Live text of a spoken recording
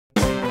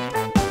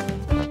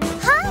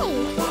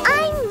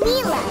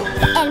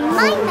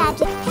My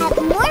Magic Pet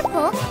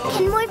Morphle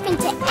can morph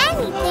into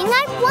anything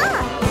I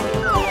want.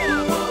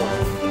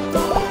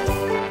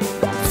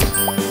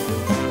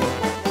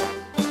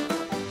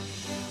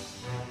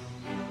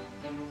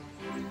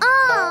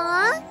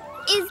 Aww,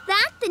 is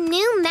that the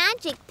new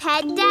Magic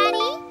Pet,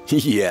 Daddy?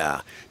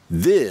 Yeah,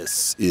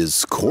 this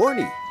is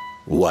corny.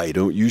 Why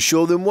don't you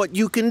show them what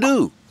you can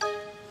do?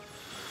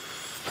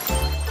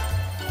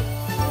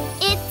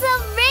 It's a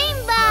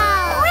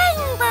rainbow!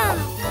 Rainbow!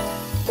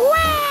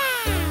 Wow!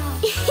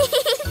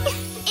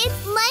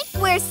 It's like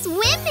we're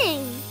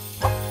swimming.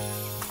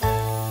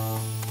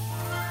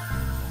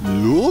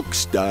 Look,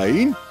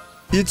 Stein.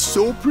 It's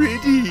so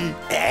pretty.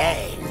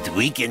 And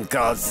we can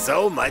cause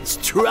so much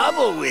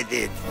trouble with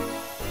it.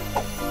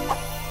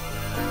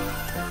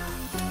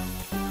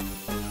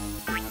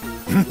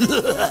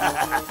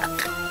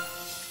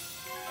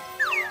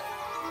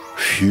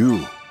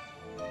 Phew.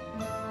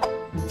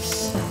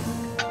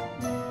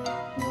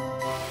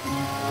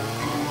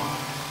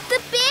 The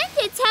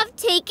bandits have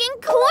taken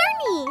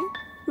Corny.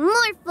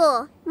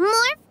 Morphle,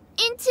 morph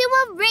into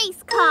a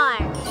race car.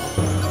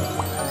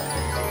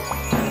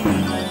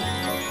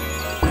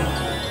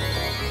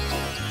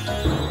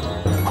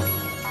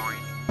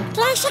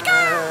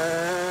 Racecar!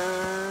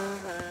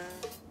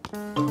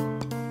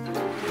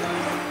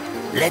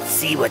 Let's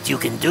see what you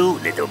can do,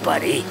 little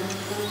buddy.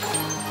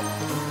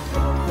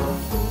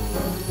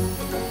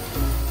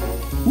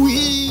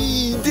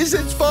 Whee! This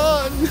is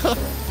fun!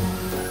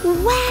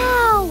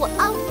 Wow!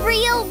 A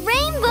real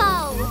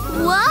rainbow!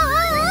 Whoa!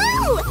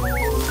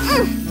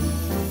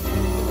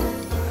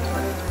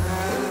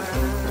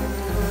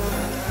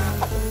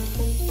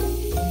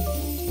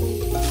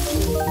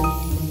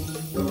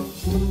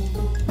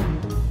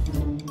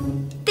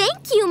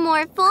 Thank you,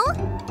 Morphle.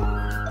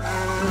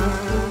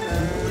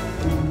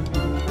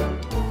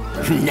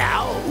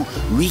 Now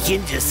we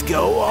can just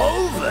go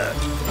over.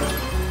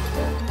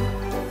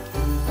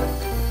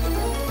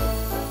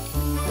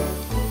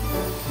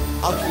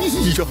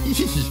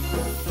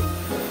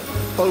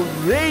 A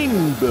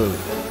rainbow.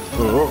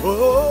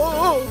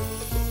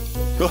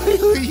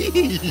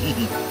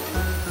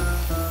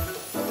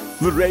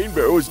 The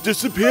rainbow is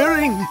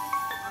disappearing.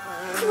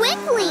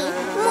 Quickly,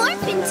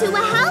 morph into a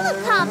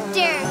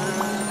helicopter.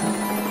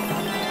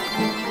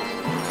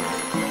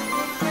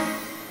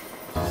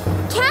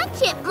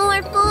 Catch it,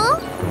 Morphle.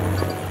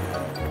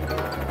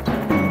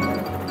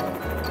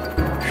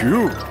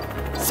 Phew.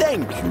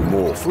 Thank you,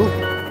 Morphle.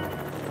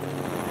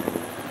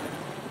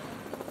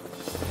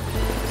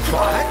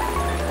 What?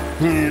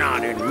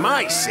 Not in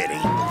my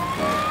city.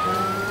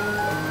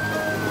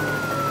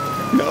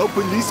 Now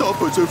Police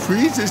Officer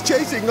Freeze is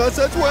chasing us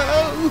as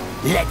well.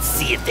 Let's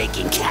see if they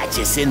can catch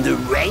us in the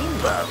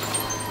rainbow.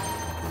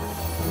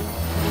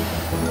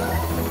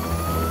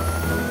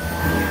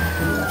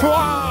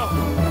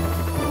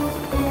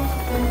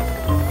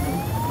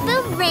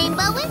 The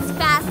rainbow is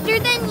faster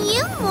than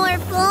you,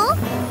 Morphle.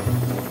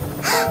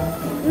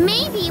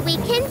 Maybe we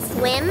can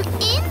swim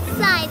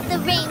inside the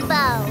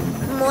rainbow.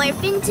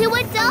 Morph into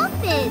a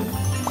dolphin.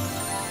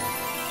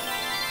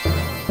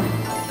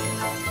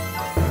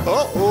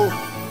 Uh-oh.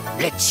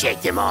 Let's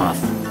shake them off.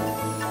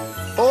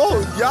 Oh,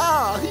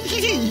 yeah.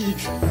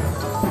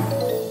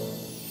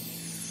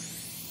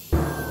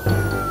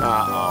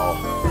 Uh-oh.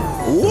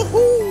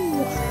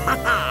 Woohoo!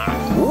 Ha-ha!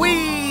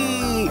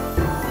 Whee!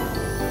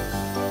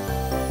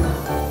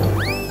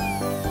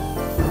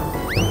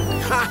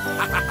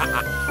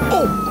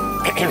 Oh!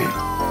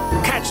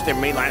 Catch them,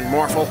 Mila and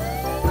Morphle.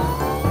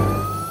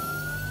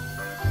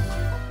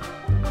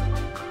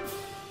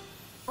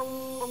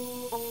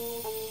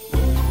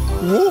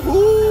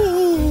 Woohoo!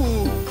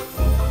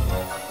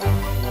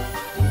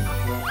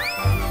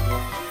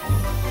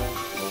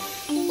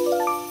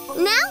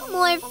 Now,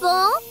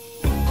 Morphle.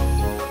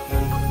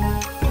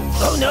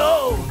 Oh,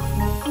 no!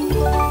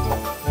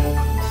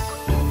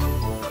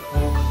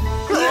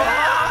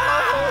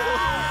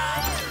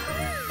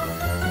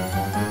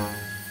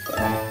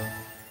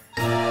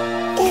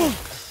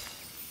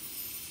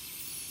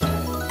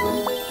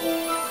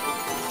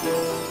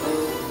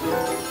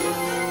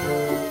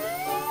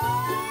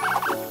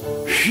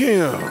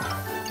 Phew.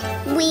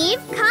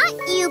 We've caught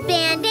you,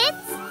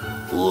 bandits.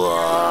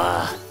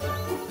 Whoa.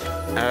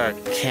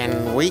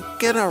 Can we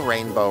get a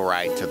rainbow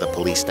ride to the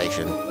police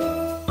station?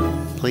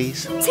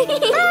 Please?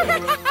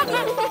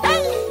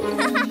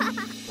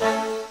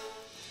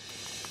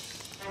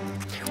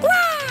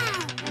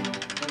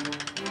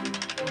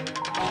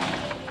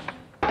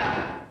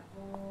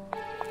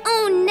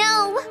 Oh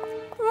no!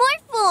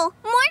 Morphle,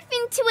 morph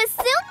into a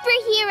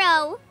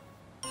superhero!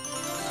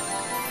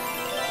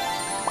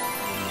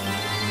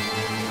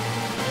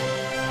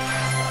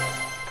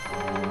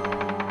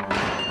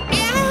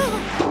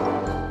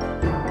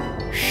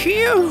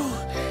 Phew!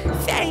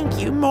 Thank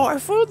you,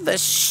 Morphle, the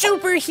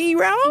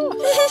superhero.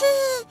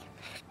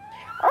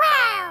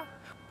 Wow!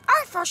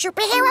 Orphle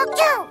superhero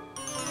too!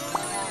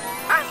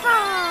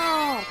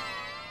 Orphle!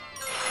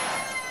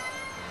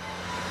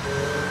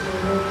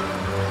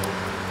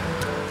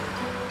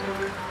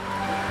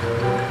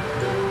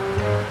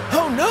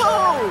 Oh no!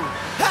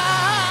 Ah!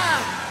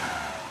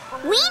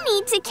 We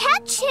need to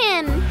catch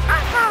him!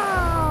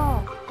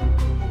 Orphle!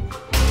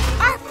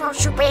 Orphle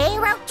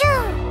superhero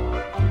too!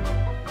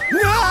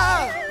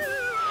 Ah!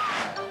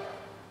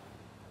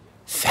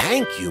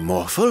 Thank you,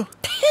 Morphle.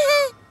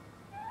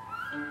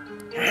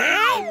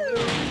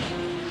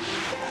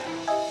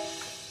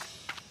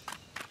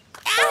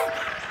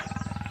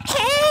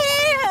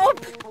 Help!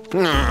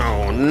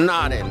 No,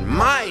 not in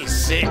my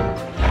sick.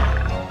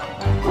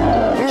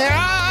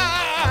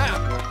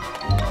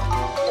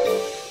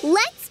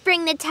 Let's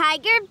bring the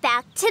tiger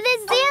back to the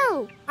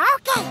zoo.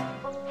 Okay.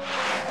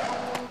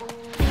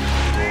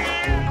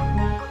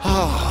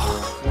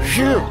 Oh,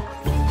 phew.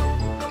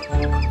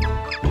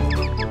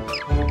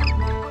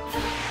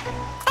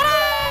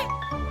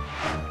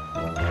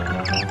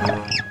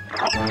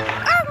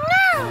 Oh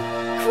no!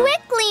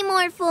 Quickly,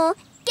 Morphle!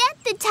 Get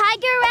the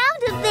tiger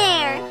out of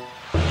there!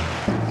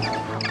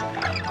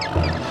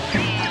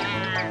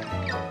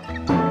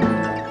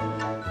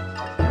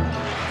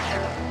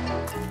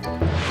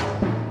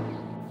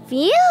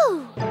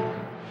 Phew!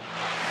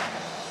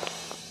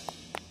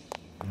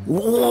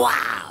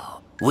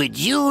 Wow! Would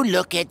you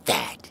look at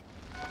that?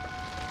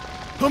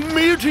 A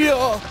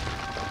meteor!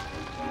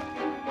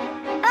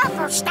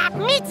 Orphle, stop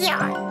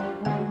meteor!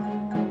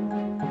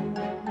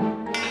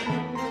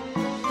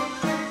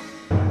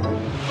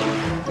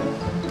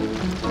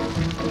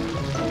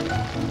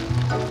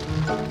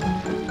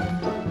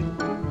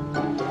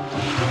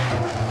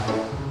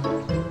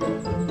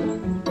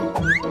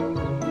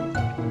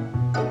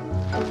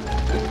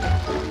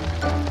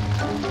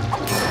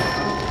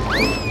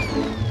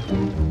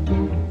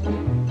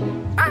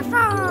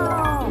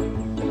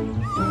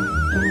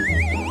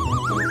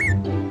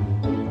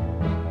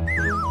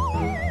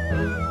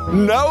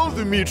 Now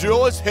the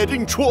meteor is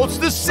heading towards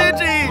the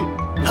city!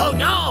 Oh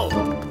no!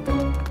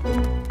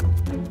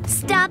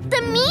 Stop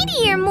the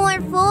meteor,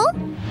 Morphle!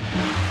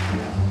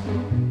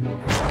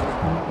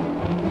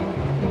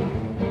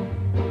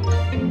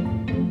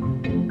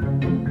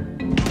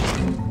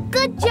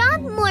 Good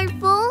job,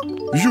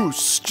 Morphle! You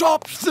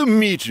stopped the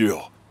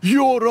meteor!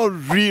 You're a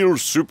real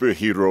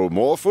superhero,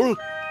 Morphle.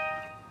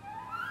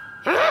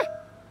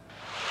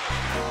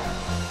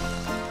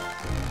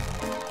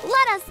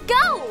 Let us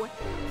go!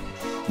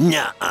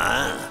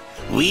 Nuh-uh.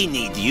 We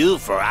need you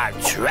for our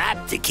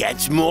trap to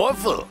catch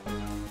Morphle.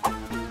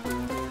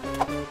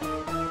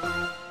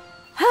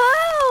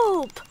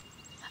 Help!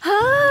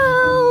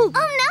 Help!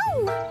 Oh no!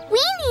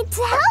 We need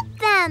to help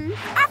them!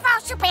 Orphle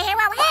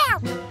superhero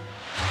help!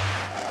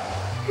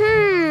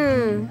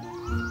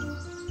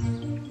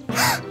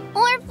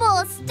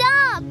 Orphle,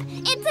 stop!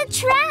 It's a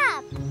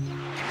trap!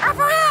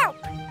 Orphle help!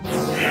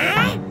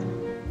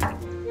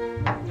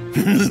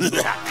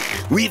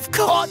 We've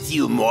caught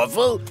you,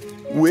 Morphle.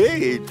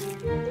 Wait,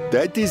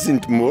 that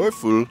isn't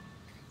Morphle.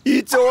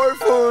 It's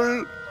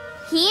Orphle!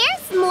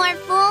 Here's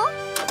Morphle.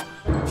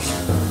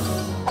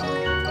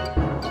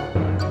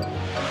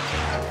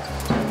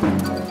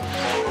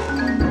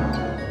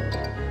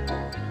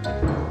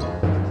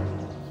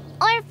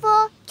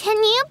 Orphle, can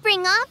you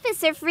bring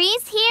Officer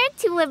Freeze here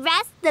to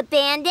arrest the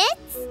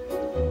bandits?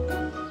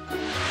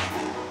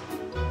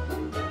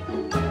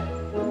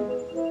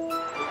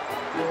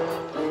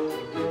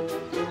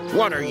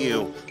 What are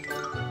you?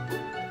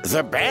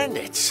 The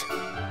bandits?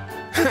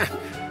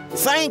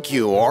 Thank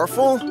you,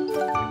 Orphle.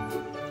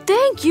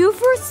 Thank you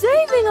for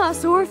saving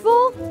us,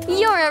 Orphle.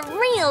 You're a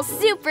real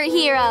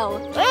superhero.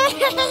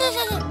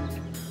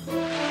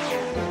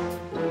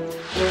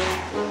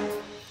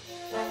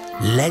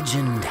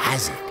 Legend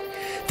has it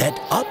that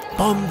up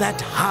on that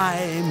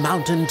high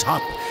mountain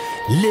top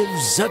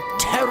lives a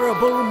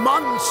terrible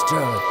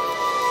monster.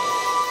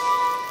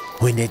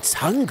 When it's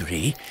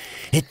hungry,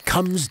 it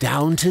comes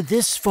down to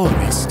this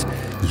forest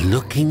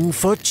looking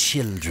for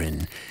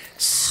children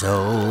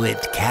so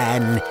it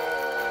can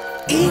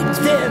eat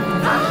them.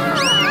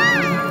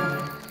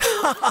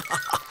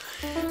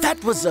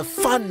 That was a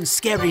fun,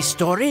 scary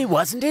story,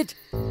 wasn't it?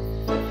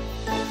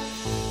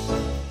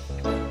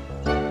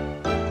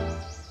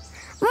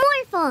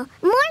 Morphle,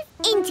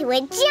 morph into a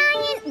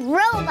giant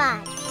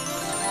robot.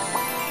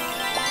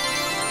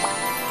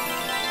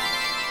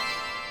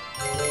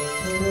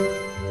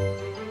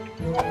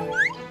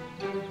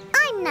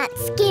 I'm not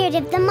scared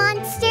of the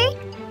monster.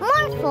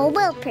 Morphle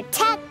will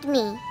protect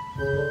me.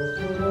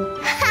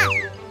 Ha!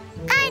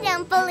 I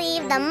don't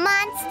believe the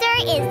monster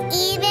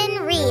is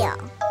even real.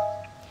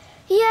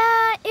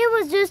 Yeah, it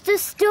was just a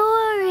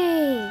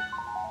story.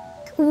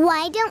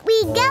 Why don't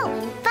we go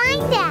and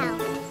find out?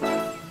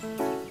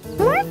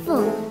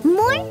 Morphle,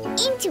 morph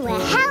into a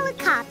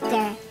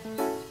helicopter.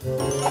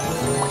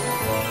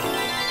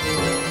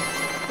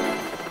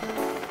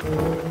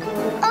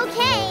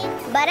 Okay,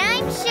 but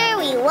I'm sure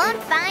we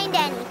won't find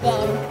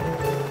anything.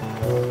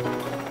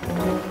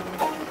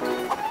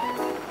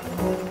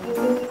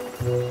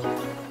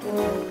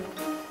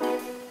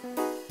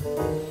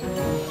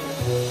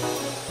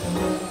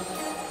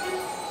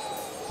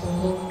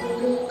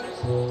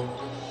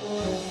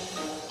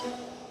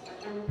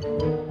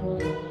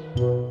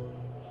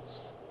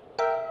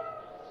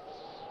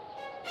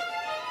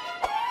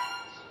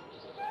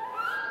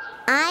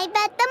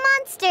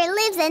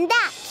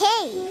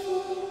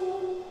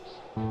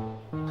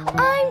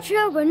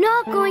 sure we're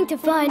not going to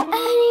find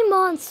any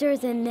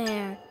monsters in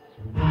there.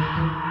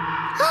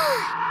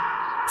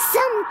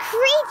 Some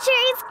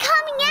creature is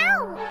coming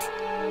out!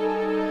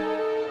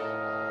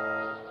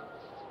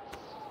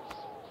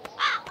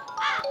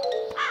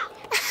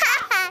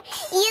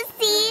 You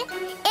see,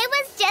 it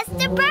was just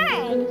a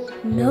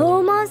bird.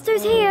 No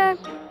monsters here.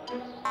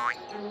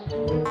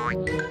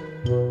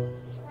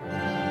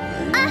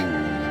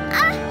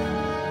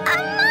 A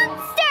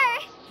monster!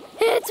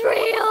 It's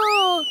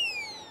real!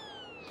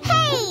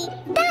 Hey,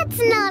 that's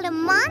not a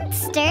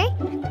monster.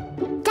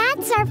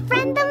 That's our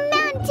friend the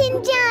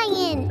mountain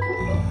giant.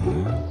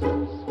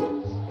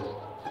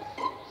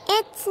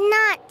 It's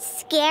not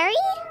scary?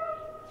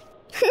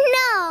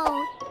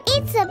 No,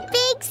 it's a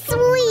big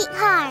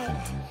sweetheart.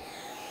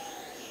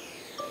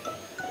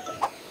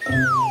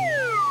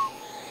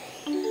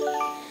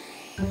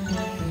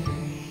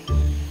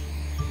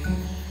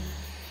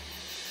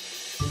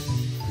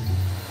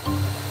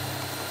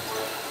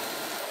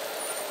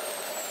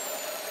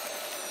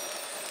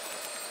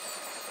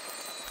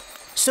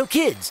 So,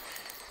 kids,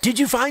 did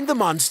you find the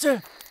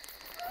monster?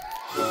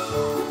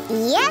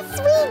 Yes,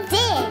 we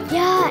did.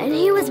 Yeah, and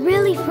he was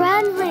really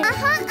friendly.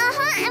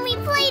 And we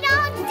played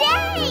all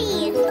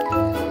day.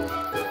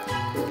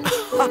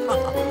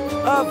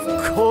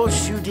 Of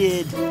course you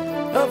did.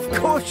 Of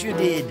course you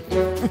did.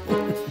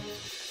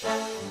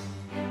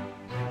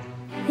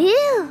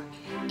 Phew,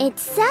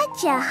 it's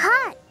such a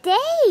hot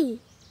day.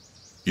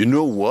 You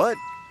know what?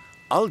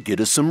 I'll get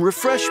us some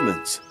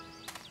refreshments.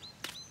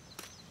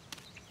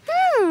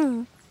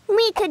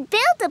 We could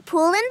build a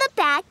pool in the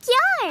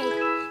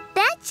backyard.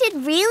 That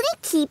should really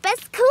keep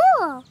us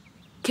cool.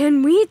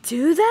 Can we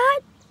do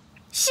that?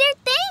 Sure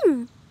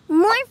thing.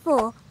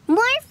 Morphle,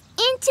 morph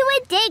into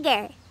a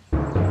digger.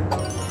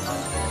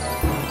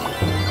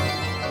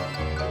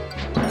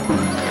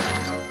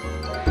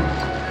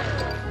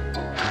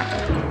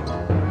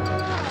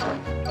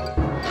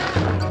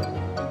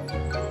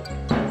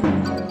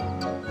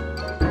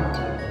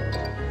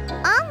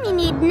 All we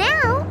need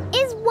now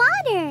is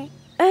water.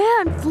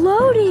 And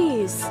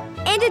floaties.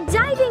 And a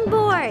diving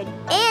board.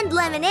 And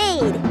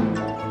lemonade.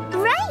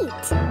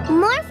 Right.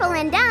 Morphle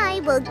and I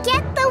will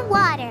get the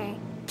water.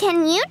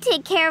 Can you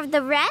take care of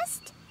the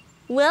rest?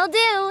 Will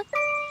do.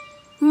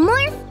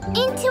 Morph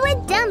into a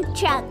dump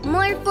truck,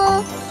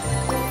 Morphle.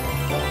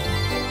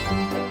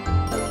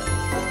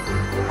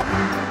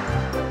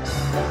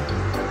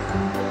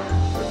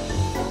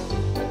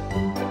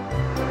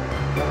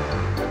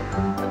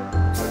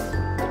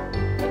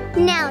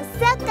 Now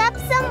suck up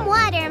some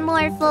water,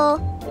 Morphle.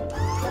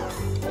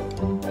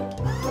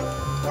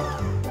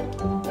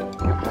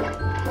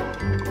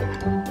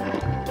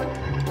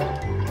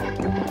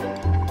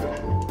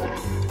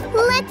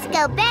 Let's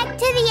go back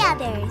to the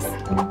others.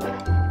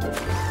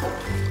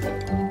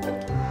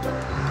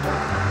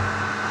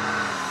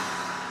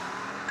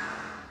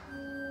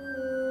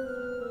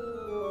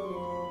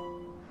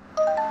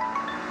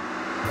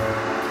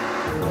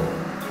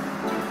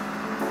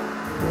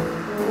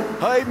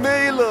 Hey,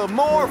 Mila,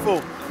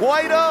 Morphle,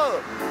 wait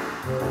up!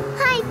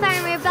 Hi,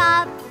 Farmer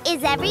Bob.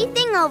 Is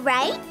everything all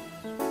right?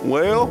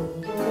 Well,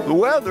 the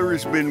weather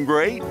has been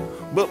great,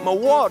 but my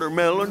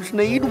watermelons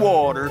need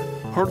water,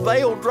 or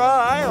they'll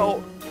dry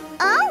out.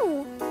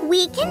 Oh,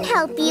 we can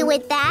help you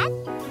with that.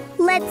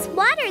 Let's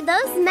water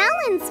those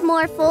melons,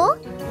 Morphle.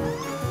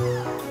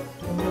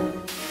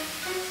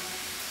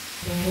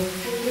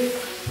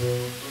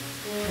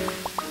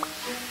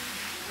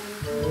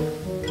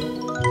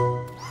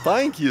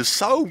 Thank you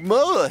so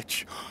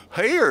much.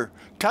 Here,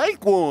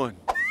 take one.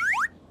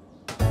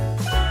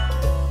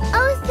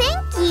 Oh,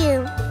 thank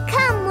you.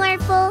 Come,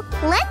 Morphle.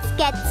 Let's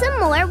get some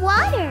more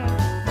water.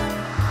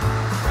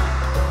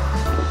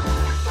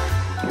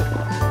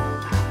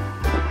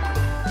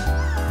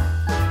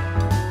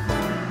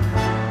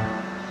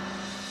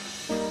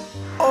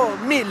 Oh,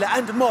 Mila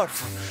and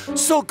Morphle,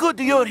 so good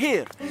you're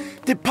here.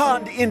 The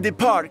pond in the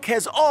park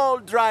has all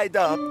dried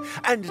up,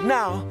 and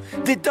now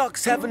the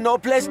ducks have no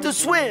place to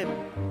swim.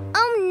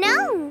 Oh,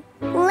 no.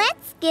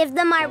 Let's give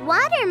them our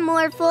water,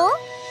 Morphle.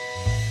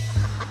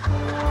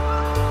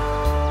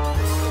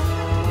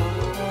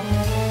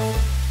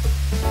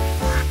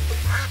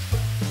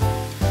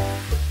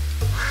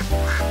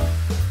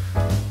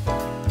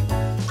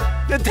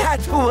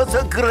 That was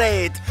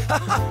great.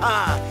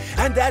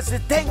 And as a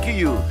thank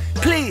you,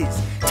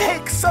 please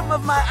take some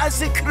of my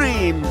ice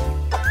cream.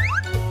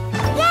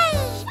 Yay!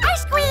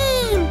 Ice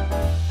cream!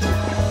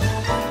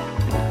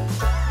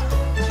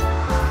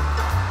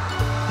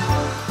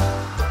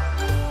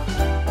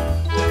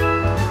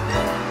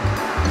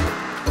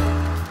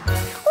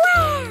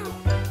 Wow!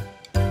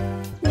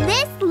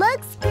 This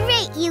looks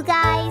great, you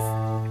guys.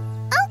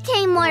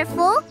 Okay,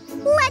 Morphle,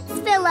 let's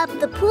fill up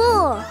the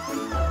pool.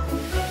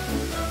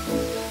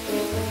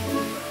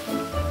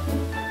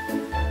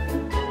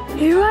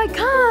 Here I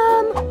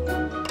come.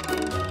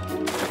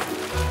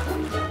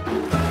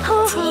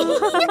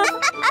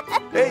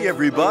 Hey,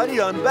 everybody,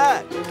 I'm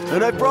back,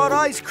 and I brought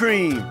ice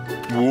cream.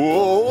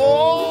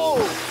 Whoa!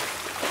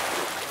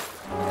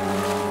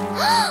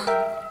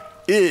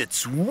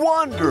 It's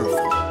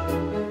wonderful!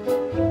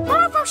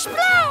 Morphle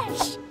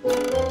splash!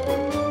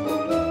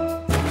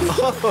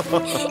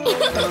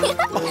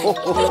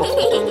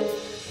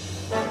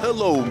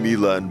 Hello,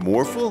 Mila and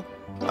Morphle.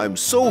 I'm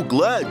so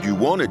glad you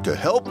wanted to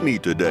help me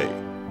today.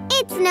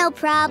 It's no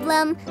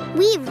problem.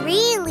 We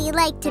really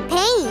like to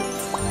paint.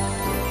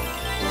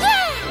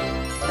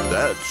 Yeah!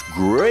 That's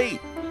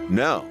great.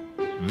 Now,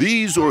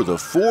 these are the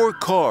 4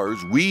 cars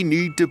we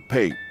need to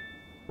paint.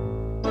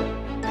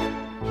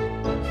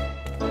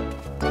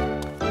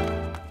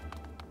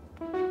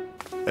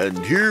 And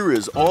here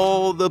is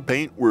all the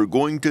paint we're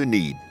going to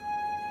need.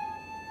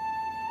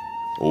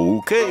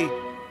 Okay,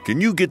 can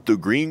you get the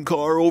green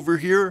car over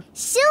here?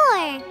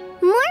 Sure.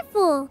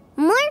 Morphle,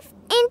 morph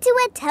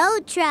into a tow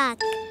truck.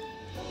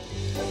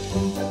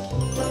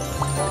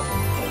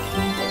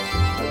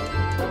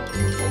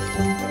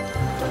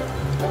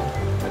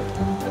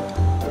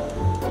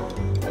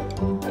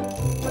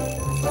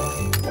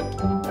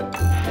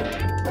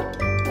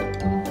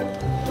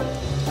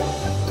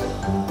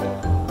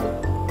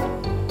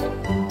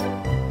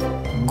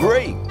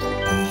 Great!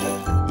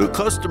 The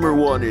customer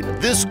wanted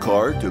this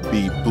car to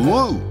be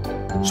blue,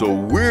 so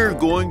we're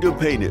going to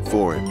paint it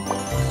for him.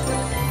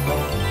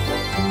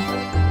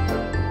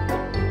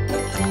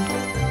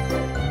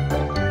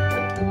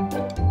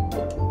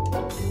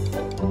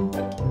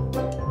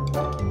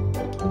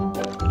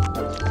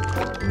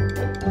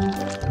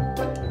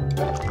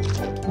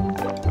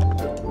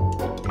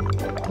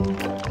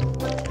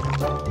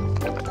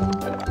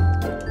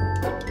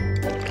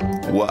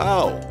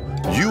 Wow,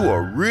 you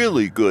are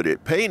really good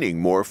at painting,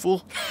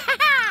 Morphle.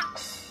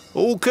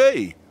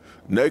 Okay,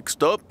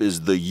 next up is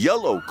the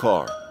yellow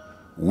car.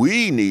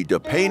 We need to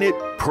paint it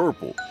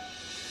purple.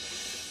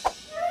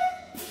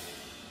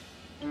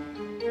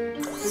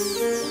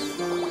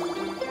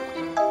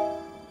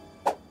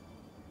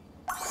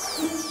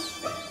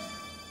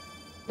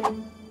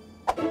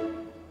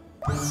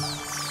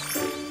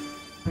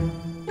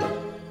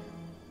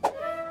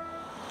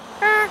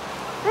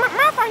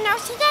 Morphle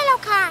knows the yellow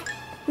car.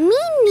 Me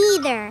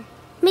neither.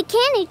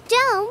 Mechanic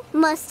Joe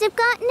must have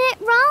gotten it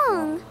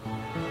wrong.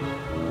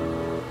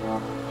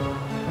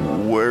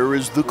 Where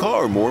is the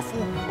car,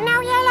 Morphle?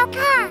 No yellow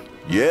car.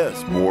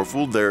 Yes,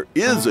 Morphle, there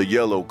is a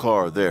yellow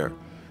car there.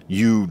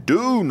 You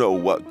do know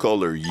what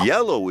color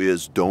yellow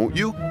is, don't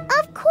you?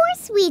 Of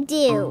course we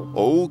do.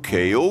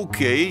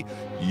 Okay.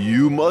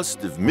 You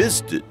must have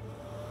missed it.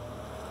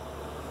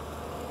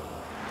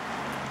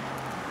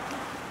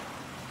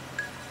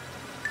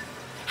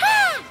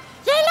 Ha!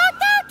 Yellow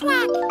tow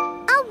truck.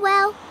 Oh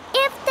well,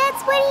 if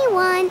that's what he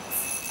wants.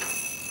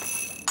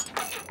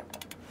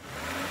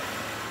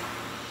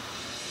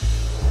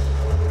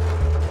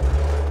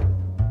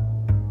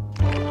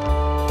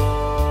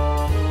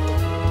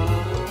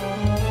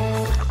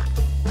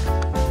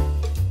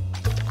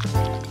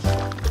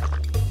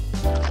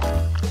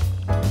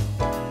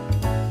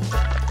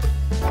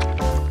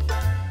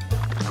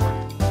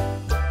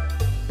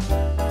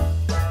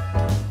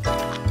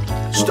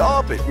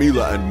 Stop it,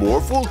 Mila and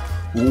Morphle.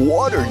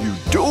 What are you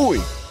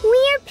doing?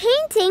 We're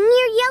painting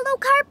your yellow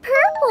car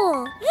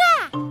purple.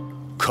 Yeah.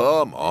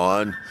 Come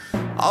on.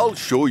 I'll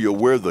show you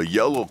where the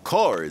yellow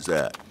car is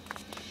at.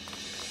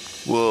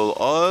 Well,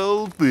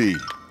 I'll be.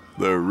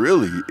 There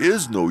really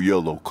is no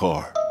yellow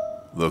car.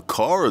 The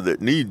car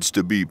that needs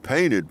to be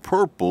painted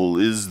purple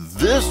is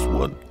this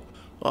one.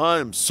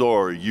 I'm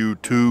sorry, you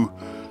two.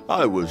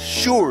 I was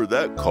sure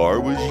that car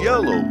was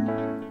yellow.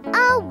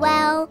 Oh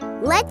well,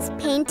 let's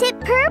paint it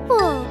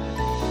purple.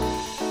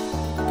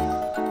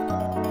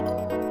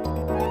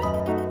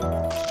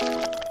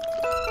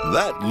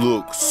 That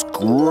looks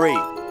great.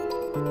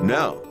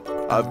 Now,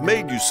 I've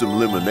made you some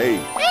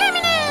lemonade.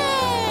 Lemonade!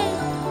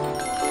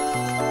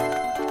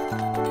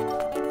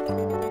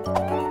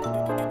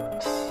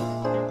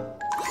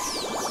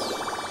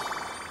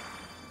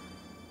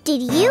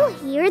 Did you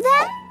hear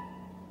that?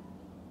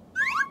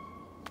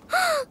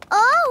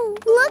 Oh,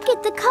 look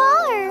at the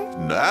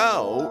car.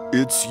 Now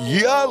it's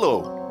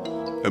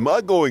yellow. Am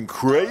I going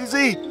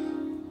crazy?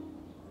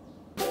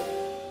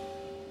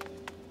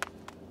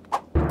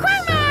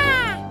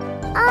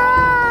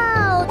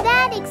 Oh,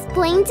 that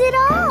explains it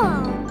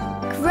all.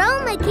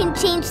 Chroma can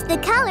change the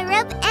color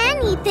of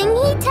anything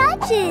he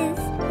touches.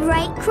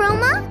 Right,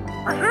 Chroma?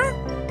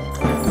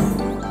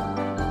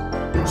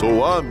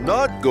 So I'm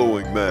not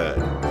going mad.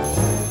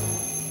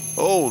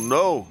 Oh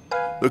no,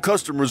 the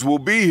customers will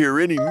be here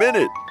any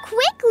minute.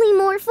 Quickly,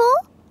 Morphle.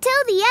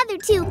 Tow the other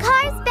 2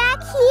 cars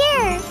back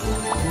here.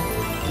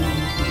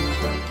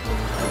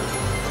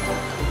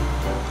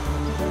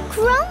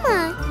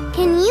 Chroma,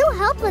 can you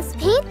help us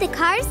paint the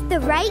cars the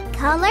right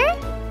color?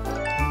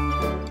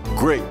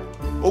 Great.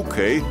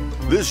 Okay,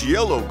 this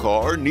yellow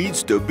car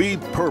needs to be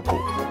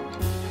purple.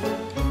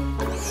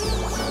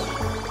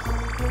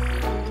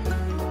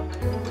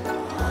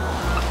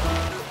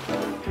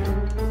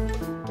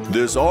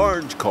 This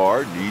orange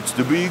car needs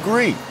to be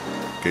green.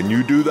 Can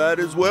you do that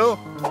as well?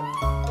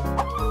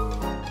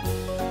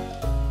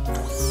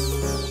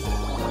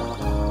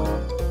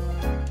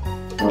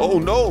 Oh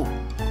no,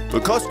 The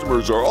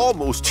customers are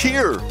almost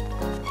here.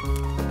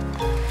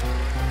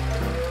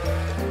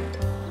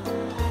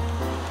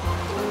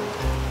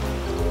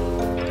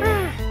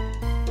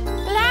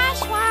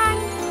 Last one.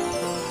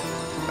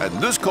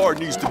 And this car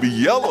needs to be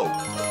yellow.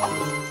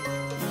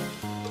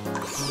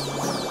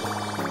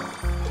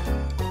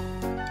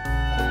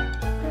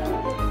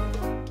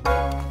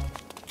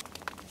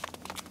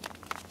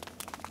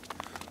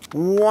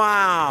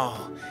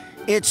 Wow,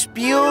 it's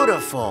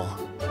beautiful.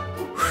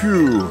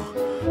 Phew,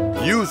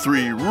 you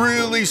three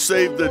really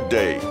saved the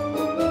day.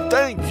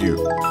 Thank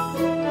you.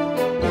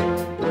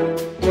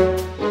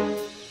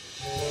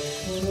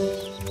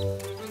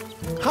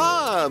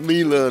 Hi,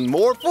 Mila and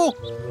Morphle.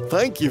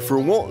 Thank you for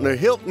wanting to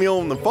help me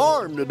on the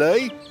farm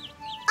today.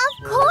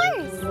 Of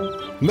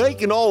course.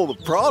 Making all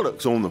the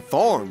products on the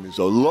farm is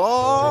a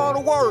lot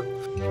of work.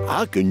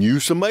 I can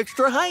use some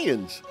extra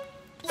hands.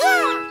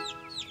 Yeah.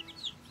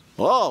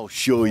 I'll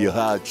show you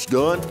how it's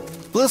done.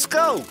 Let's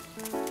go.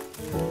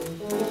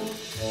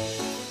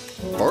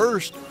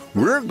 First,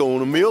 we're going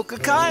to milk a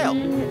cow.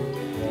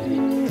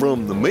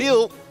 From the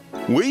milk,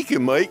 we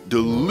can make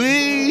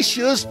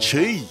delicious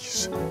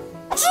cheese.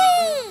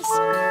 Cheese.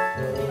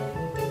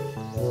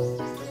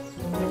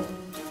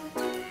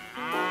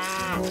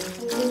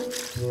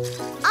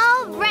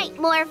 All right,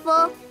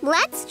 Morphle.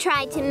 Let's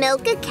try to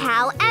milk a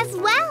cow as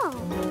well.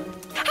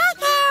 Hi,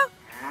 cow.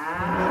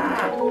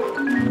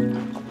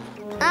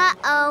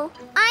 Uh-oh.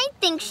 I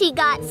think she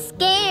got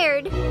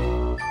scared.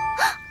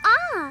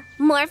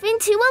 Morph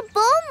into a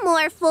bull,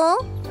 Morphle.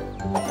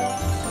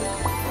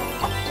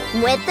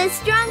 With a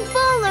strong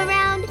bull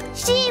around,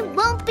 she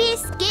won't be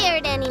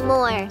scared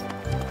anymore.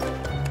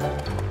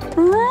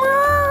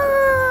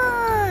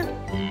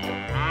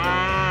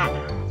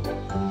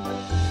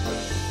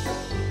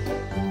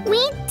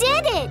 We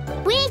did it!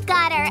 We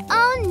got our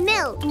own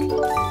milk.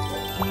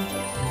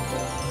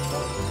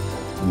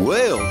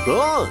 Well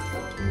done.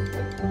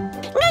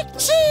 Make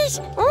cheese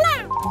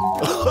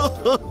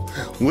now.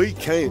 We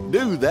can't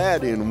do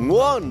that in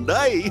one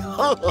day.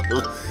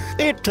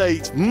 It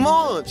takes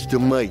months to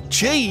make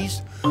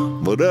cheese,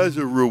 but as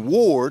a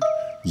reward,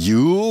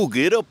 you'll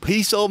get a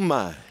piece of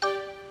mine.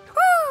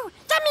 Ooh,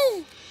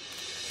 yummy.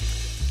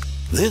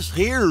 This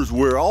here's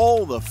where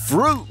all the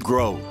fruit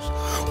grows.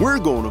 We're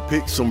gonna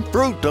pick some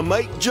fruit to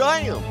make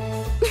jam.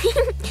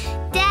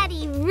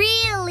 Daddy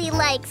really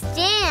likes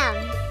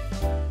jam.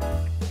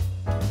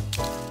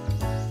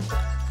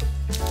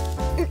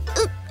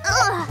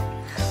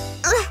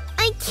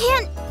 I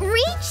can't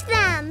reach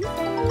them.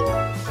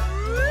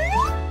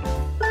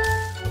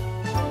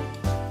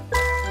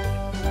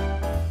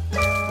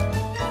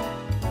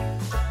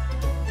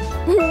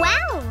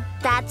 Wow,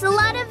 that's a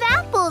lot of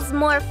apples,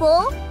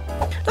 Morphle.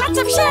 Lots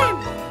of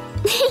jam.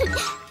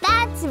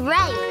 That's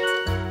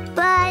right.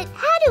 But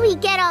how do we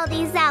get all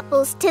these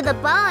apples to the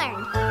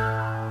barn?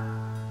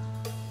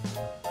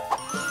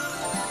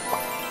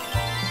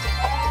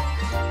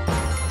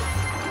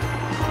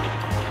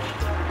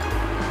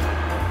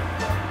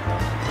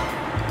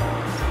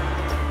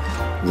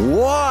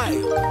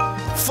 Why?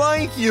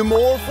 Thank you,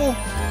 Morphle.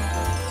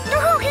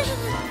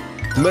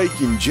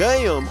 Making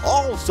jam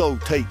also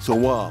takes a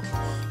while,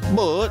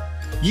 but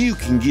you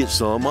can get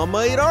some I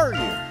made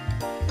earlier.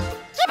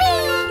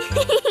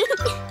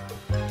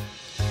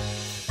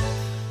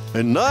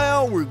 And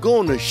now we're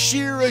gonna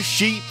shear a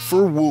sheep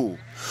for wool.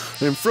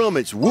 And from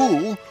its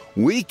wool,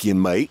 we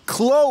can make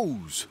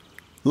clothes,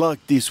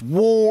 like this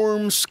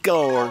warm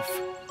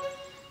scarf.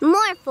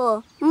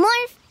 Morphle,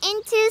 morph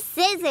into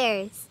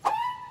scissors.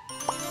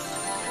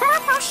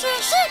 Morphle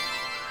sheep.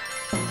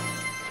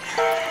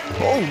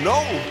 Oh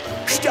no!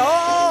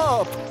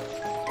 Stop!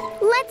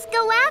 Let's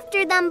go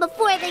after them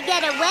before they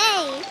get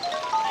away.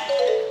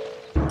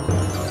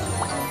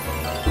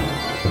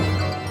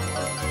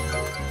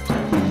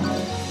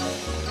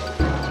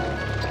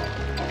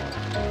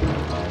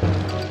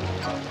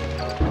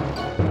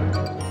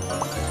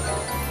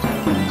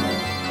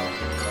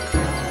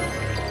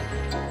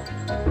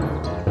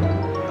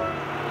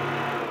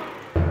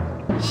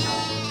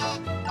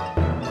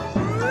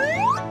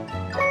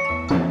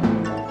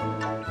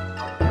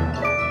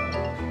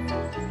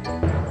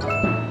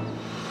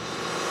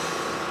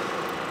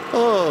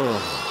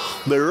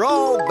 Oh, they're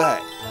all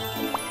back.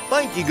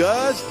 Thank you,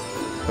 guys.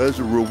 As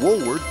a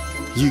reward,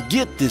 you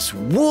get this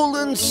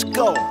woolen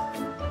scarf.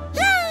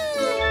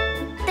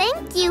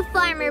 Thank you,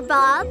 Farmer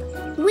Bob.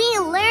 We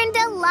learned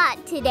a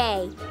lot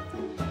today.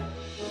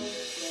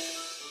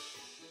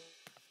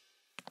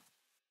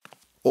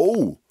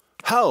 Oh,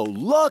 how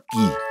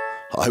lucky!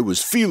 I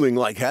was feeling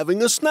like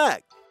having a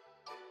snack.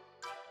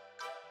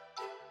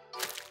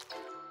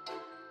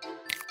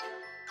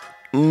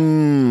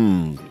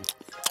 Mmm,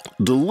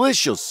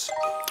 delicious.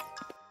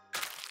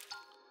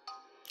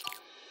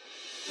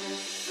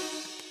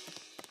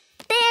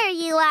 There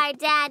you are,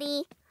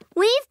 Daddy.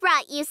 We've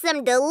brought you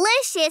some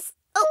delicious...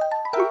 Oh,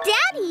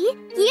 Daddy,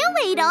 you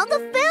ate all the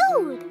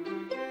food.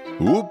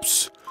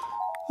 Oops.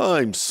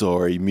 I'm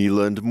sorry,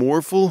 Mila and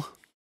Morphle.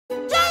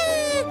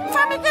 Yay!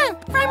 From again!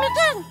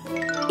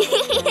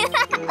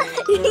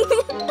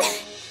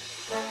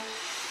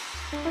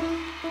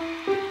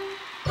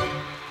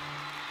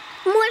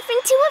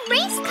 into a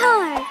race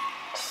car.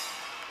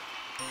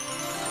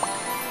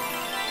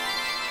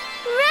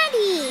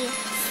 Ready,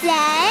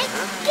 set,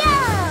 go!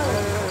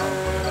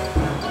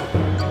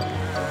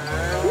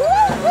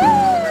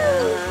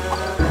 Woohoo!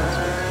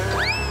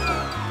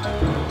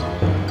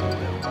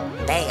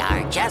 They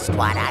are just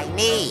what I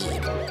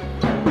need.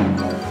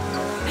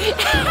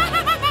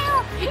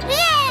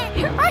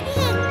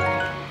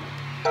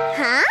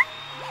 Huh?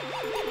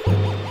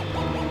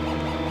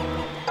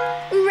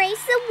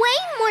 Race away,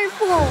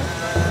 Morphle!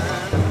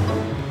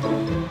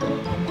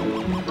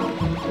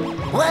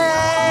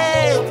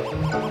 Wait!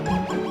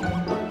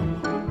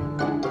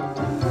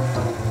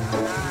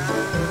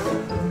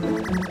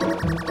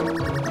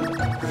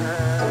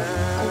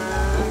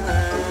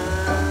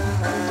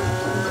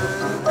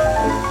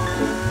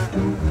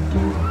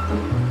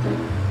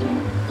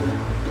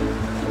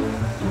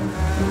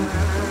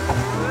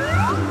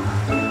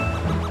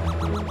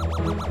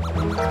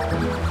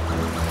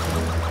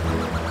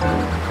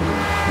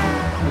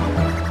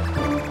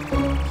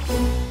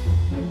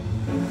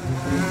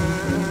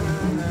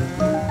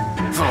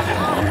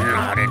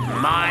 Not in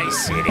my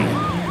city.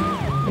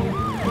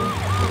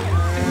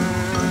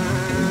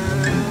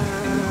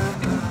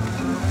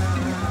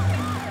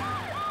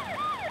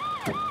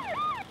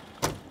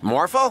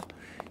 Morphle,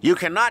 you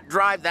cannot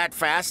drive that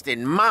fast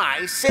in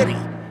my city.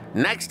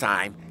 Next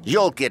time,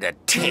 you'll get a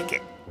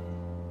ticket.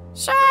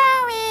 Sorry.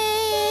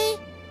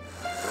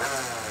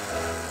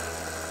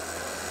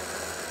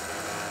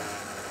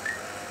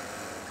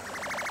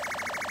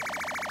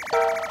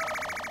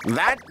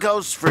 That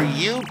goes for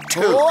you,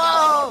 too.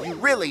 Whoa! You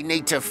really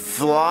need to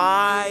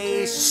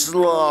fly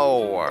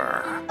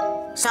slower.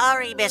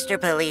 Sorry, Mr.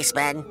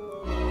 Policeman.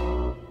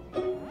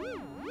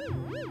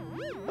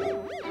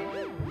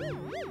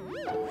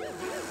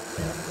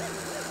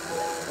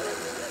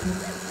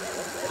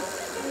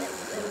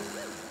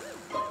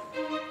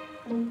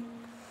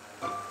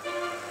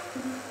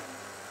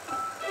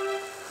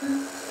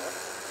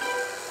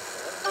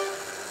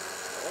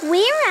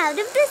 We're out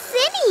of the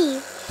city.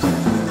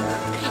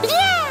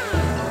 Yeah!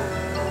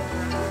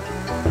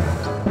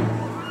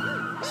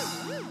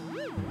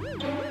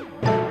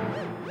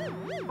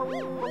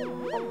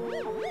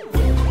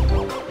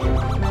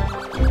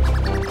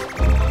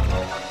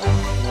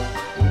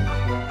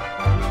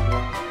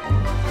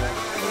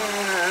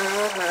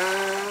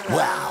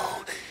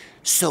 Wow,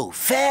 so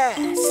fast.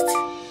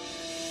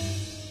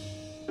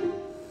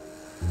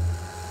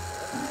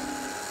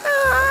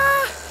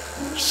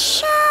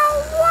 So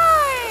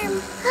warm.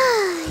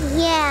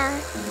 Yeah.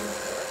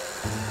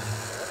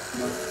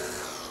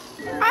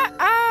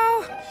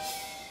 Uh-oh.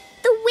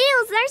 The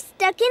wheels are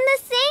stuck in the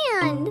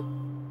sand.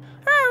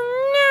 Oh,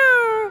 no.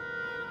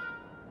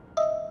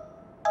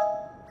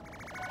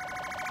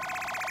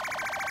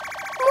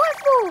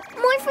 Morphle!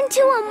 Morph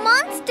into a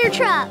monster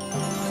truck.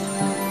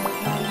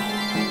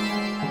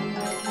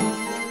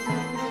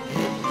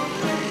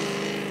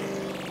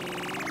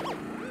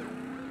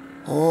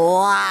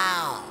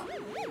 Wow!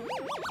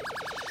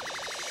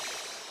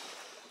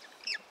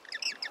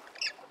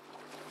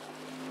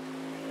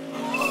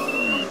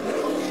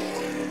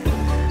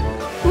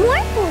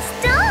 Morphle,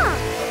 stop!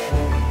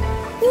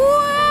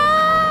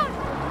 Whoa!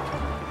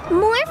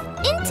 Morph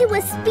into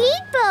a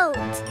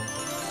speedboat.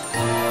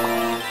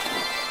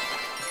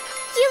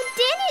 You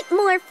did it,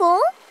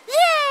 Morphle.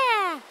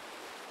 Yeah!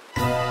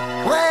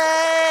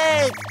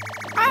 Wait!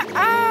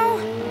 Uh-oh.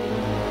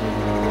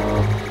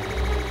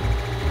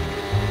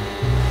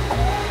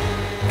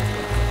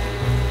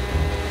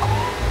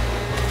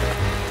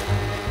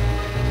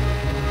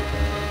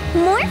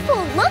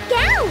 Morphle, look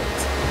out!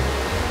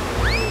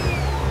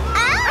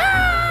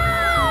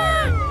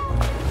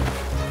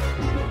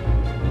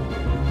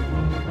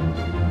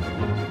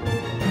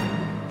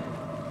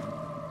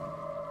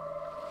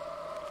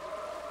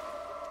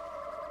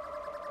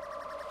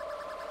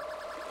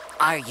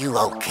 Are you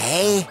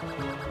okay?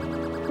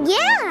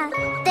 Yeah,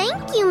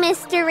 thank you,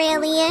 Mr.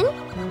 Alien.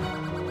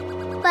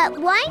 But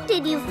why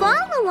did you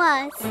follow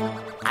us?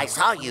 I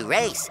saw you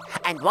race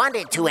and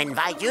wanted to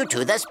invite you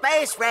to the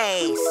space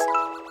race.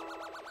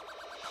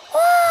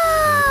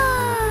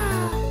 Whoa!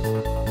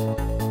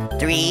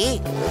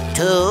 3,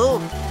 2,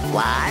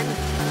 1,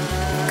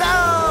 go!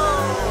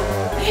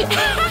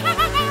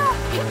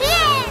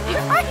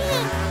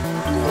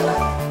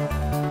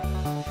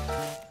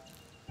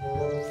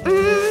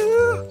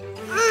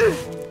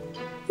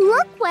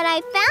 Look what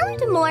I found,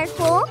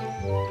 Morphle.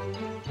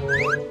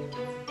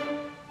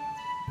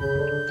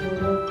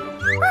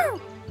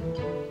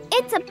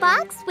 It's a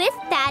box with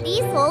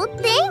Daddy's old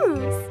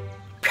things.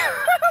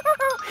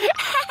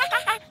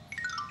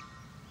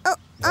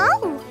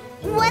 Oh,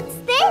 what's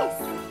this?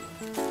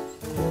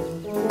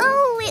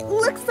 Oh, it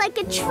looks like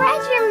a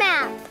treasure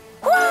map.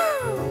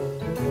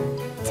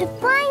 To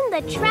find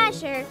the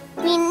treasure,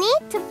 we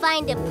need to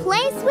find a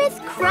place with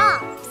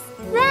crops.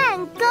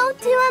 Then go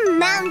to a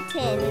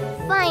mountain,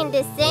 find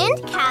a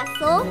sand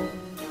castle,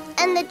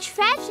 and the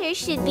treasure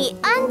should be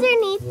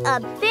underneath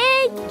a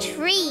big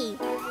tree.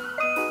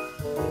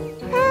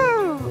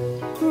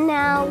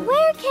 Now,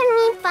 where can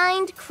we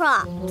find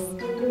crops?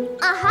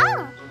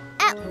 Aha!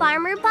 At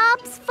Farmer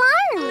Bob's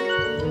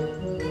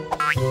farm.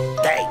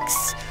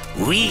 Thanks.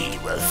 We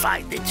will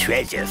find the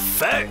treasure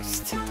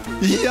first.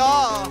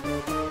 Yeah!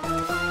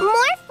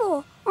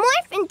 Morphle,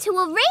 morph into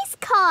a race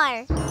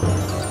car.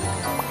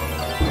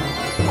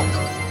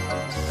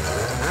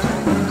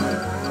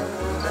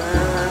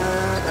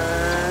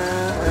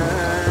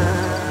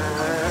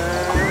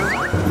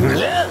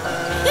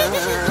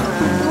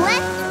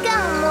 Let's go,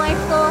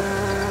 Morphle.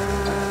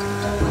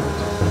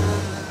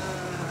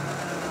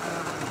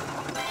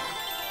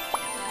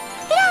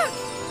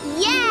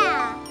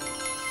 Yeah!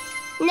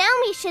 Now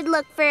we should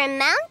look for a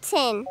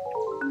mountain.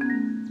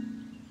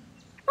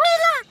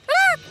 Mila,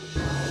 look!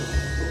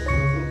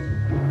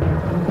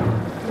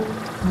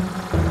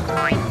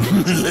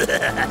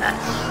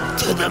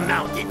 To the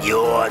mountain,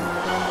 yawn.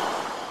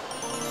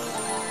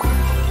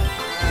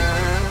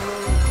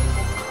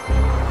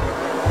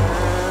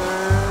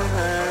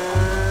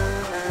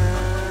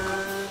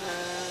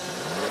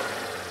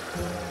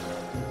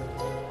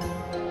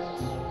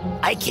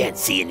 I can't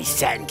see any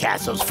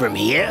sandcastles from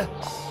here.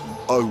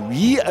 Are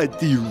we at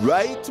the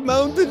right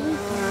mountain?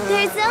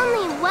 There's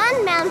only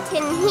one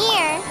mountain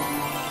here.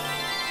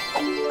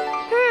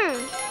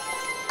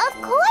 Of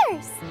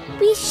course.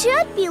 We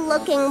should be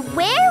looking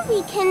where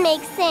we can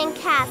make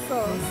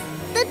sandcastles.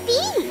 The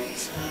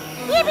beach.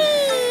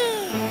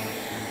 Yippee!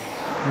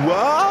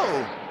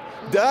 Wow!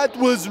 That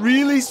was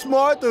really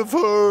smart of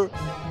her.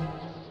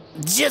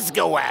 Just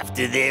go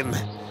after them.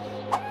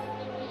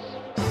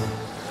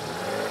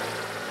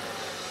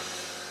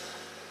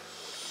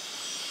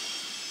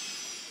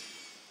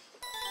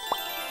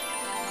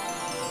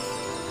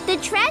 The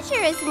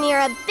treasure is near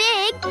a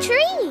big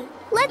tree.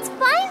 Let's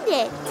find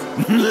it.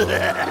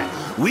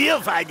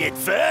 We'll find it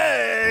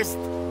first.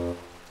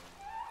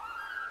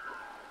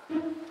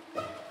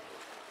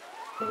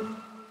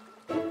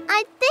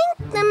 I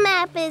think the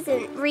map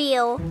isn't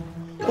real.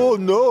 Oh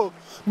no,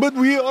 but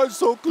we are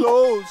so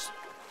close.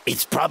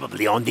 It's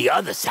probably on the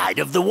other side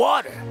of the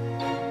water.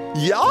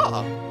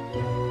 Yeah!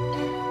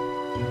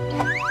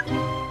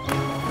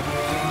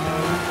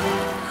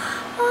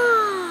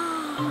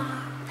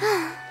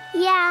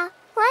 Yeah,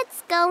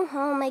 let's go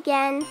home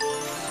again.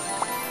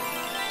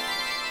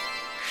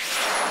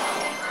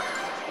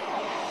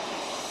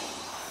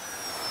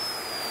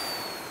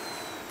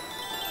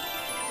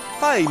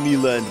 Hi,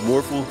 Mila and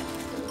Morphle.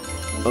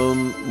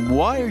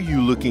 Why are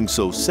you looking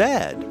so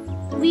sad?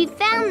 We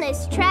found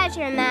this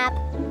treasure map,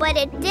 but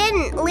it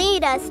didn't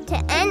lead us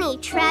to any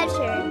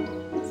treasure.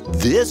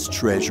 This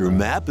treasure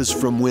map is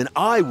from when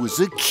I was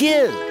a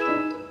kid.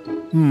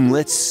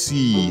 Let's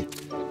see.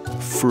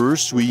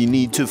 First, we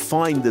need to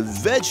find the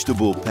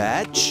vegetable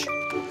patch,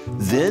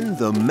 then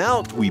the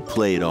mount we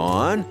played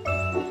on,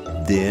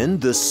 then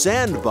the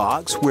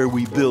sandbox where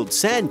we built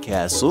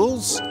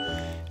sandcastles,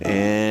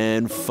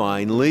 and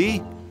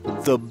finally,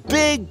 the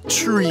big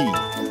tree.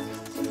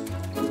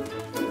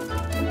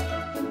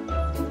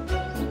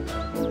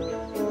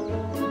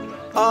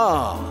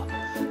 Ah,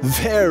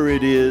 there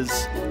it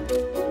is.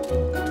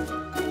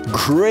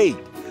 Great!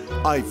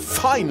 I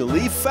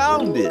finally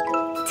found it.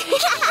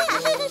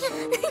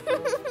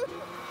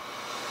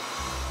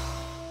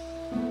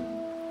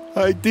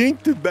 I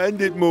think the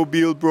bandit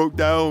mobile broke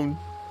down.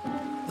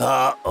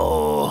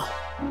 Uh-oh.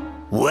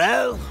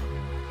 Well,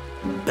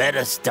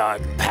 better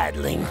start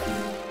paddling.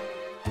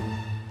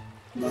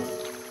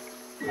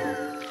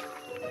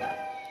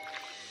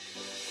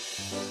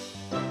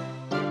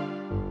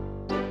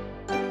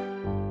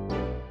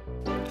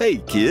 Hey,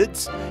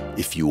 kids,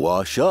 if you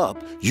wash up,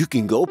 you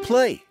can go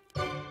play.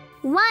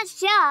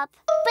 Wash up?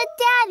 But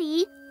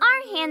Daddy,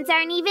 our hands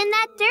aren't even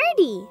that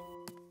dirty.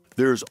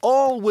 There's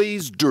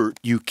always dirt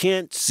you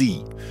can't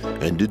see,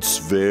 and it's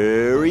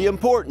very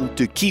important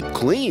to keep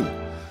clean.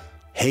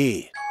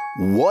 Hey,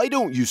 why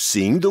don't you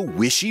sing the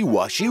Wishy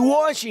Washy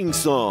washing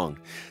song?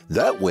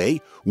 That way,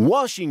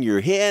 washing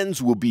your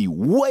hands will be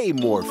way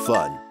more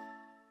fun.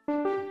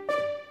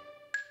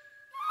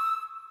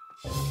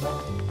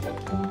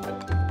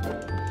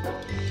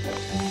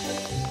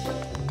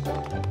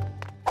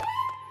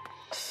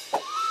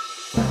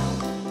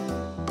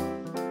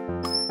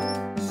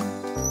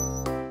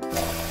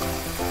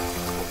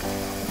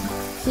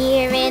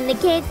 Here in the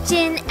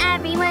kitchen,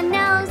 everyone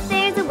knows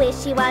there's a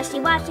wishy-washy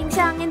washing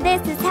song, and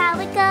this is how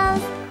it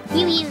goes.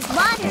 You use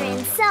water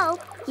and soap,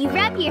 you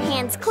rub your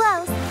hands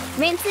close,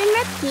 rinse and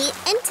repeat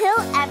until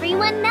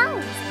everyone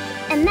knows.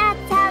 And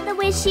that's how the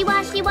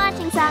wishy-washy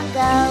washing song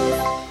goes.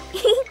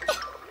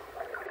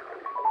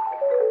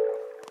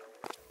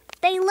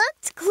 They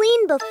looked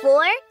clean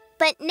before,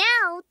 but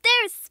now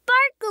they're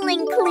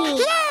sparkling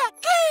clean.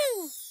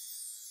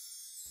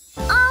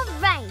 All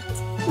right.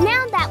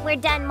 Now that we're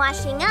done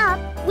washing up,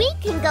 we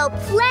can go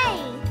play.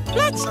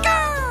 Let's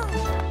go!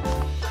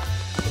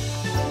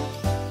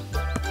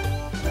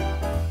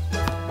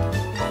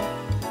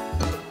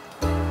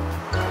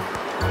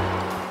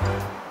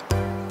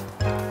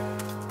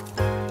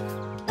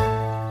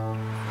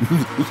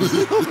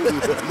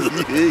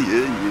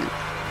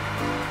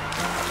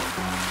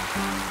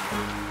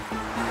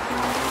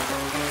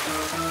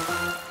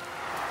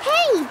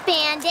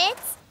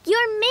 Bandits!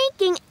 You're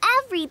making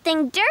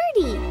everything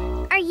dirty.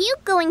 Are you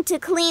going to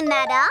clean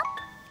that up?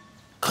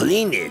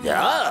 Clean it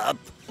up?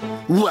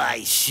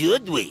 Why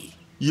should we?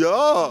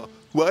 Yeah,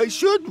 why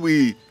should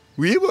we?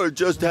 We were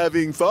just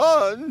having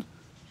fun.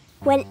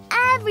 When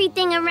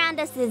everything around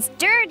us is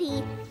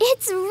dirty,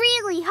 it's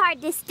really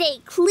hard to stay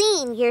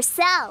clean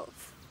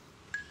yourself.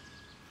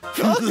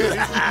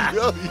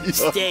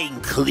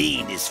 Staying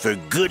clean is for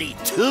goody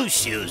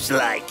two-shoes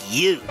like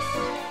you.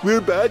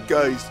 We're bad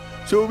guys,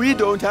 so we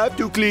don't have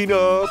to clean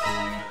up.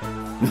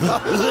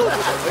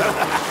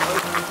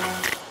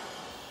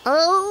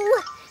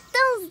 Oh,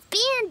 those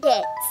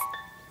bandits!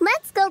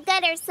 Let's go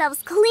get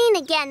ourselves clean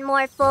again,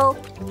 Morphle.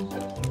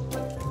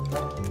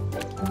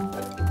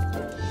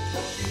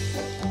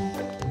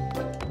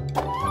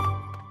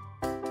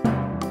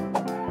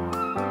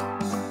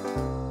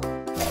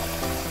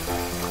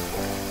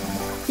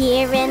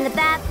 Here in the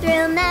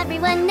bathroom,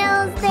 everyone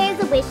knows there's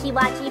a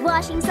wishy-washy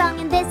washing song,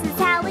 and this is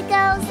how it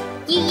goes.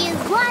 You use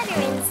water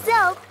and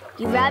soap,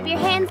 you rub your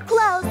hands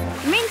close,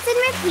 rinse and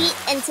repeat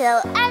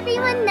until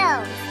everyone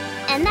knows.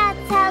 And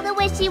that's how the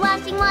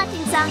wishy-washy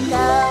washing song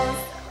goes.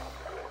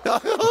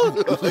 Uh-oh.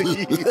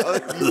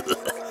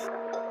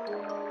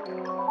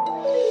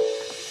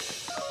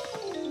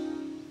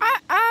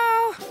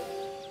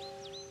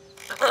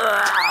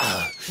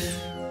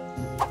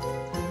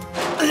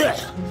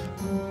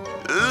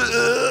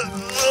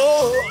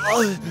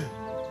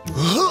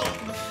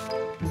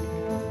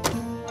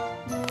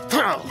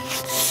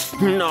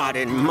 Not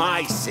in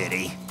my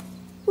city.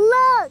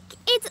 Look,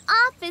 it's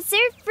Officer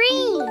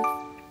Freeze.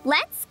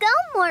 Let's go,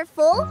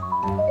 Morphle.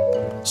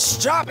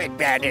 Stop it,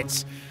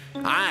 Bandits.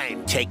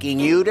 I'm taking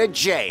you to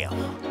jail.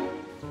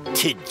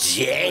 To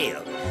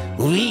jail?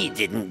 We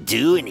didn't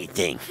do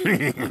anything.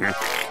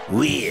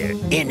 We're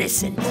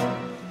innocent.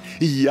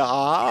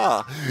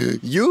 Yeah,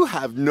 you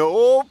have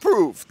no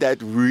proof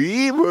that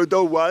we were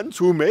the ones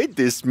who made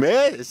this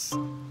mess.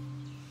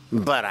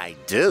 But I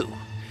do.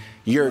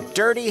 Your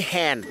dirty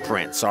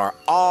handprints are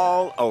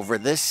all over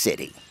the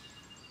city.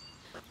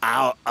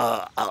 Our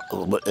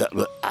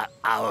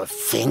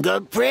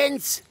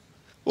fingerprints?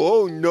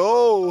 Oh,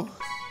 no.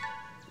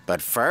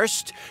 But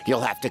first, you'll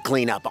have to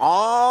clean up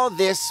all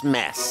this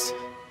mess.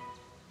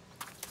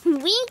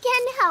 We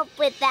can help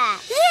with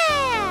that.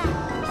 Yeah!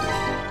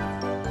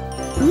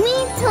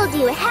 We told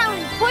you how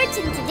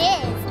important it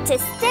is to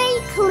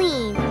stay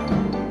clean.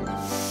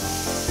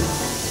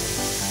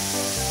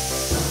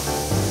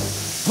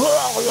 No,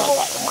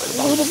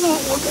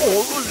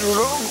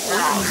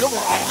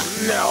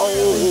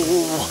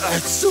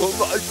 that's so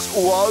much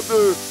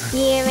water.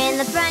 Here in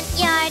the front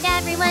yard,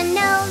 everyone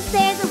knows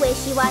there's a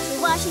wishy-washy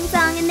washing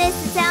song, and this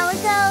is how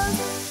it goes.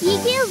 You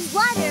use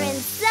water and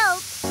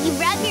soap, you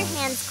rub your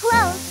hands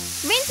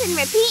close, rinse and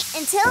repeat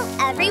until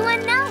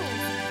everyone knows.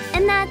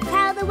 And that's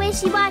how the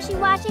wishy-washy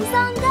washing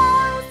song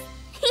goes.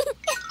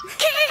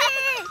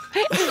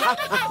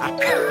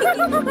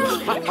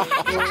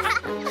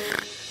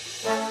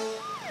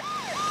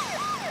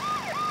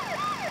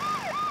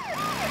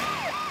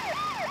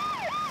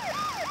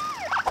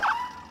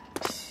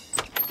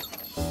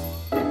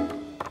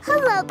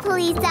 Hello,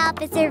 Police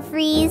Officer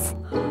Freeze.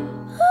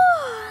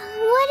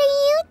 What are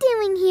you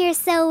doing here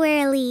so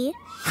early?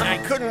 I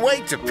couldn't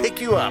wait to pick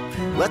you up.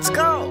 Let's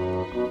go.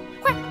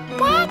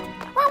 What?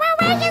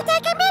 Where are you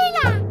taking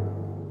Mila?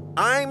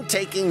 I'm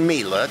taking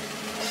Mila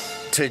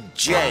to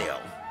jail.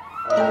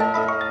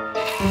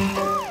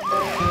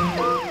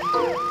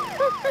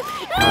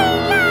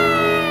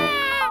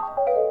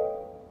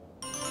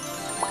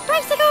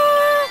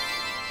 Racecar!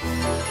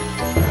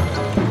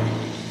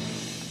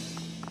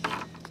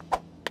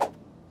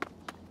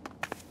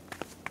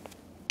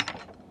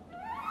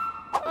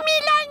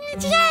 Mila in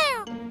jail!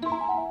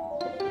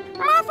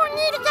 Morphle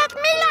need to get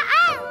Mila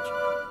out!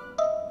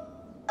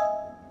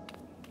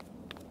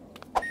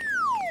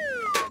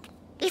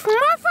 If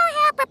Morphle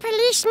help a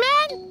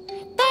policeman,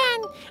 then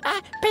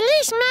a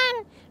policeman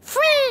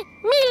free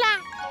Mila.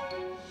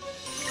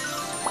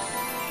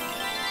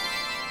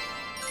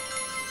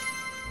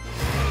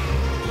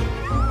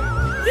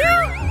 You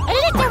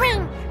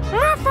littering!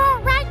 Morphle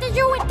write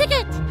you a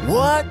ticket.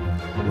 What?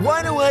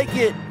 Why do I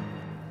get...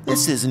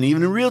 This isn't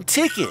even a real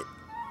ticket.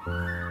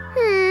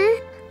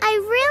 I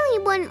really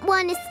wouldn't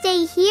want to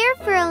stay here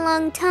for a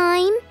long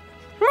time.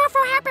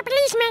 Morphle help a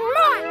policeman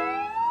more.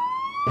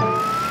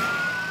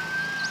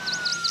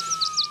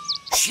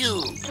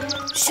 Shoo!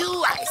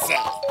 Shoo, I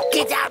say!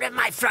 Get out of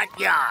my front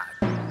yard!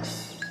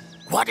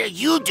 What are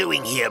you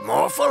doing here,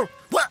 Morphle?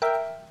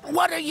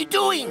 What are you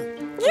doing?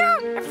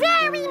 You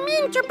very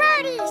mean to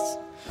birdies.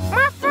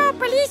 Morphle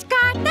police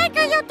car take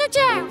you to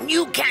jail.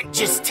 You can't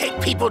just take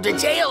people to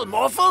jail,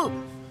 Morphle!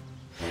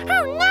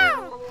 Oh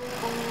no!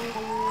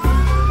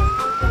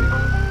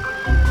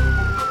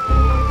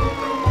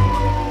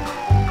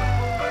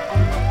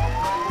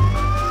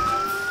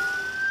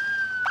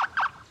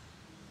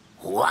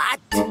 What?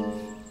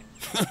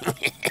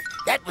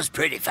 That was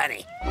pretty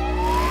funny.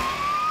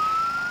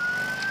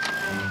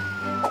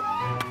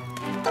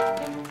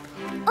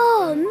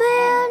 Oh,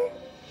 man.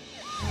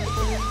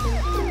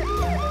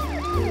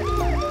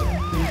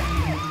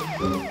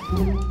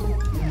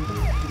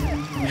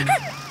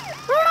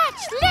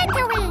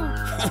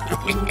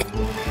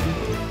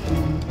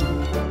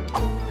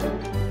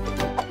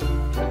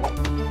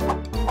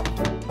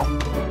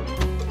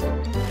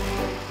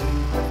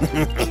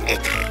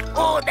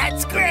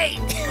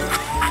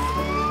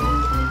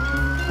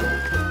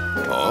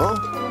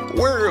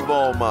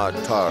 all my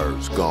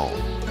tires gone?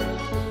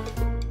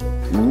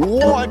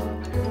 What?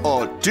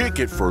 A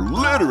ticket for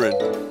littering?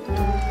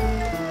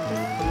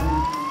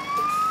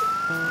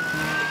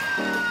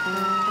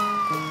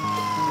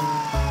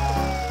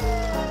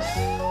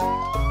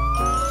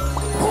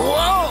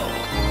 Whoa!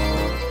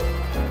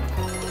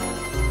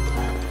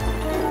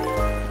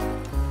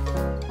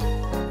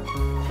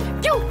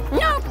 You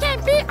no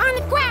can't be on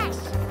the grass.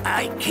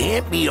 I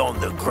can't be on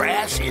the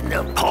grass in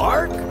the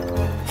park?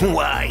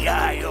 Why,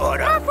 I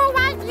oughta... Morphle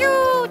wants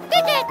you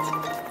ticket.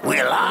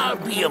 Well, I'll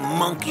be a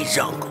monkey's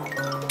uncle.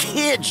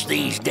 Kids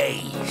these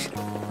days.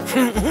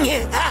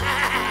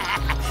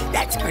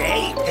 That's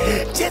great.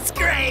 Just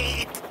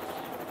great.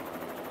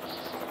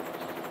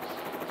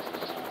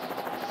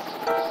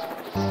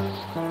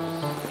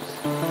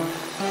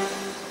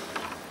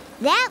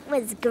 That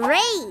was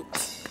great.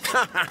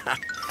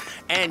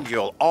 And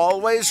you'll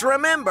always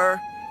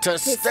remember to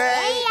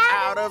stay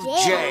out of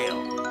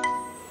jail.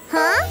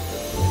 Huh?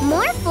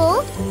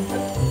 Morphle?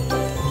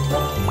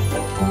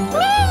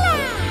 Mila!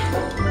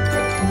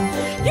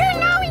 You're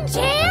now in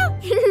jail?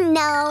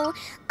 No,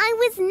 I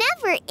was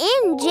never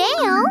in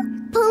jail.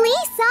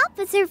 Police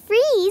Officer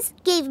Freeze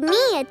gave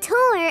me a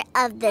tour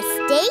of the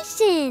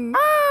station.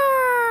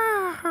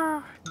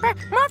 Oh.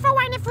 Morphle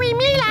want to free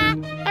Mila,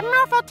 and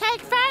Morphle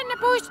take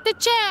Vanderboos to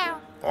jail.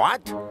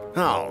 What?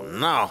 Oh,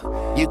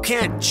 no. You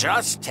can't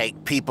just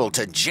take people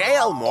to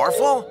jail,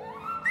 Morphle.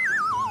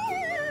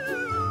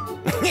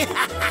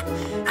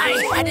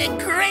 I had a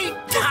great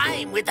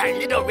time with our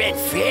little red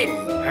friend.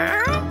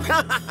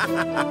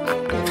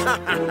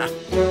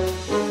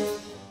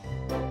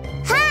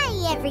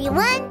 Hi,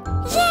 everyone.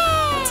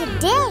 Yeah!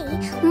 Today,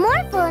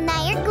 Morphle and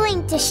I are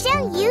going to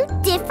show you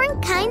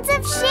different kinds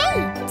of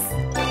shapes.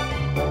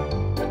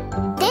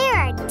 There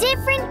are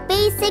different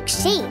basic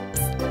shapes.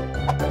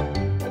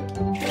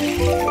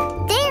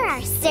 There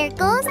are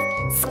circles,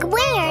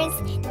 squares,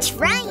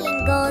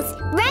 triangles,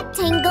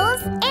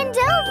 rectangles, and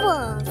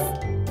ovals.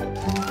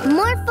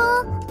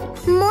 Morphle,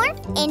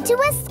 morph into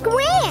a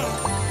square.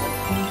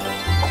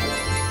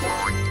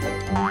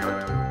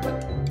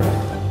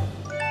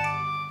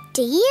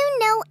 Do you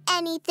know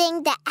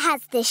anything that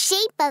has the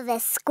shape of a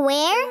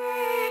square?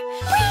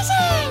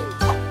 Wishy!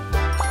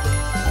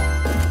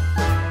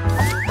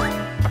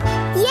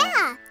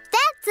 Yeah,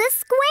 that's a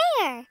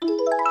square.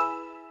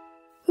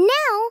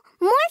 Now,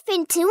 morph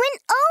into an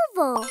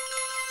oval.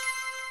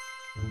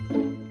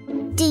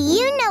 Do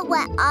you know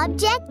what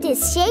object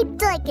is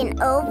shaped like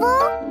an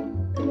oval?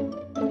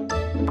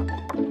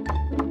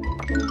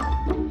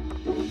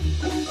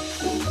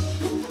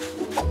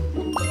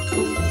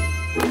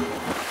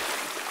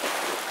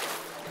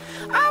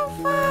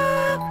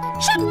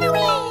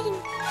 Submarine!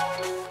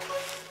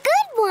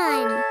 Good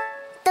one!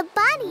 The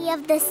body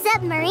of the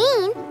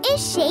submarine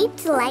is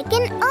shaped like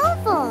an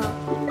oval.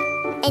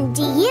 And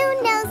do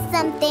you know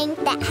something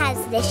that has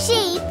the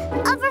shape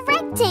of a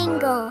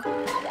rectangle?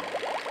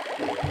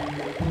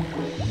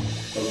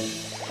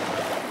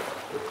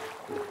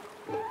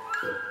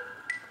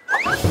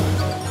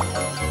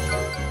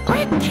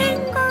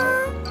 Rectangle!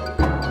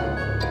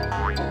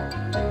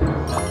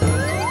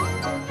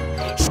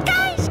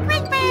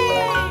 Skyscraper!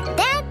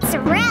 That's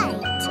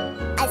right!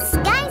 A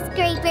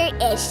skyscraper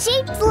is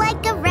shaped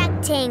like a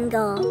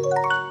rectangle.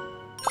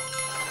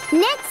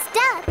 Next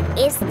up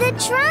is the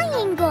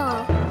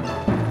triangle.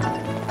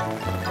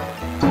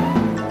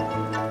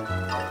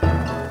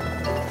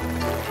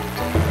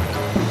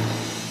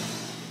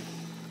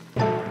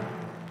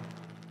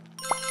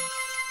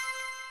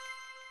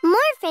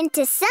 Morph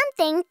into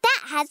something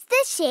that has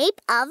the shape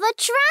of a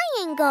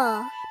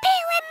triangle.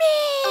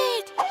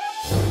 Pyramid!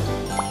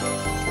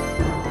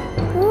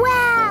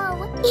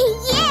 Wow!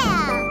 Yeah!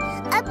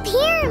 A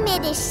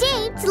pyramid is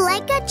shaped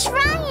like a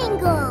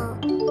triangle.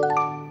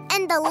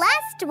 And the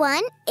last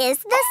one is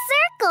the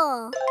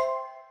circle.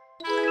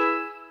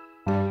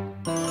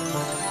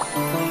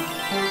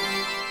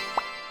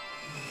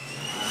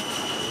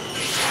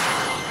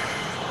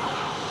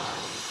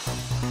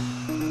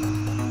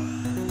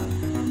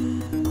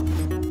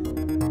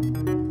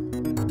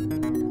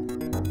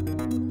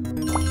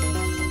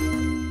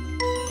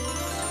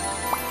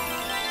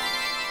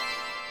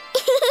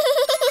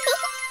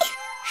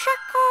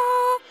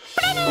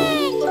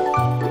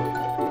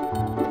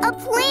 A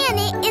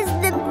planet is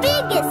the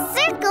biggest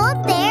circle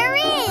there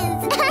is.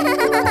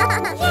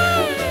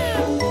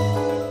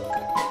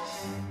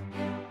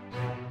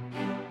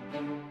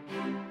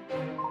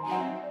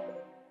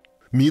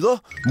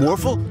 Mila,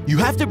 Morphle, you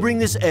have to bring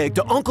this egg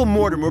to Uncle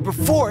Mortimer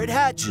before it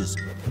hatches.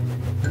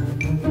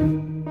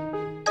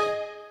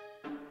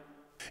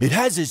 It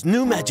has his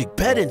new magic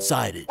pet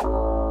inside it.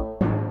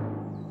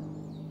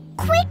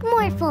 Quick,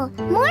 Morphle,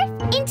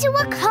 morph into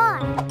a car.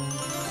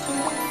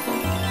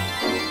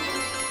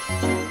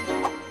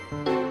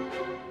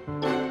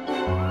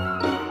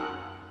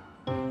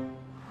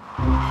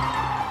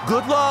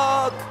 Good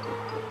luck!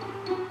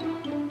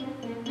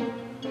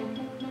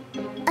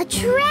 A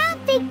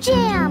traffic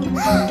jam.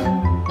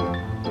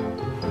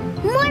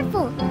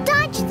 Morphle,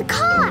 dodge the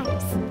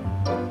cars.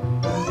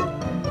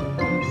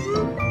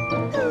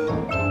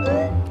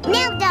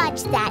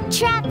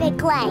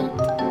 traffic light.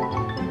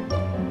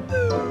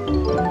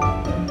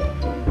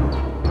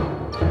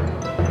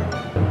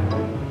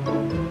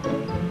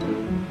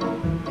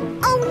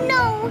 Oh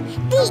no!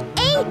 The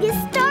egg is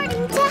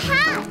starting to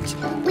hatch!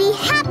 We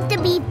have to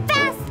be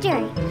faster!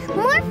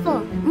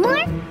 Morphle,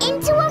 morph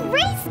into a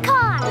race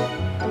car!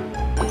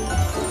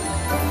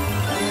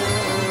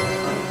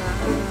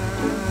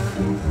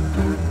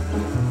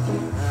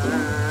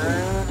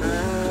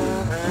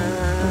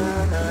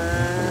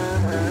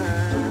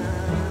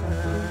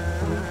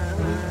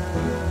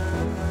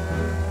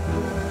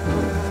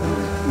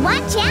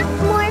 Watch out,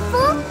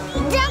 Morphle!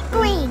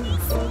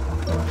 Ducklings!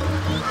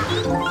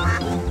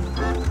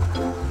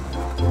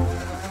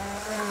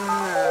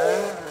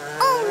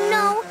 Oh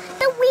no!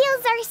 The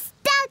wheels are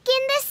stuck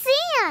in the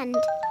sand!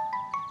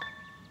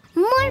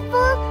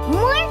 Morphle,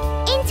 morph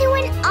into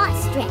an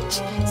ostrich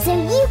so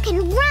you can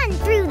run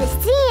through the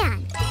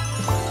sand!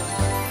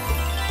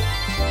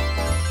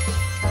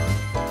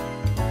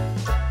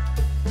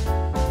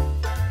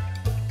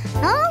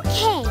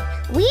 Okay,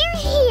 we're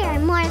here,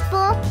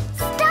 Morphle.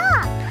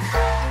 Stop!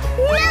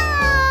 No!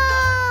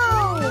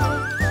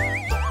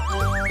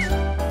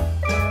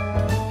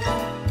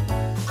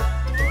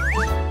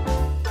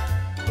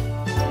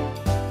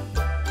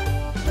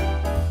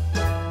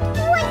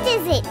 What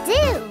does it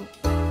do?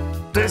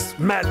 This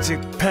magic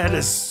pet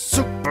is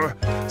super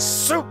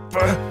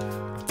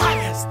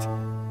fast.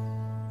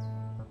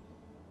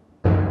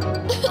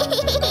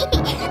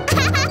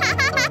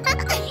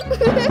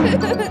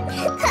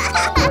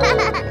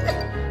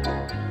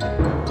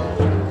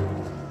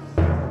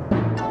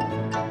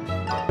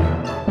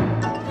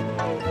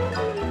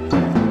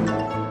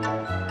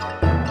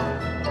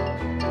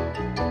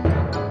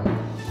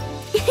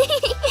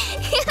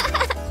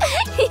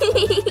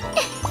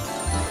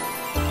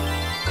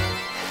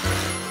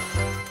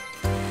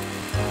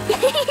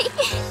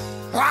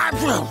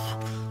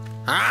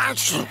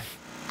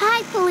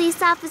 Hi,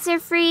 Police Officer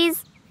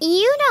Freeze.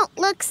 You don't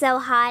look so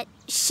hot.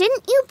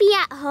 Shouldn't you be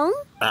at home?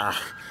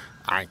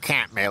 I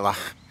can't, Mila.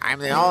 I'm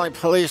the only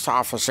police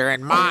officer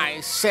in my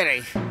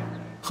city.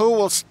 Who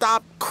will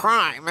stop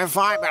crime if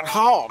I'm at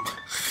home?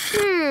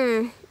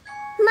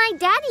 My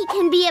daddy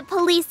can be a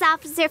police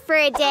officer for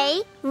a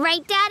day.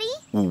 Right, Daddy?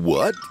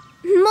 What?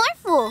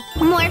 Morphle,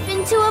 morph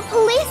into a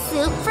police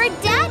suit for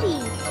Daddy.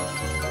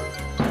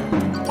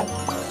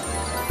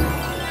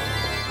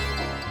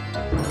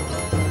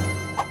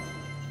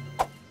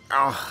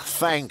 Oh,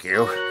 thank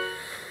you.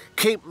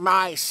 Keep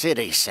my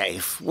city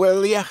safe,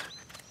 will ya?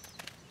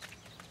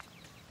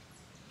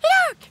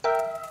 Look!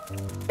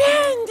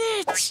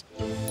 Bandits!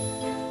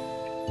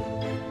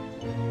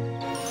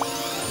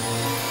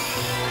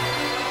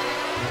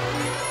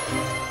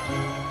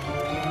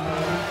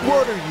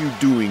 What are you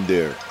doing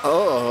there?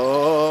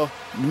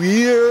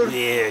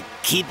 We're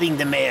keeping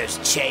the mayor's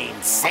chain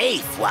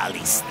safe while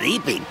he's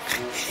sleeping.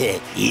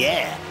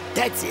 Yeah,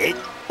 that's it.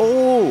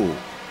 Oh,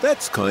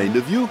 that's kind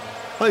of you.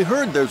 I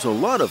heard there's a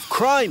lot of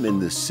crime in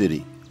this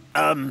city.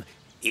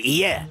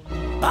 Yeah.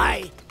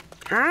 Bye.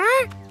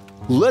 Huh?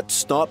 Let's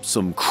stop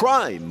some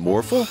crime,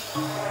 Morphle.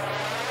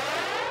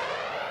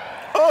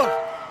 Oh,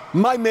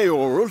 my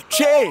mayoral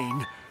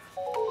chain.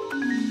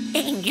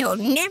 And you'll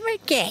never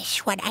guess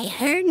what I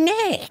heard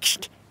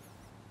next.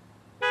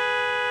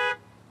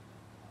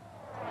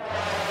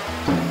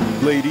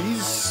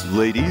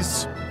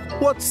 Ladies,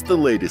 what's the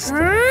latest?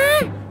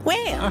 Huh?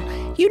 Well,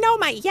 you know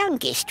my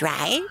youngest,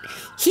 right?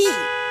 He...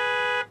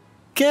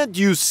 Can't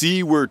you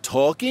see we're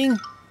talking?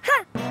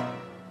 Huh.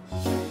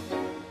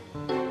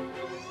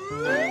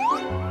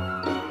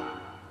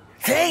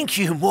 Thank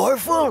you,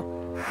 Morphle.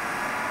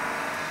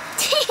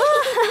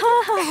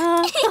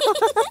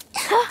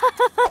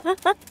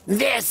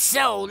 They're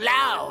so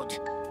loud.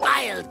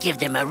 I'll give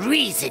them a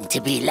reason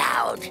to be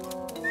loud.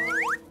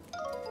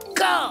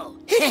 Go!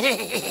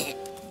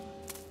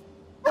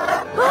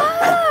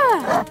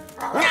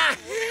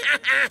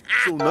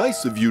 So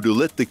nice of you to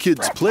let the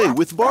kids play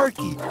with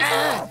Barky.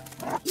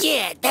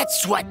 Yeah,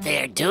 that's what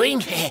they're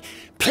doing.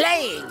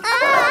 Playing.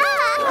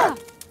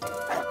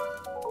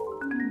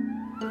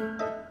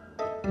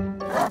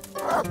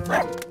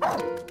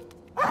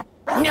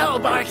 No,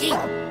 Barky.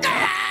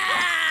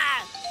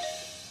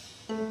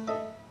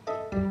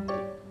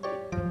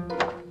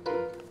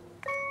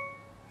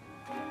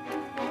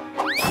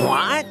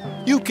 What?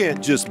 You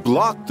can't just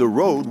block the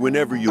road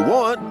whenever you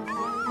want.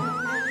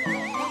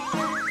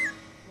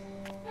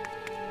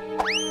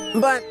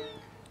 But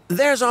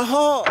there's a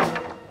hole.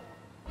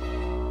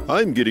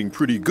 I'm getting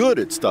pretty good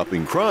at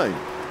stopping crime.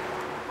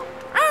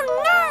 Oh,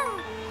 no!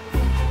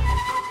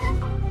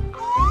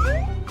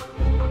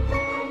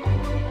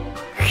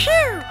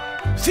 Phew!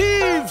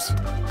 Thieves!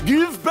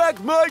 Give back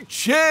my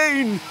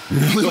chain!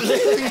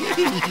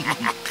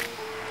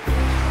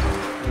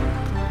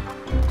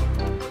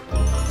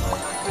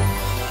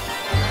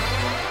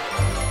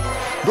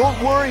 Don't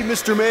worry,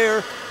 Mr.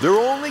 Mayor. They're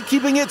only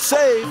keeping it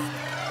safe.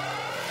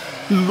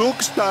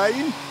 Look,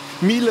 Stein.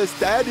 Mila's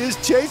dad is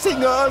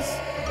chasing us.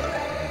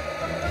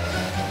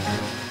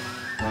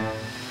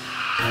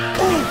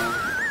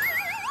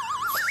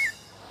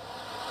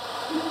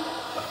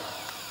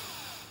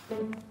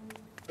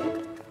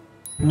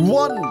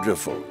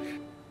 Wonderful.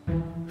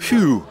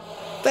 Phew.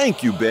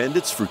 Thank you,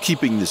 Bandits, for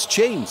keeping this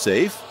chain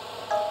safe.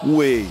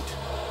 Wait,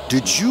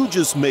 did you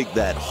just make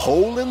that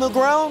hole in the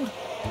ground?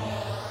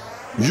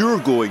 You're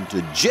going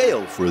to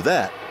jail for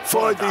that.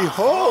 For the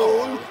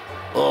hole?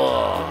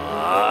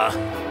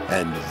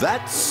 And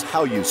that's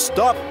how you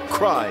stop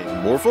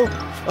crime, Morphle.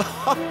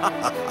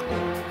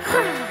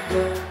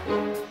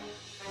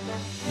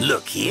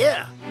 Look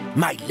here.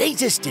 My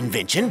latest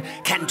invention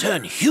can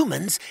turn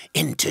humans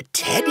into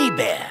teddy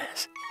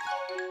bears.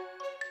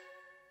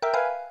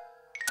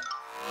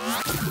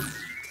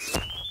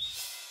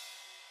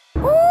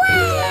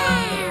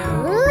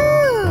 Wow!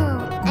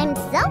 Ooh, I'm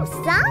so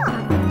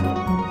soft.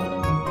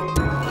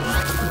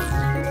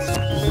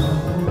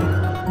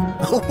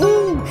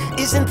 Oh,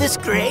 isn't this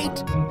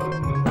great?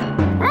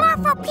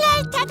 Morphle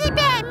play teddy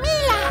bear,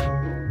 Mila.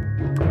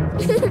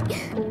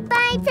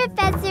 Bye,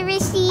 Professor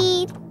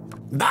Rashid.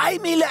 Bye,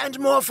 Mila and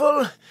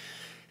Morphle.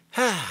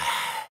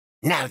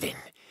 Now then,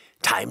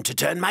 time to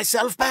turn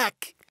myself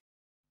back.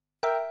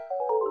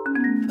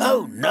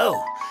 Oh,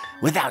 no.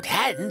 Without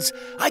hands,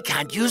 I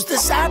can't use the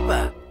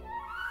zapper.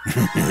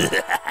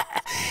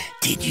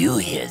 Did you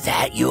hear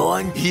that,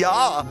 Yawn?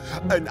 Yeah,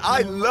 and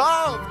I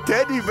love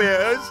teddy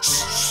bears.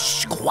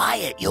 Shh,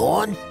 quiet,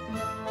 Yawn.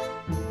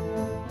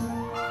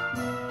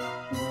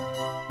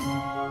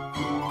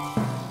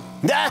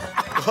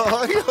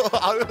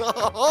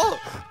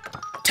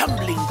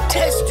 Tumbling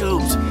test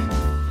tubes.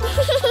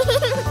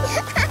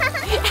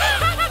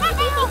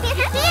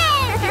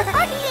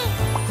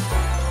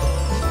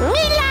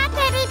 Mila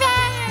teddy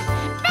bear,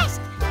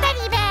 best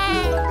teddy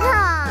bear.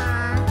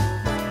 Aww.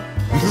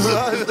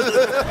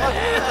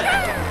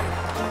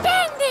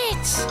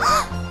 Bandits.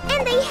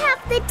 And they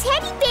have the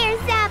teddy bear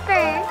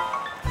zapper.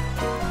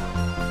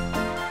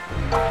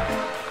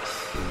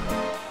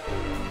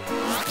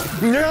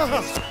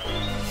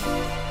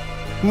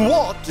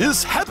 What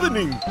is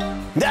happening?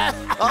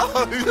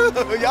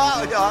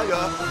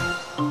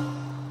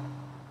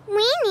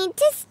 We need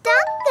to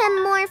stop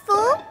them,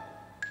 Morphle.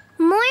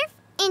 Morph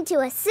into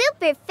a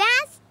super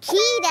fast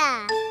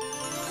cheetah.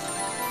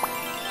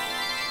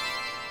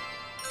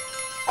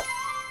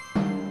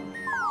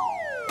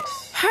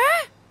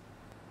 Huh?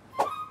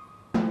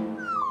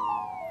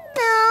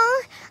 No,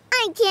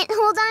 I can't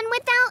hold on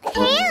without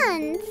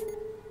hands.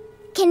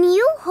 Can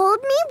you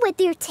hold me with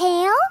your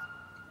tail?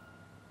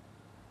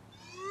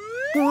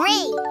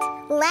 Great!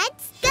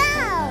 Let's go!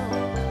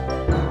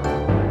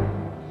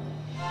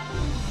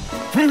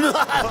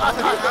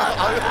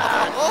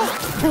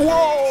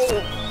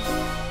 Whoa!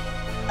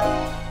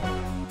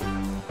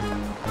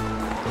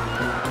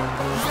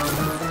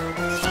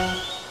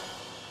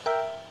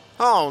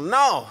 Oh,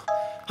 no.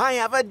 I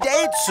have a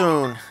date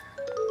soon.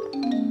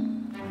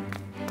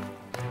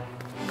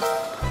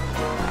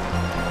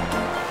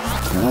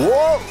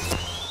 Whoa!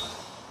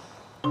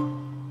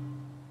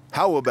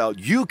 How about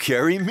you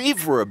carry me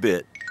for a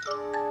bit?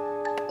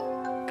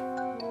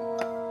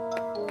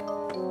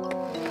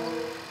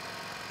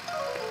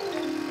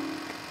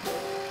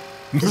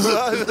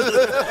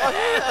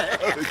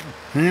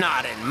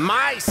 Not in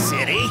my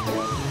city.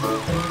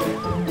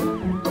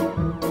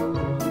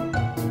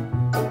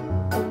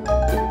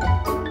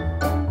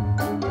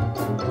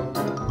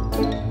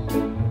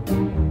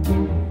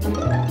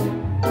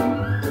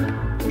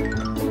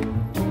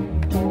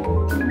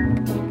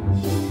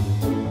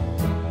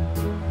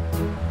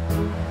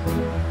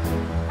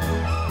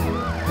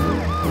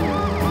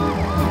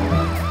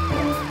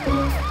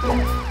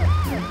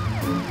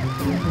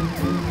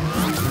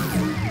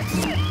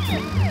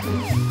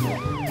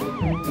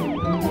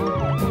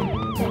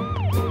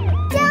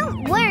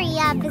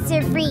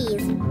 Officer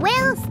Freeze.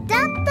 We'll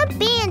stop the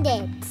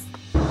bandits.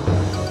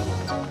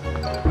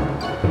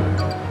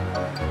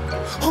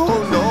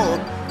 Oh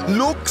no!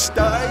 Look,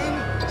 Stein!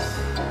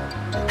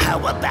 How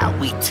about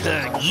we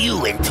turn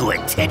you into a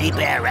teddy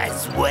bear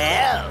as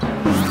well?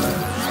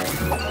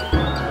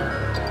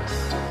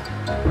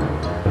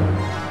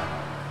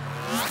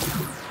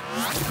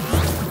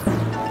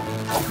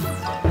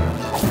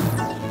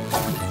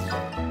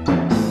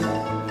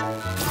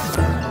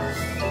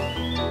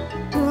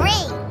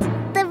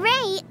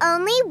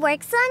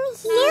 Works on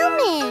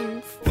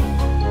humans.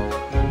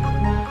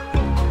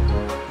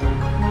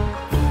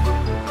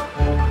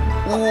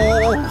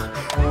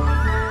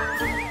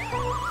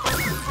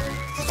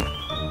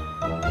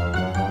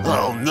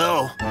 Oh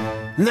no!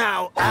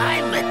 Now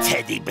I'm a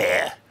teddy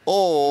bear.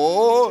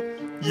 Oh,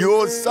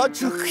 you're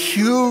such a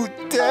cute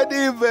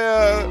teddy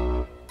bear.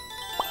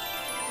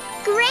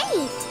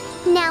 Great!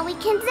 Now we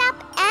can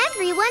zap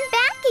everyone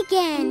back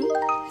again.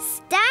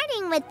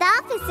 Starting with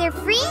Officer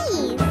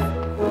Freeze.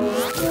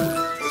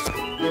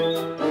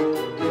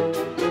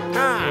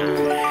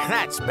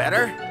 That's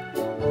better.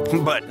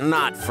 But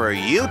not for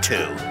you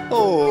two.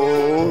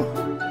 Oh,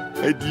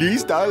 at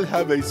least I'll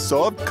have a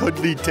soft,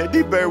 cuddly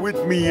teddy bear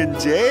with me in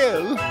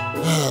jail.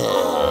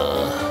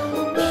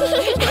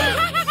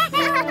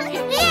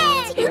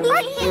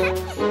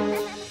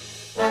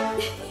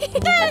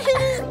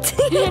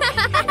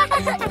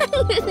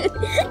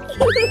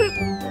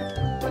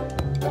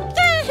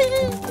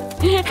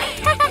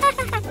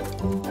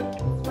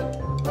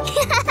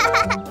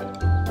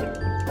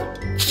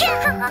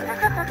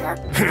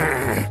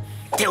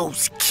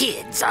 Those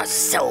kids are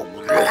so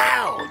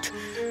loud.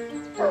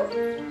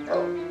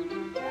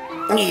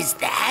 Is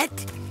that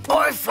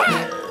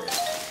Orphle?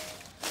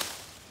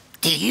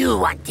 Do you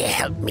want to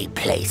help me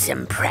play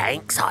some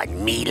pranks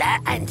on Mila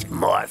and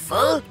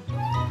Morphle?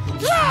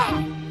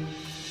 Yeah!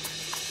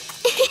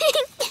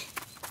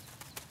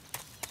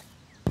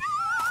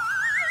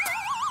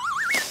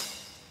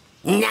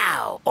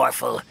 Now,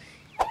 Orphle.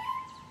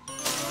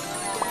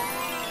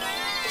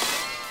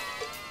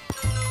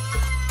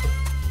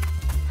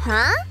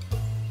 Huh?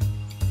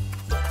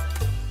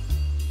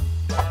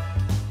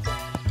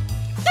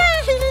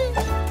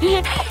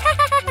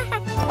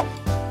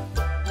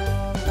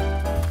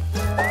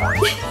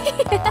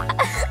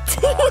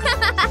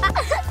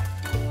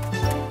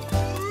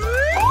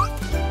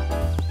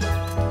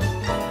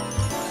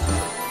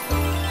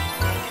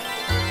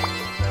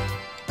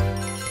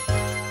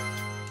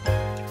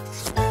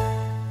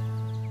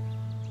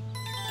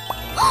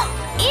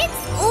 It's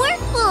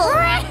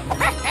Orphle!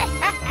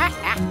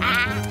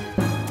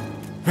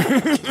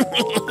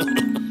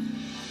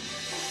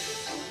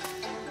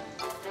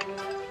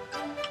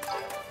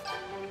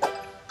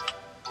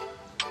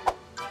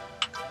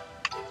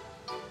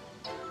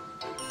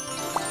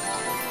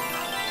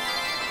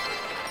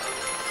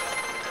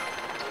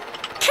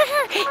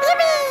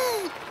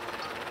 Yippee!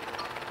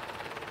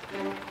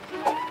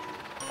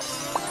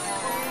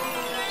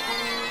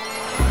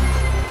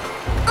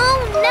 Oh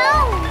no!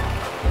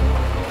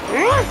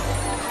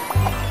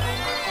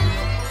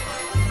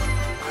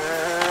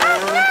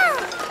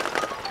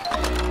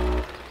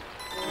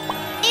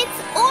 It's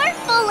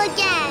Orphle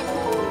again!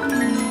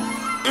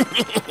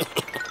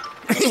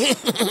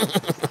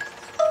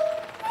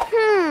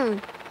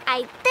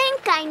 I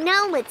think I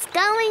know what's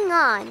going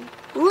on.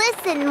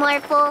 Listen,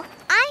 Morphle,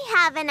 I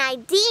have an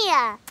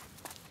idea.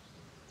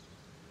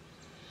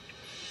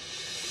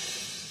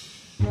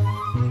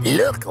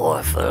 Look,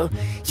 Orphle,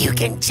 you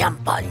can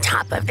jump on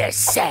top of their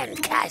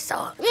sand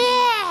castle.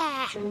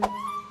 Yeah!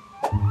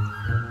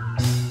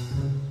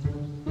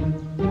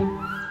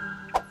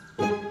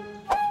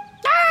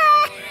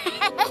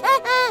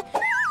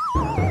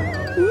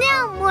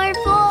 Now,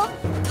 Morphle!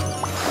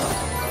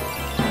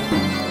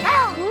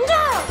 Oh,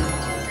 no!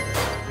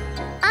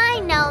 I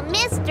know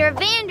Mr.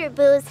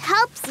 Vanderboos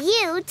helps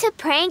you to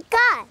prank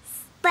us.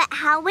 But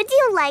how would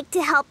you like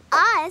to help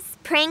us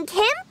prank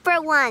him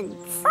for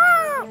once?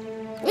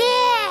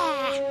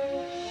 Yeah!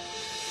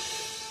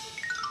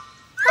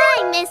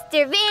 Hi,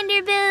 Mr.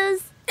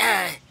 Vanderboos.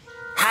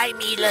 Hi,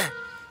 Mila.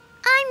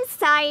 I'm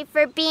sorry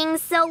for being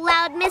so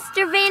loud,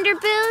 Mr.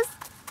 Vanderboos.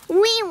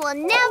 We will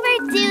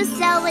never do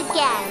so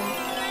again.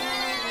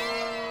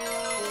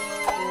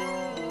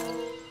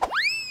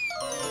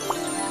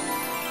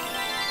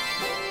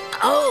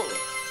 Oh,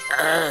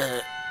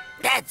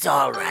 that's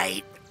all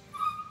right.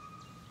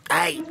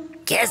 I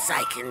guess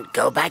I can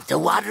go back to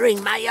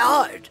watering my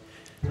yard.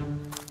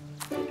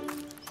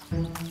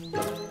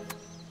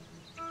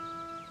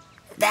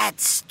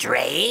 That's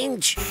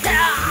strange.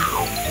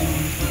 Ow!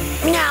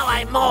 Now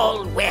I'm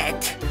all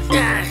wet.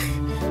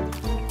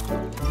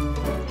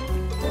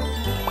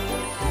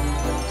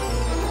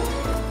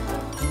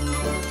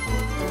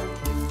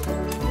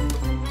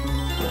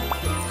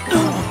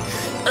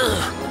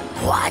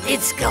 What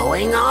is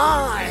going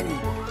on?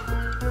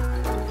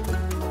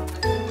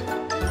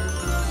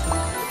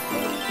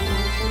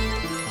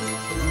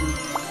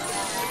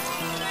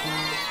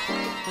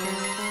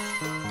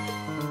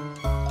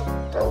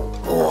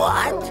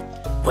 What?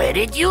 Where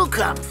did you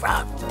come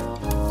from?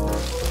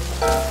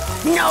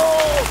 No!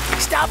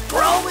 Stop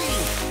growing!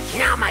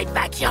 Now my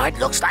backyard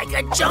looks like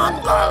a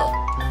jungle!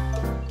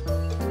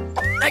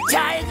 A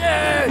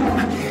tiger!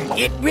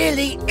 It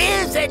really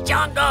is a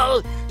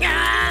jungle!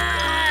 Ah!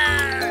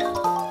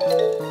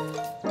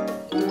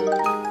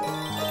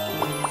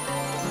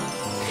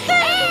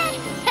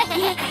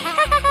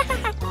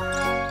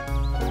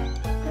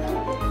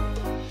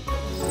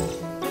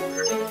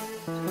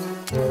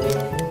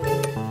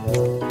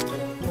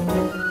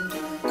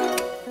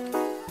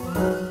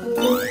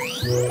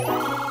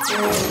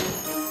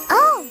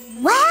 Oh,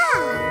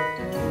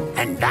 wow!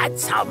 And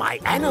that's how my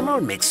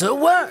animal mixer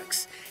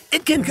works.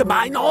 It can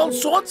combine all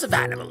sorts of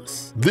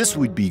animals. This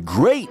would be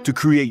great to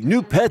create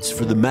new pets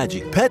for the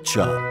Magic Pet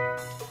Shop.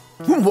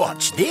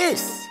 Watch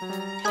this.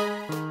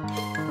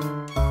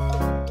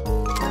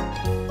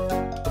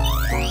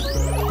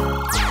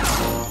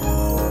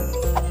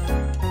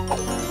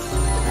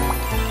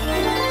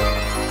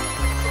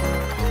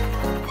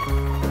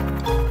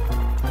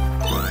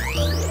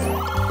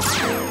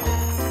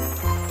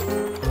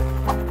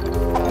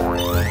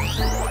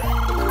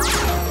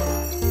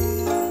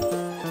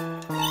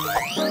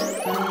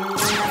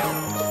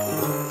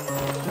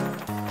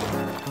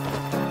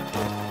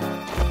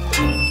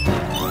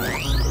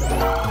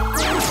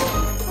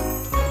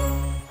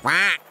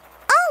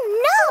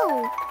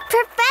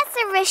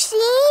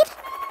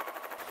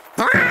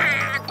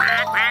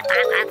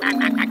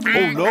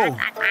 no.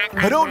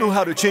 I don't know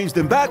how to change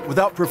them back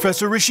without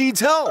Professor Rashid's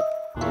help.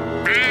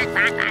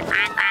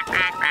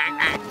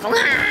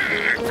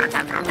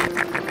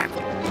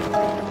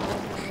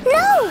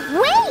 No,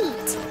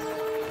 wait!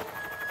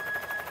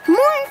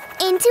 Morph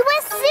into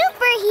a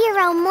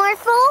superhero,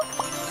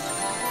 Morphle!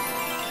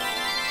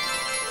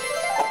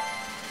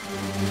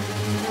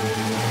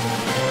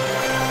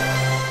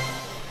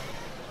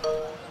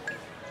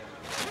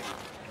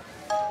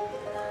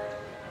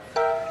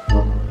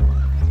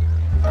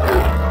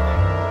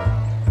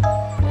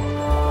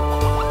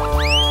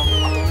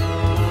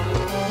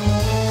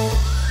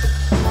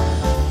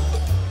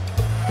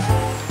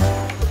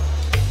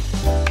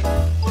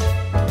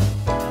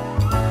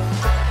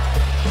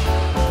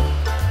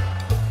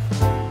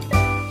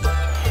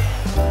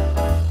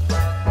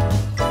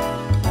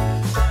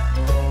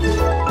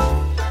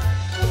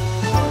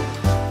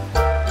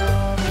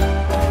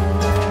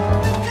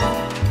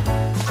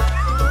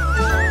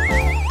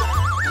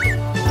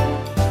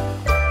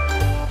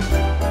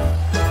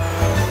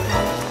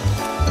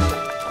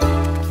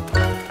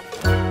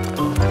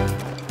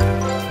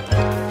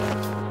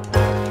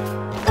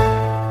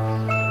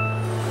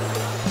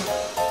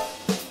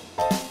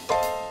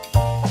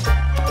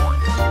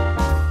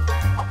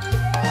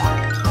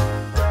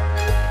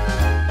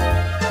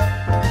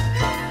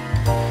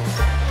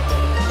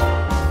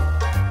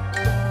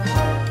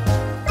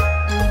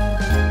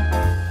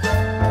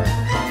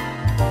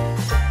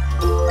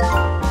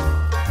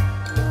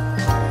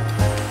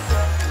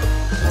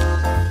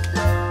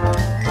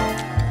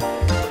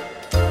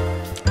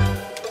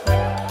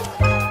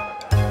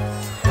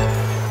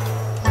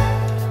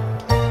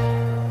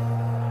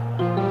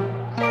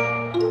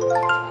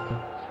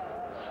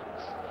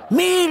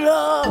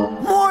 Mila!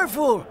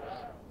 Morphle!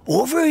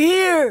 Over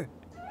here!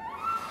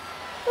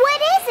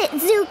 What is it,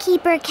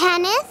 Zookeeper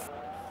Kenneth?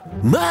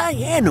 My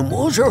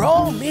animals are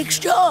all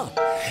mixed up,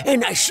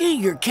 and I see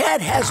your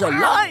cat has a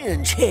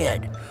lion's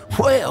head.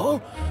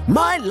 Well,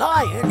 my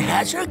lion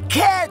has a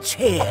cat's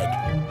head.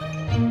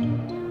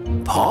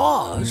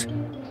 Paws?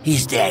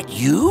 Is that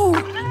you?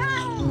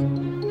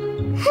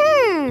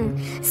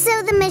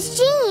 So the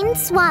machine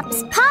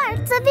swaps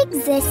parts of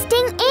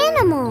existing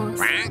animals.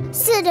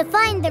 So to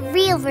find the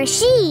real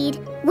Rashid,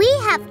 we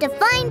have to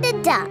find a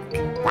duck.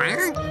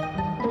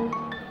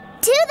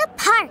 To the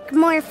park,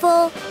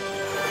 Morphle.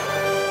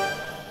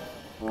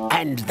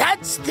 And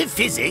that's the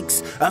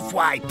physics of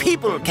why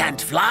people can't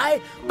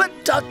fly, but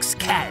ducks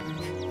can.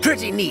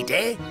 Pretty neat,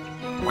 eh?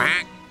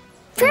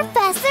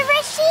 Professor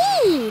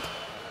Rashid!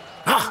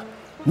 Ah,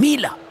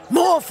 Mila,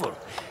 Morphle,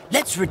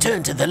 let's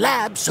return to the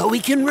lab so we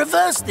can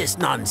reverse this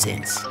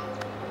nonsense.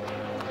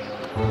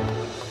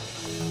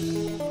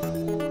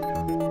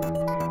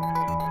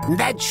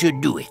 That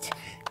should do it.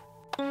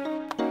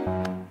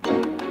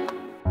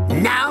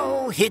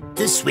 Now hit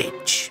the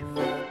switch.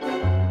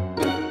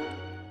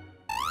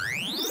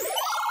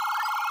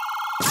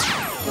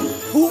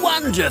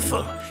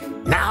 Wonderful!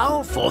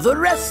 Now for the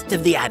rest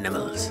of the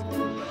animals.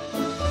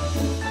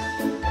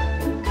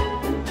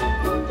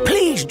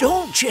 Please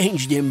don't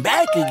change them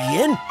back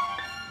again.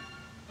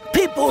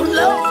 People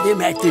love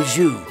them at the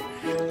zoo.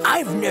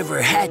 I've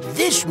never had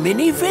this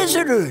many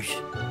visitors.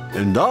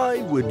 And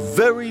I would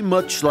very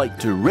much like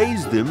to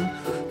raise them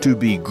to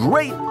be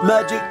great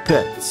magic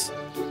pets.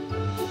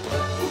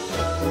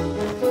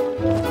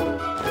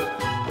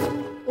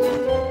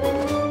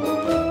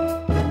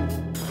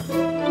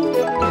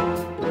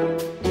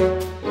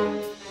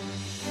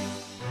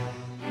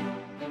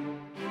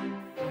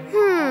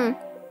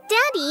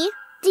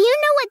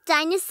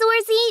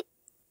 Dinosaurs eat?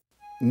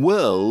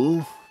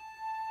 Well,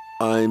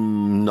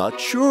 I'm not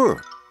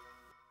sure.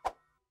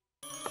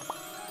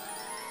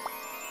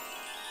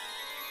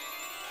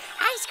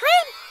 Ice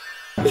cream?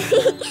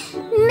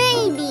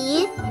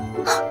 Maybe.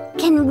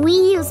 Can we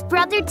use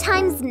Brother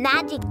Time's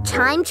magic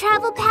time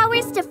travel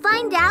powers to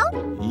find out?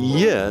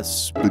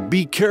 Yes, but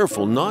be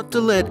careful not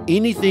to let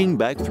anything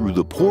back through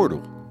the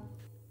portal.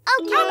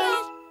 Okay.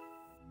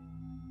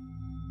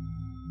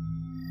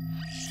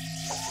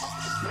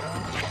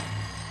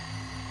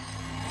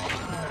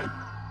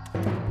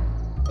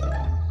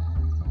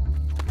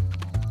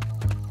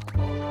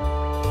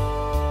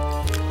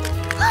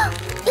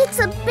 It's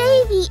a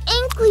baby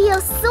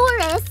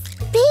Ankylosaurus,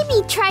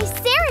 baby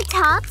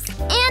Triceratops,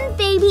 and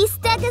baby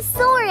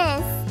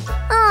Stegosaurus.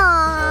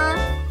 Aww.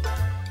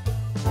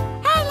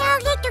 Hello,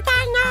 little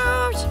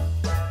dinos.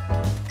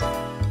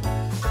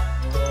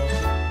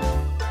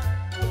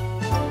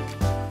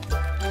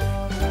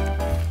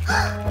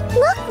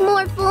 Look,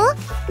 Morphle.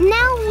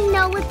 Now we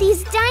know what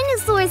these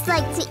dinosaurs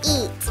like to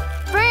eat.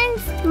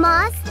 Ferns,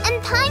 moss,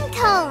 and pine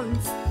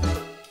cones.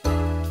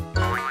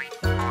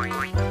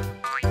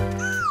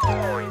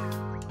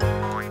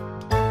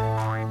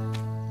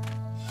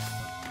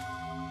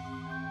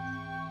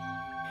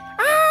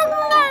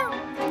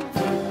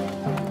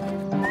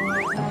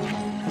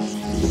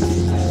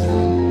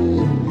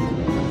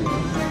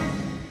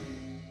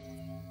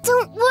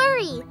 Don't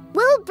worry,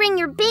 we'll bring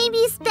your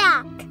babies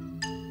back.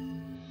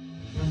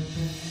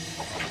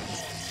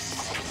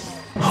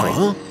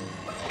 Huh?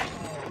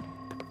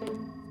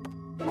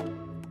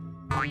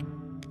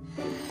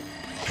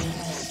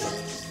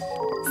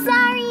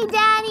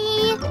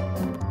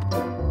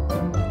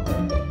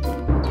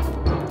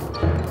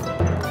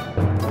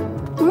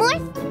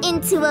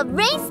 into a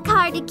race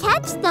car to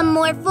catch them,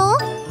 Morphle.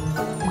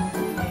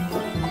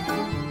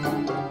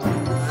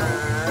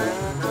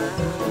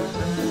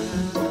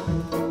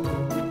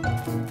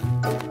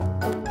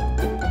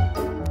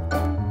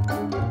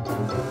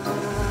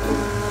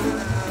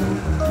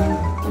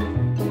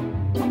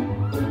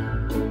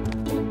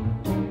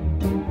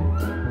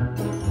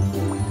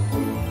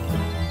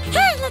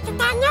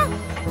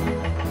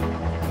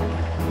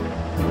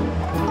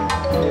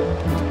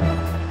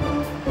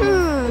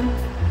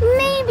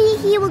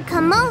 He will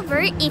come over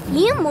if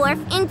you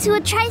morph into a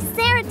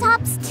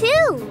Triceratops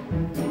too.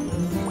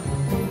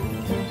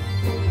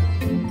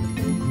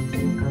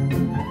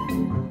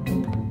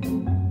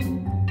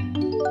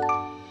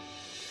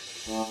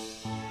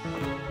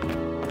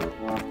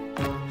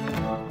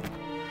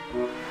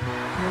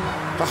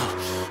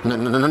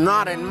 Oh,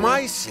 not in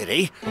my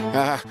city.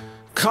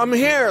 Come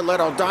here,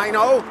 little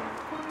dino.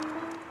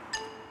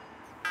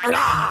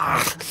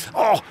 Ah!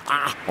 Oh,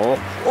 ah,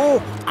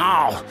 oh,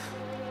 ow.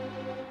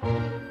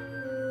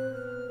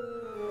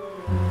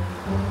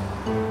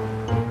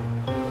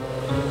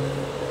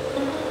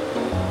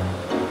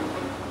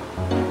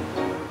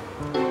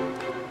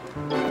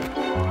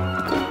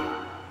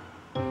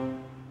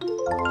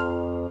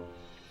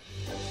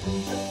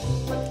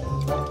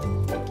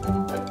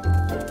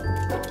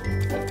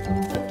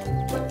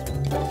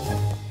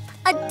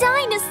 A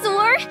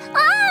dinosaur!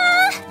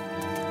 Ah!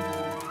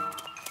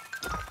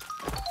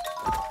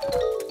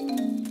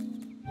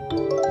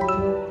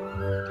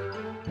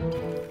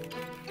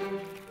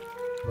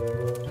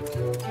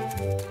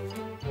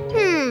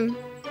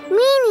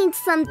 We need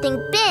something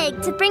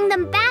big to bring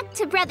them back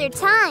to Brother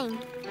Time.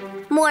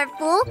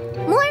 Morphle,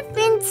 morph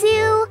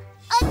into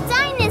a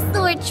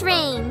dinosaur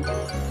train.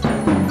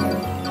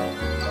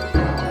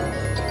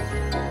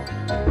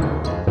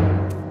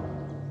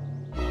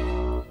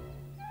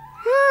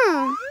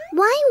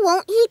 Why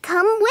won't he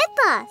come with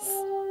us?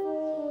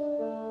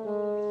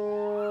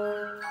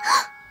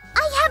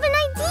 I have an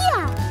idea!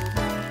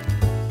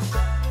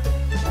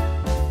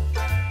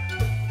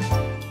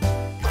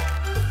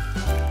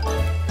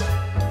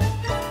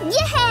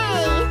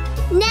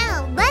 Yay!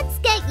 Now let's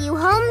get you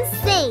home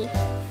safe.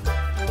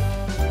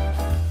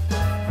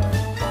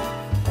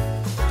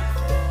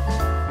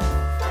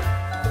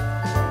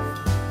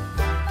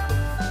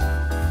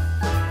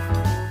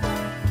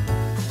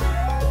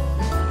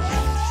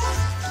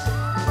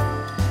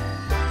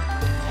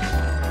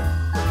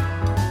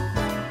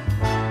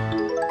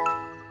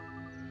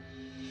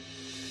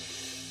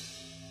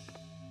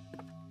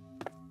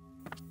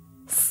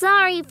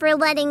 Sorry for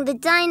letting the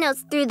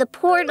dinos through the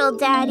portal,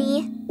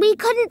 Daddy. We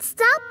couldn't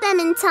stop them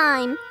in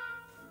time.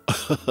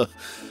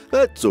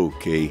 That's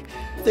okay.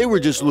 They were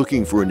just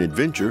looking for an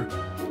adventure,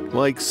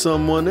 like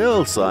someone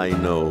else I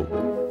know.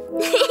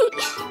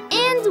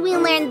 And we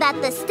learned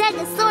that the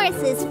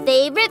Stegosaurus's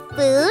favorite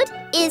food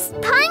is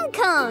pine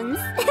cones.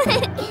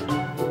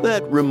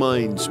 That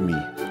reminds me.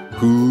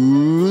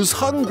 Who's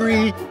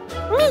hungry?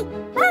 Me,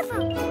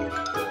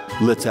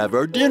 Orphle. Let's have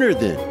our dinner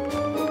then.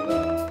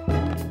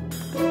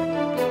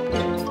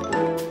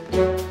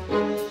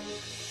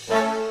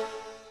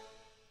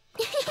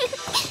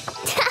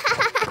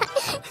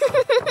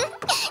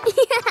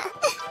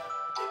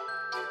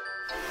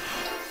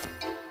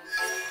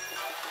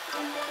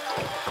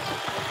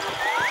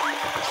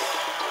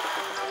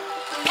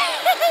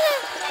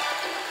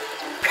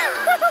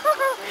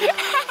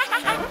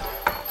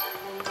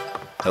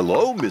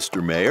 Hello,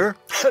 Mr. Mayor.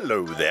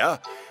 Hello there.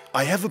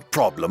 I have a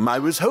problem I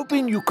was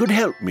hoping you could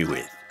help me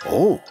with.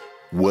 Oh,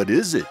 what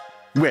is it?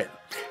 Well,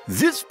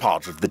 this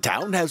part of the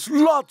town has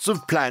lots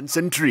of plants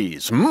and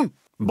trees,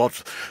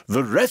 But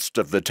the rest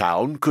of the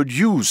town could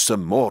use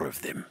some more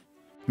of them.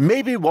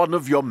 Maybe one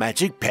of your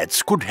magic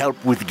pets could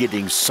help with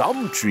getting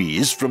some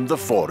trees from the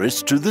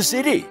forest to the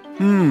city.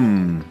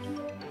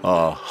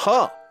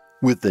 Aha!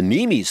 With the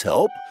Nimi's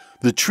help,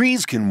 the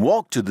trees can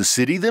walk to the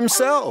city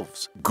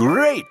themselves.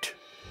 Great!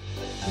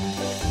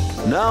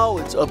 Now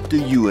it's up to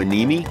you,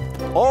 Animi.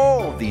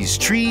 All these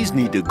trees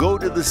need to go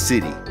to the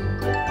city.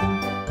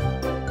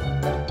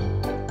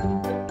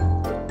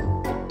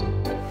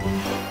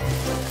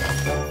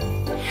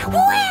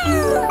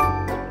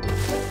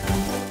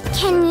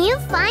 Can you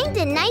find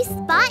a nice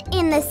spot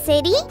in the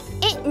city?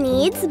 It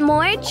needs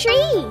more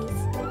trees.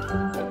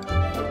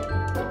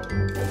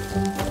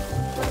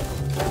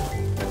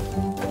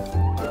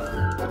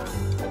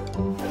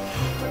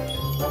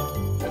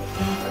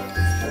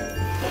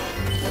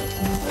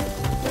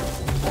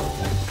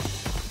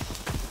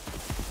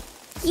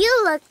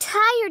 You look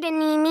tired,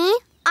 Animi.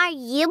 Are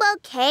you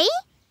okay?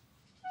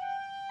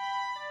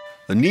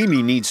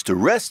 Animi needs to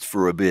rest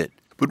for a bit,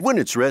 but when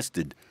it's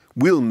rested,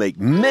 we'll make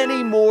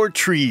many more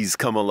trees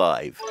come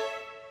alive.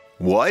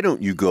 Why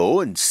don't you go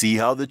and see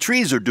how the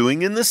trees are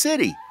doing in the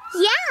city?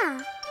 Yeah.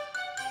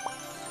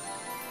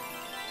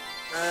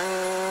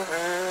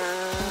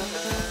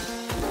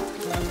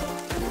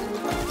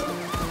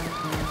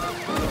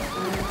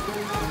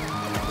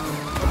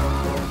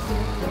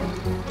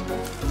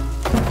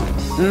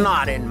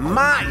 Not in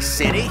my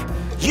city.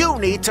 You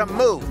need to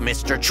move,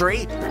 Mr.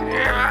 Tree.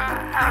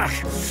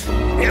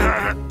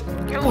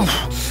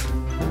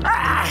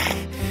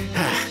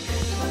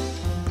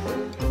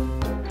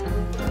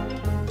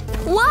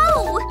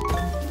 Whoa!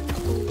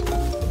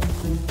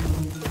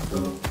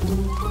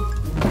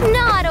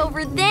 Not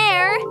over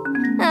there.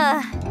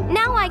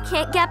 Now I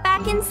can't get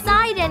back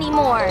inside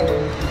anymore.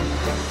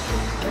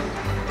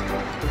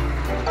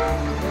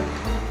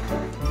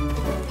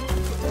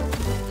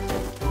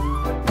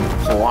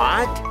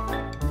 What?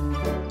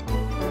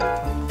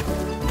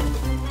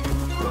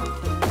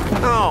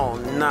 Oh,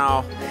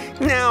 no.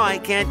 Now I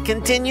can't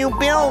continue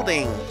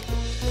building.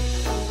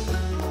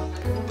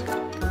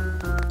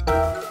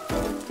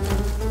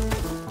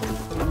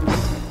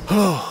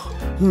 Oh,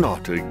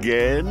 not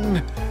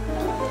again.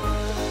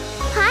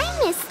 Hi,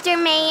 Mr.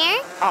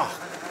 Mayor. Ah,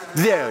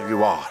 there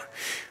you are.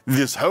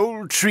 This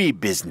whole tree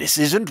business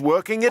isn't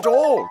working at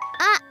all.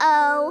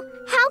 Uh-oh.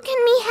 How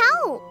can we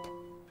help?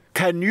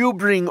 Can you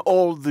bring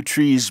all the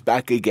trees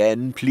back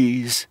again,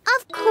 please?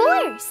 Of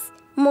course.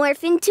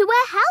 Morph into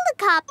a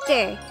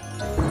helicopter.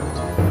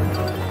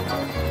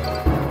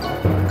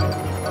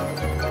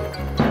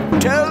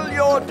 Tell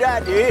your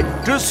daddy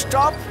to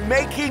stop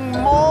making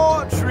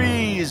more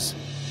trees.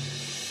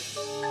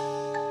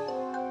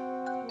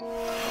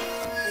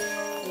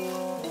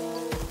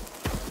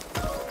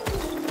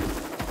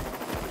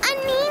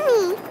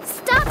 Animi,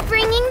 stop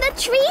bringing the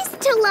trees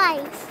to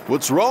life.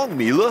 What's wrong,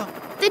 Mila?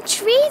 The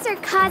trees are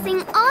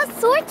causing all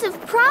sorts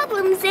of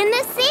problems in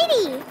the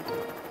city.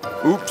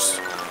 Oops.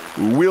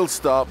 We'll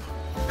stop.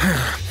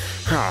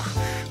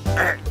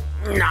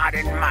 Not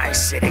in my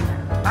city.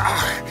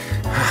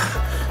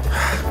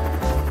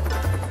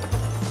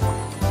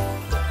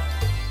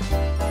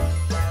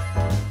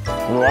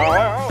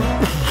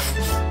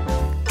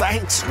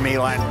 Thanks,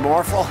 Mila and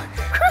Morphle.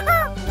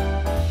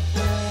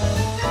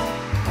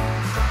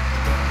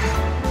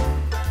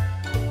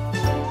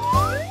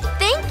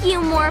 Thank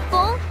you,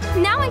 Morphle.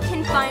 Now I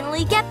can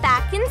finally get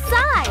back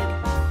inside.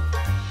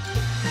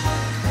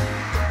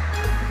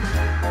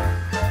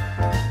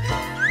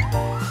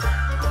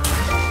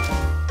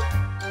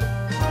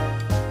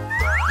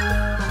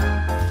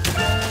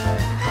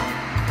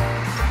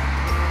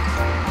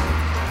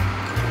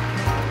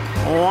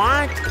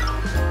 What?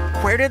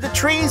 Where did the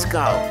trees go?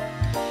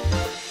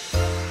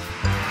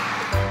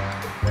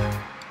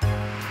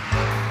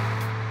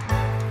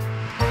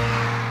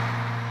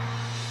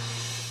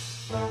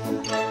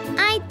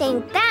 I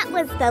think that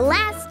was the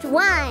last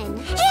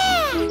one.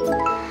 Yeah!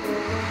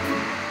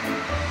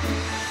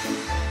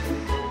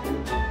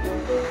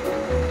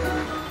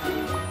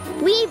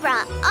 We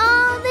brought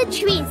all the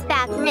trees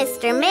back,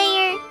 Mr.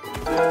 Mayor.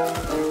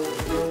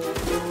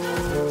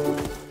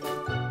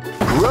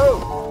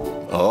 Whoa!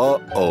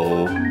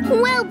 Uh-oh.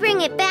 We'll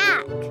bring it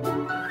back.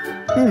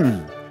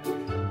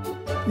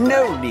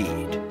 No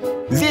need.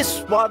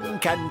 This one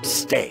can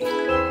stay.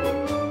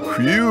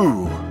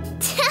 Phew.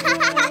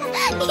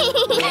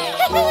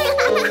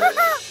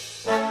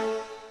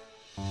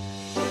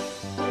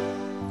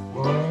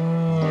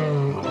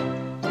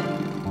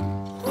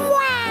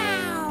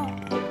 Wow!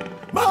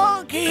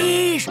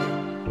 Monkeys!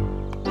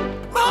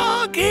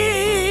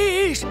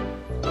 Monkeys!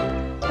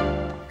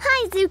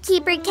 Hi,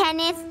 Zookeeper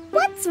Kenneth.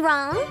 What's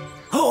wrong?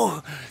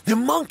 Oh, the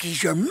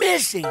monkeys are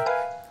missing.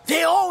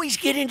 They always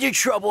get into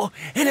trouble,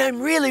 and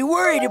I'm really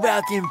worried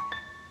about them.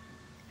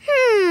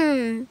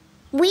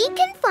 We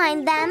can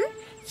find them.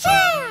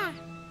 Yeah!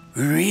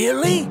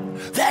 Really?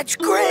 That's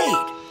great.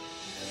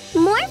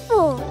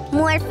 Morphle,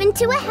 morph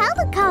into a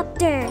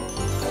helicopter.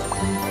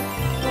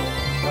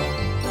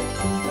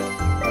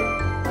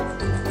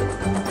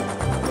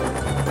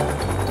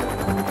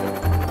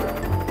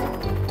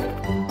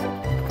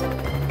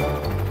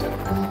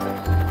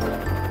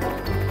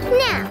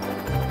 Now,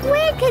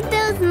 where could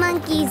those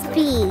monkeys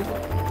be?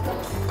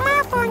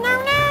 Morphle, no.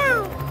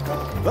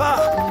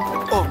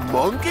 Ah, a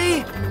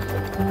monkey?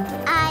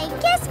 I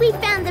guess we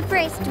found the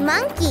first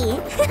monkey.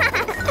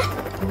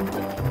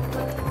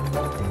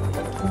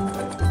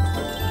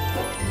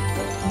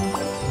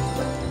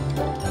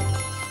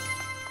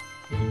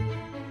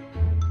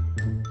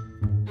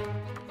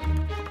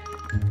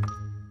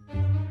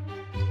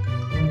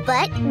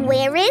 But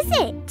where is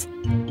it?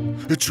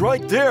 It's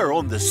right there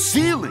on the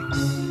ceiling.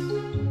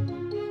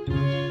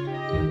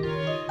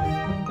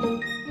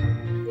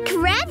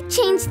 Crab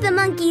changed the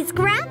monkey's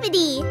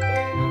gravity.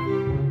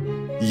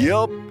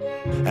 Yup.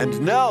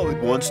 And now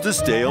it wants to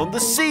stay on the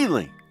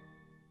ceiling.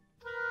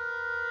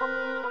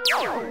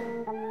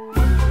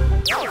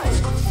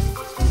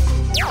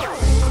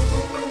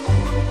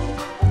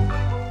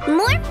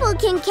 Morphle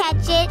can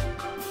catch it.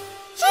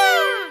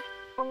 Yeah!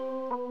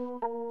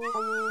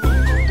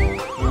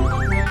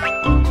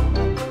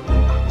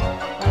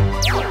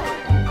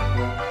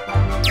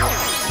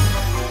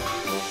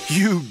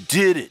 You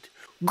did it.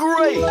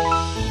 Great.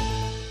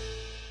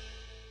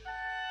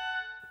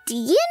 Do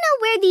you know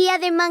where the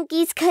other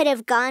monkeys could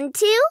have gone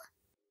to?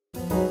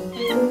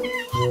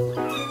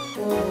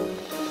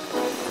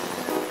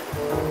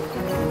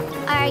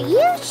 Are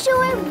you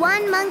sure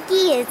one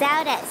monkey is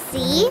out at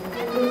sea?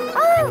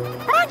 Oh,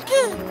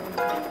 monkey!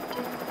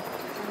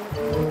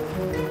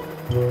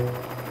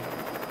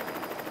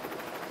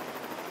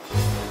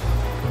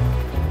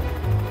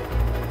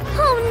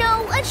 Oh no,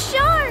 a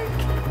shark!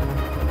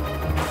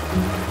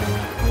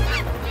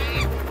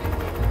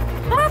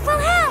 Morphle,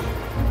 help!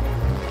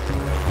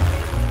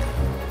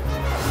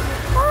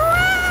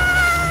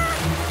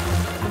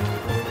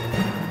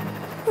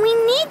 We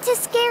need to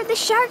scare the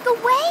shark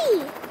away.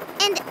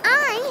 And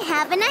I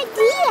have an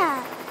idea.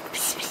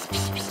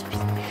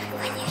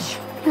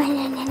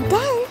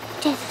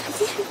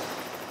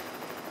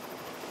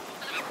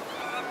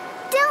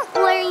 Don't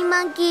worry,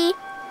 monkey.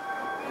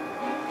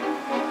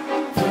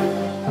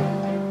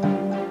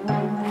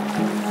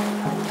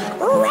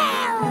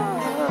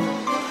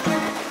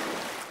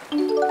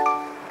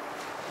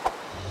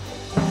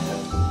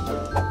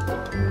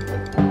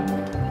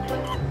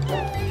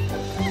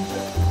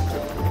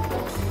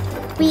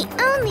 We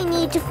only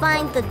need to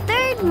find the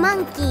third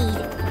monkey.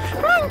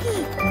 Monkey!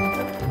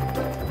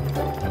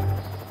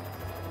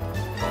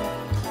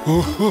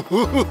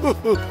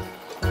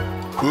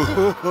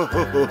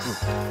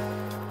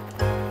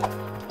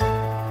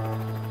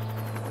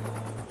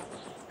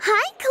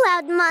 Hi,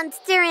 Cloud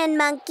Monster and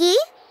Monkey.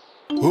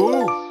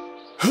 Oh,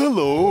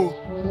 hello.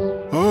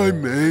 I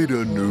made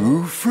a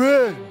new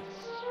friend.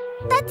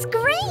 That's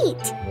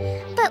great.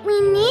 But we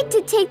need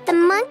to take the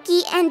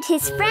monkey and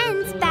his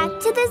friends back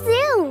to the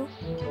zoo.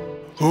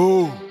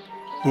 Oh,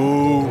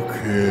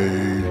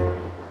 okay.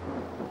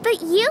 But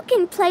you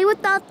can play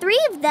with all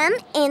three of them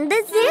in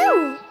the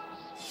zoo.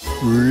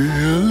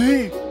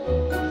 Really?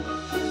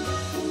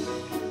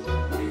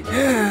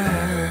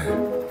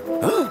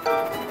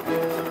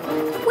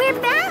 We're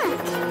back,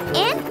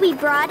 and we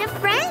brought a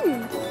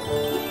friend.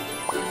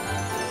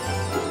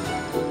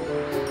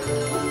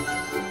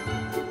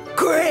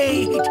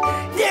 Great!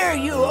 There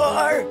you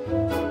are!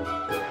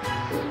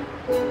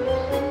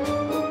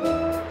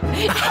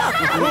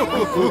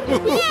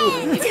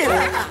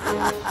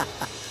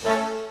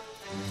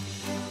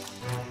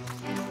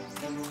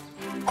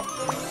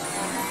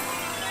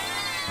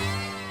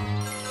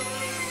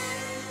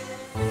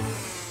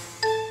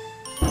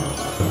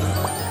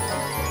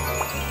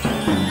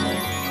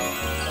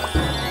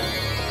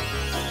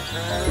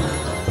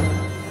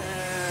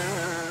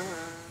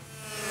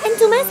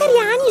 أنتما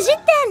سريعان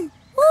جدا.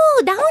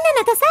 دعونا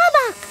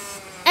نتسابق.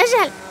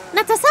 أجل،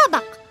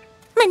 نتسابق.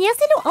 من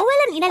يصل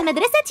أولاً إلى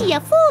المدرسة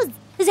يفوز.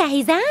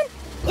 جاهزان؟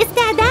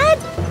 استعداد؟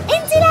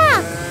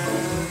 انطلاق!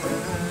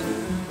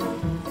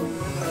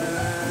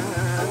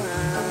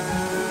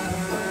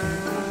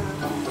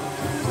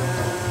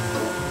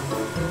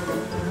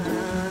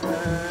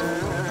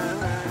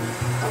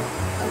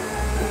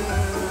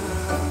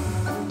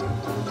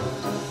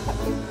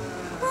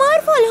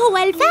 مورفل هو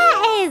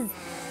الفائز.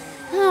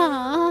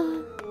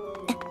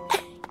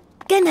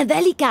 كان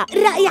ذلك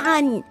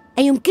رائعاً.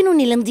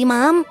 أيمكنني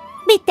الانضمام؟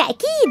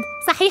 بالتأكيد.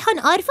 صحيح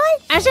أورفل؟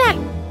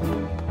 أجل.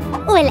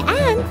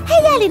 والآن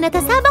هيا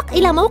لنتسابق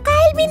إلى موقع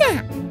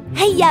البناء.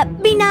 هيا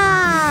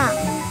بنا!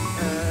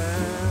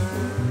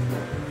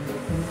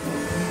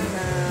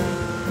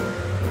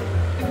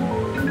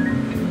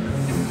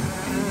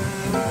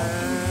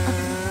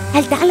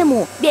 هل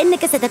تعلم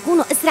بأنك ستكون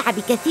أسرع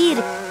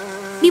بكثير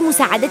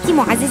بمساعدة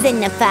معزز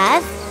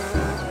النفاث؟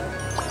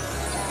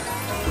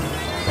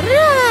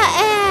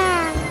 رائع!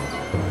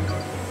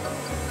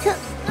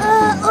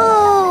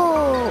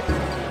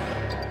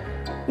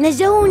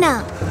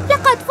 نجونا!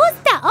 لقد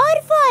فزت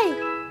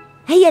أورفل!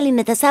 هيا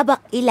لنتسابق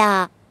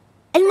إلى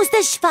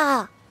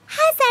المستشفى.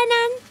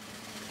 حسناً،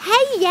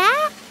 هيا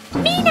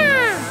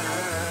بنا!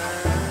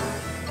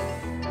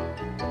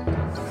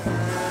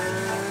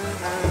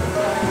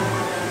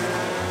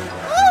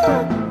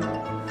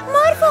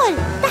 مورفل،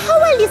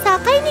 تحول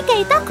لساقين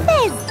كي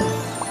تقفز.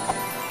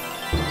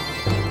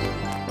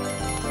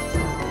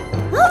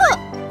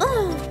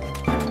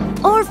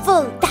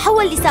 أورفل،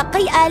 تحول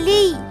لساقي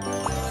آلي.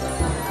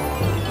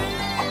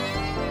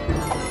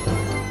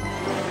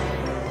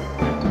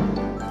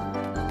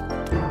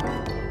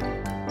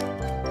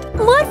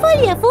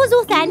 مورفل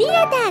يفوز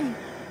ثانية.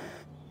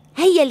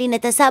 هيا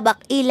لنتسابق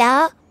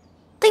إلى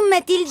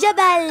قمة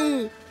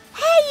الجبل.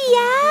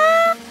 هيا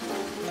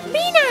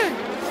بنا!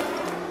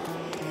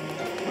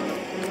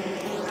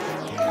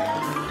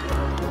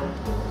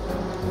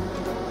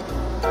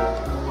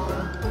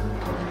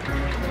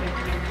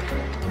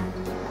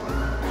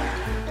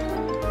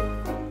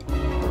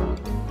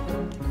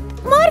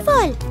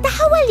 مورفل،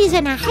 تحول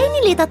لجناحين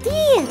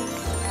لتطير.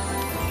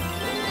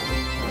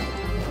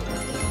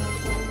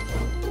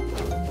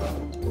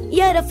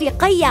 يا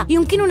رفيقي،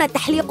 يمكننا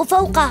التحليق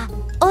فوقه.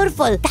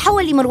 أورفل،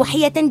 تحول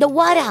لمروحية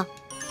دوارة.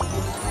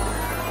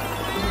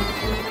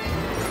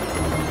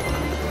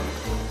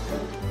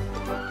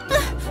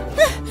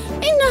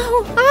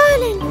 إنه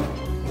عال.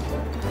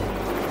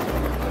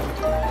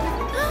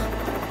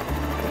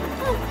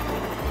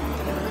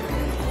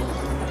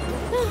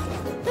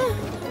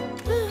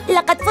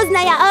 لقد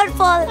فزنا يا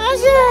أورفل.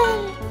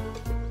 أجل.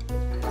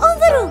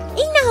 انظروا،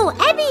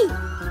 إنه أبي.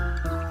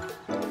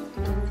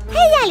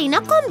 هيا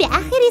لنقم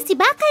بآخر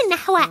سباق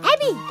نحو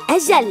أبي.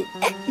 أجل،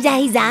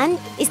 جاهزان؟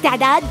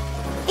 استعداد؟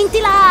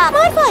 انطلاق!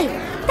 مورفل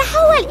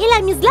تحول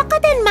إلى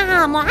مزلقة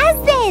مع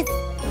معزز.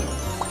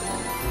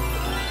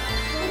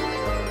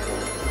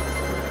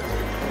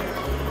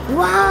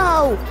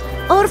 واو!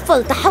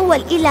 أورفل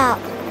تحول إلى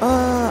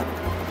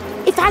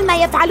افعل ما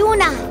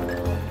يفعلونه.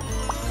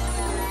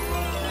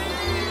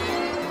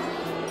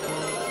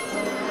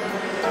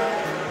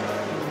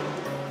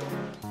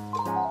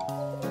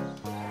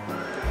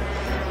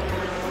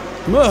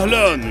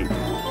 مهلا.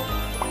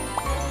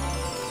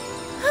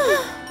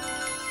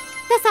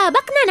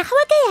 تسابقنا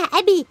نحوك يا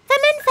أبي،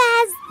 فمن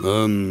فاز؟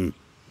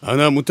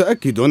 أنا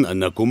متأكد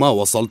أنكما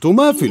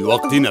وصلتما في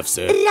الوقت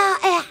نفسه.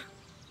 رائع.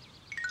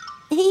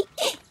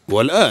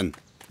 والآن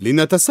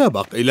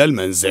لنتسابق إلى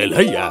المنزل.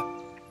 هيا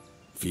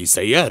في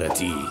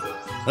سيارتي.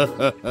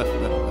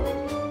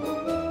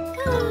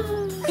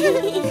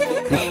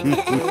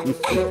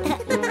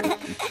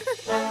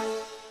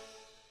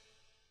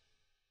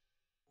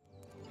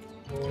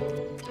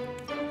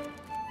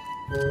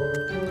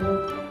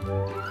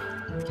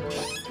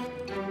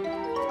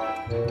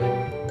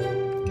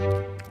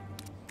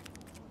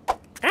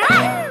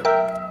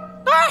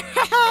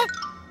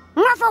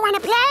 Morphle,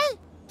 wanna play?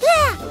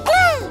 Yeah,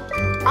 play!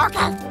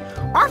 Okay.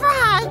 Orphle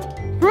hide,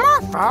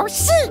 Morphle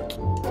seek.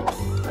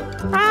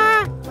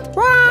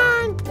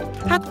 1,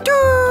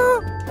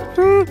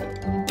 2,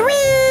 3.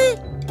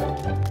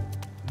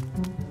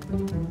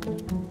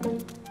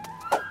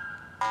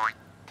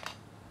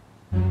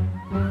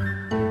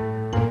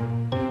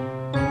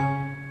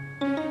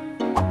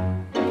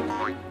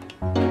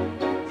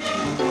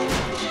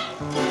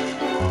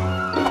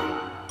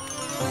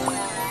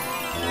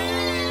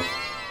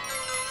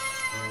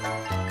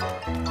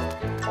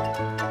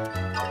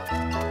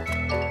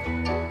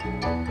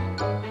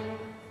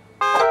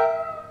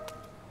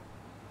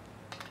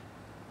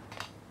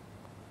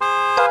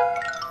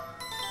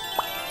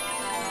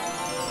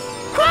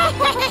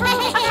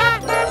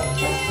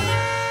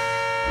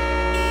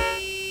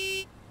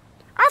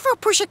 Orphle,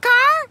 push a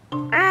car?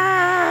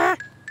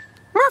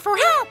 Morphle,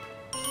 help!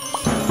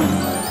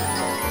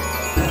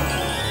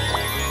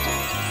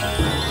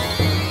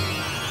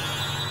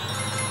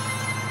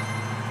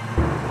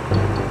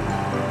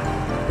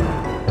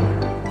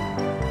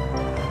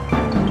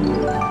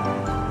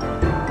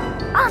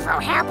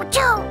 Orphle, help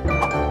too!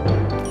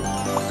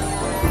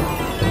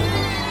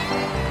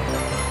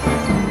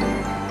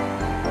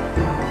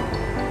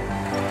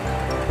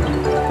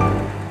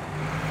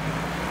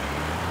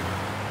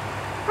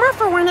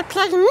 Morphle wanna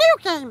play a new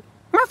game.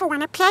 Morphle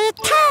wanna play a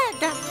tag.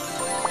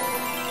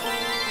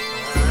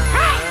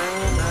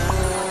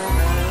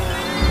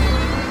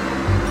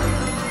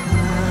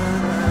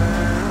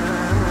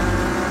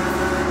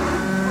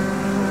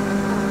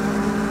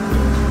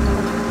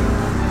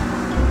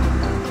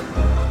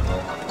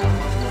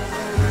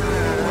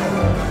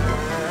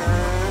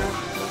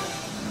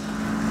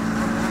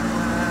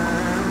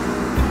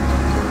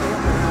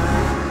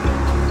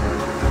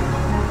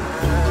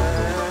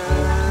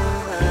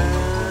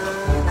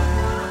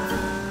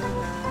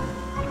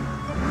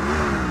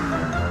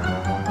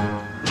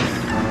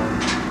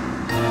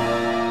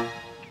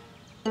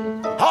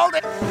 Hold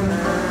it!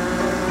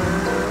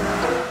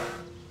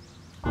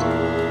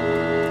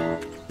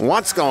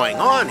 What's going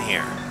on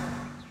here?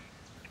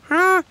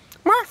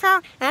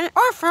 Morphle and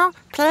Orphle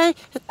play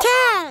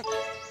tag.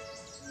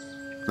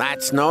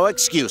 That's no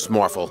excuse,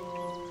 Morphle.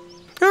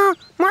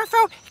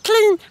 Morphle,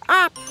 clean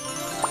up.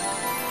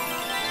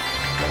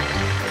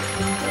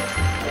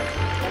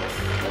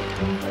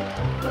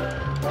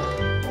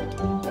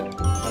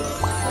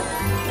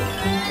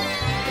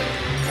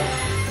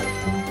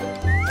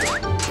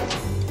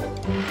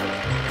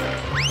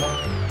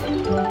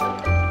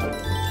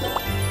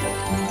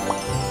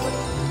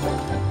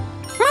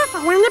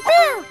 Morphle win the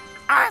beer.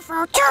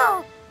 Orphle too.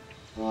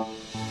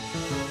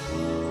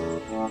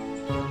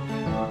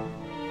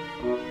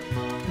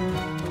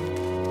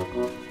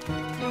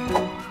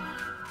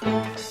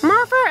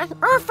 Morphle and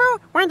Orphle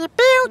win the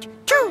build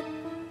too.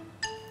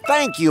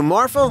 Thank you,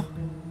 Morphle.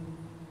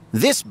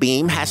 This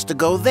beam has to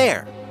go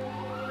there.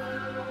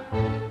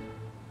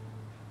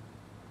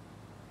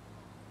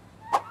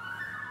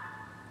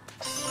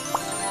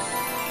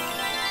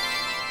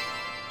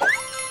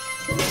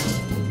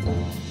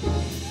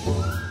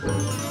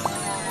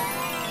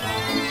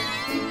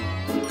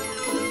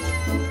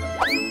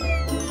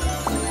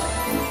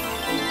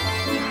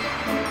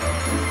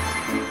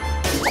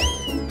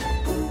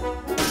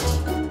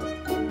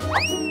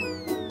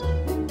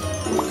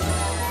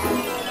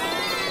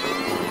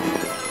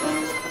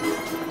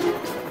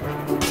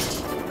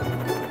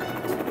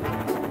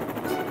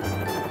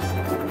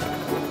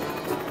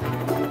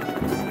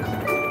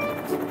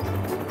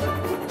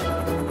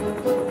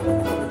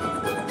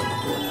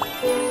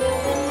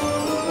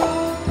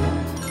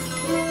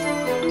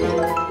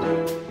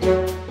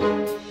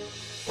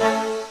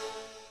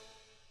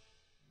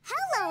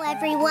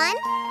 Everyone,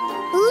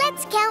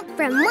 let's count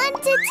from 1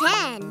 to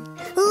 10.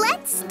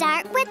 Let's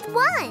start with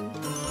 1.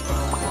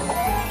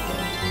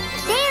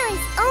 There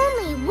is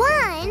only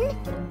one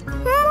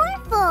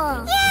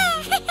Morphle.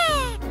 Yeah!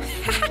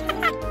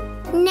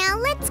 Now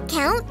let's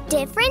count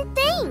different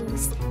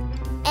things.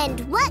 And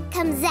what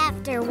comes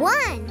after 1?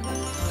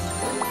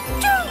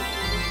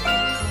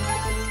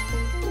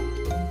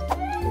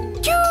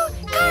 2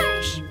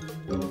 cars.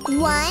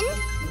 1,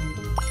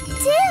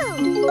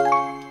 2.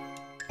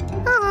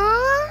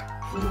 Aww.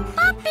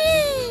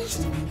 Puppies.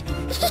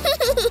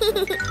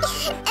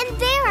 And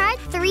there are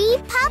 3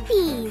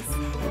 puppies.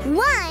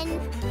 1,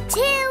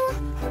 2,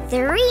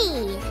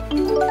 3.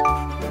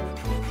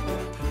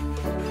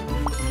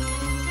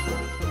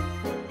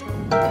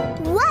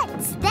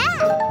 What's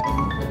that?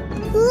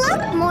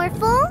 Look,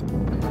 Morphle.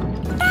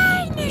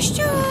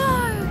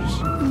 Dinosaurs.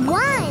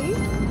 1,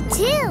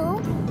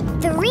 2,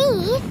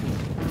 3,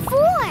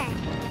 4.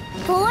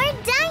 4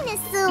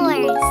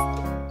 dinosaurs.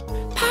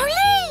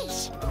 Police.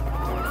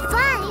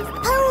 5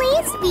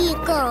 police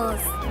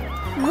vehicles.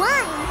 1,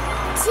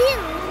 2,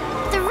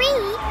 3,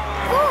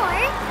 4,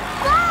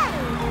 5.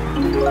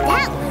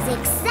 That was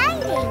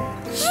exciting.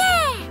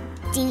 Yeah.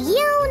 Do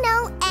you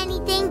know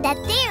anything that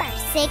there are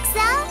 6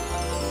 of?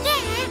 Yeah.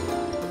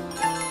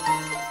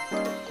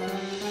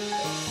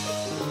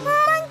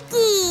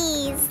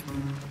 Monkeys.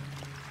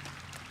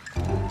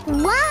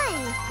 1,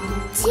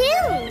 2,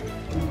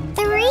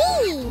 3,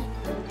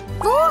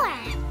 4,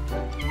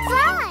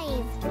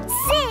 5,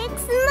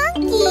 6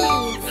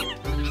 monkeys.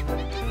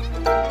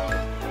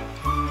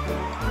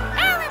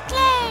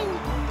 Aeroplane.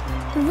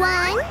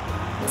 1,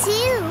 2,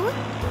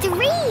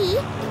 3,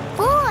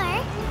 4,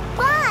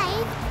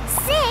 5,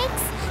 6,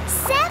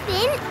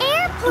 7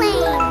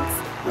 airplanes.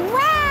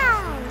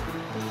 Wow!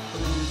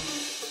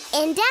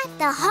 And at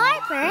the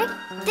harbor,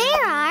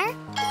 there are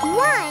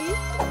 1,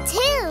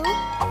 2,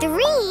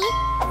 3,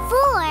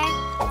 4,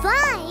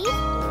 5,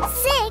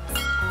 6,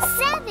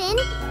 7,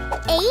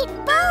 8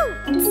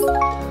 boats.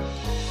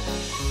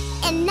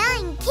 And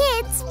 9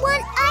 kids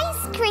want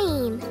ice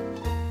cream.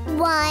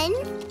 1,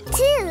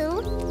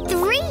 2,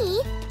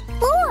 3,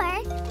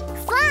 4,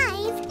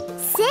 5,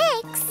 6,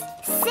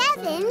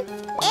 7,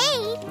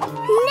 8,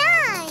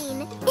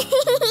 9.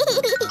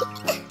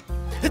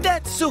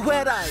 That's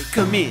where I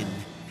come in.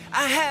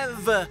 I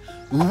have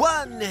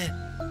 1,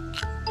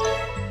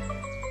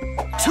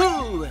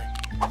 2,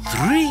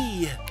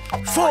 3,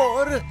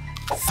 4,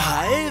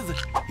 5,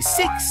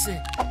 6,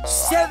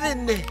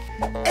 7,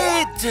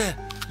 8,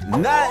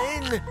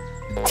 9,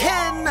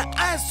 10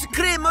 ice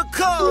cream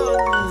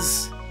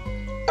cones.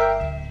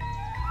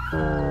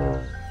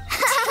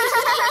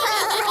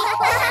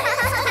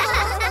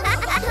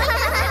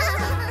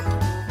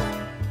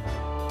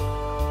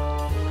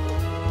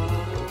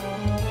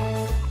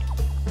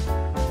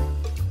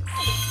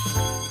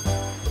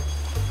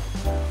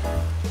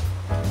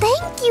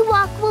 Thank you,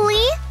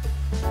 Orphle.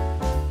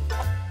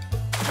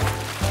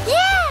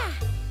 Yeah.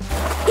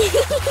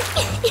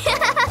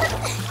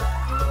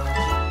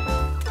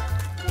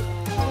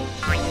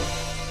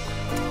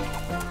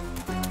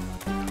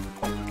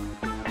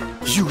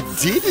 You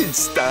did it,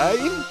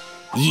 Stein.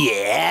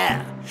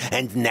 Yeah,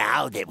 and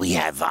now that we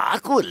have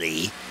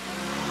Orphle,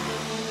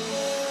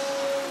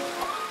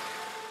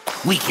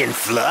 we can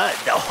flood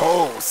the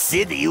whole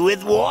city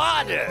with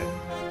water.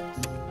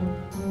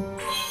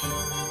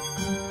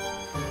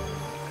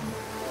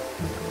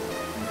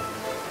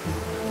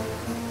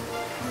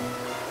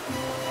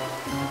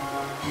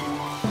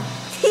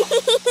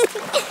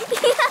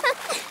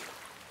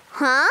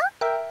 Huh?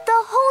 The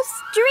whole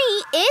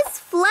street is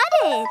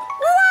flooded.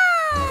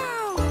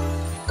 Wow.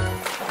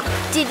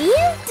 Did you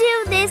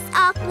do this,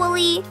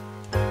 Orphle?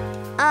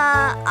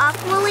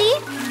 Orphle?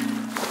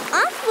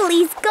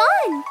 Orphle's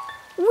gone.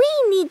 We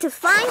need to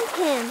find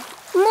him.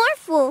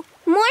 Morphle,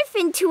 morph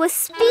into a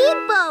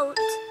speedboat.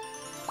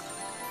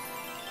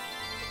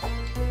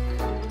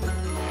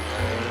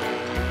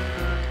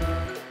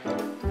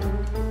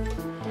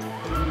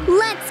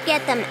 Let's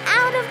get them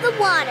out of the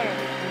water.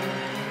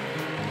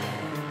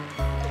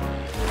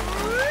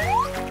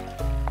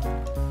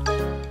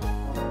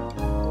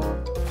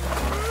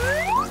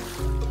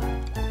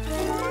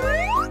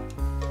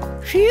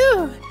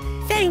 Phew.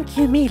 Thank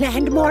you, Mila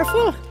and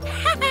Morphle.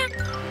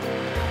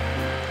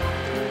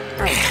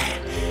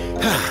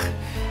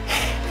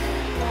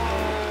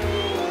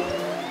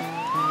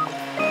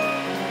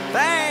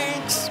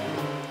 Thanks.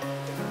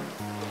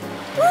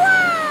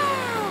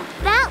 Wow!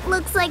 That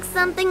looks like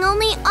something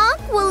only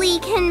Orphle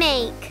can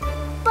make.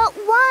 But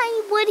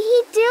why would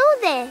he do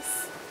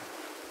this?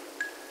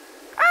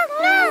 Oh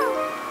no!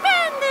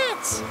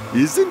 Bandits!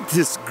 Isn't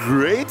this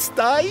great,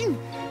 Stein?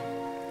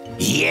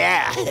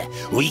 Yeah,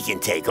 we can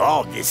take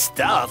all this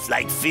stuff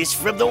like fish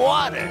from the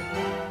water.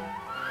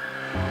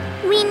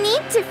 We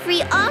need to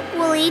free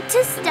Orphle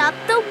to stop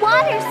the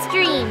water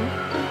stream.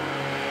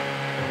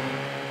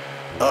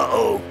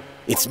 Uh-oh,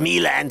 it's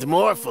Mila and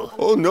Morphle.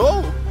 Oh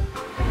no!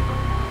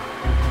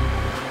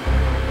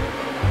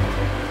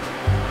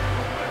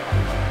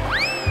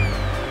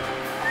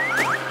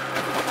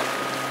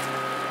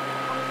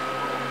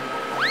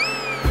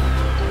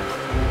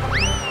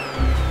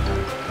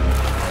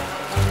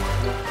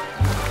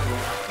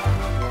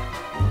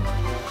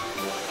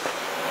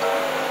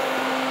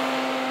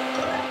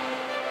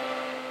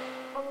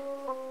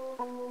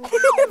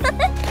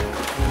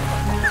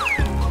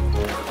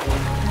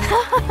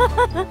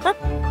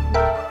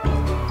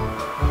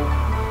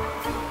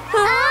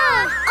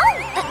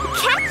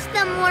 Catch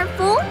them,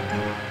 Morphle.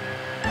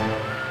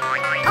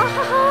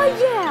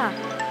 Yeah.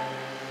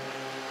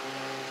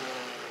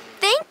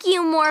 Thank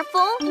you,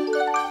 Morphle.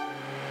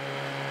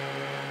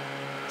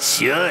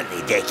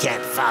 Surely they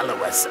can't follow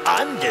us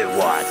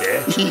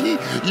underwater.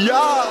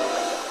 Yeah!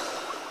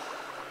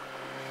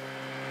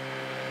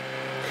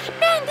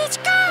 Bandits,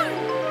 gone!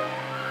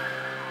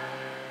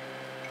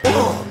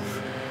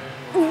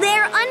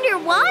 They're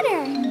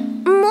underwater.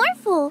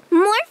 Morphle,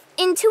 morph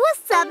into a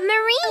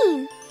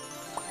submarine.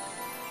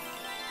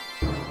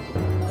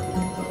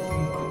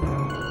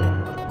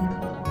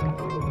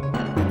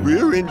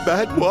 We're in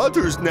bad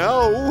waters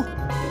now.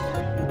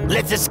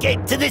 Let's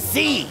escape to the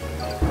sea.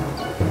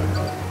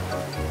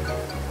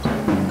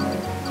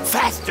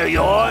 Faster,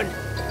 Yorn.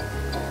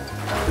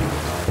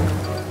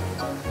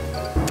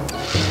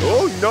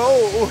 Oh,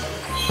 no!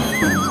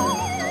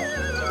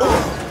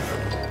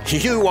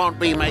 You won't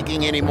be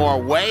making any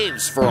more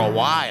waves for a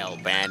while,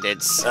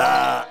 Bandits.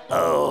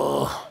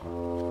 Uh-oh.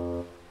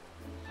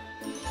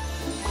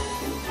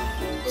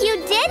 You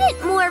did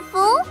it,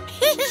 Morphle.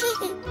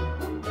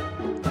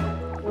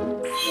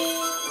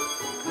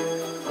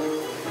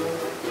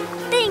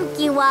 Thank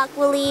you,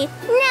 Orphle.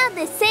 Now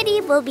the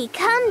city will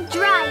become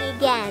dry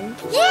again.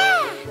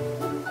 Yeah!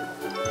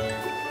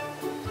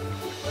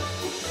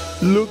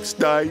 Looks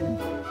like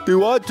the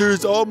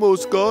water's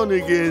almost gone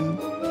again.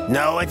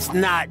 No, it's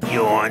not,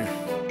 Yorn.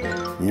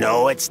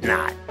 No, it's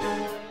not.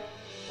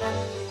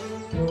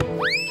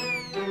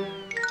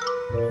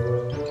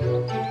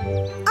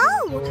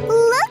 Oh,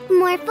 look,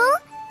 Morphle.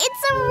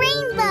 It's a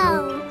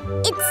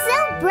rainbow. It's so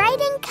bright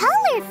and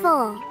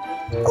colorful.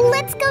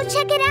 Let's go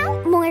check it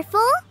out,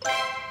 Morphle.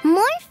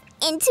 Morph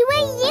into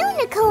a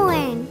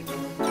unicorn.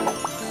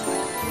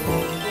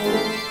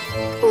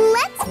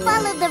 Let's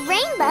follow the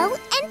rainbow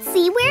and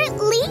see where it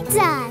leads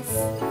us.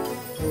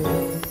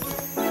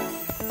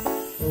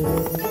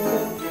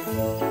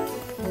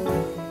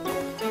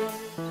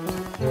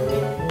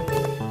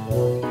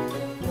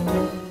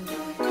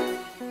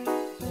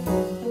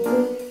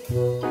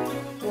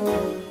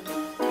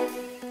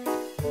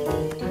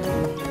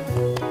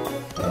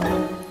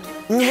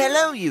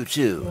 Hello, you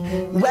two.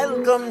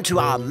 Welcome to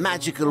our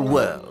magical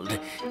world.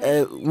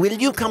 Will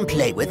you come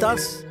play with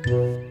us?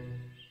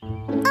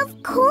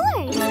 Of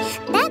course.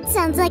 That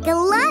sounds like a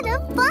lot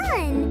of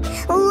fun.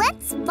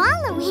 Let's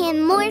follow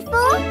him,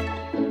 Morphle.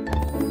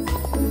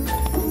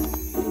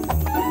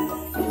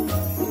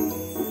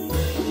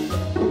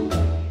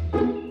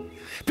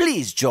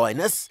 Please join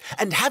us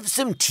and have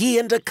some tea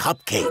and a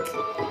cupcake.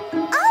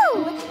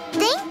 Oh,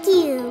 thank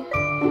you.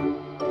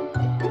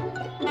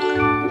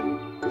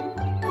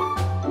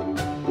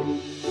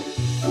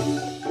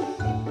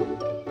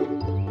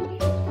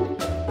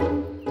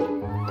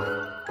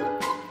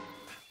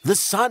 The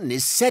sun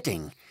is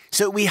setting,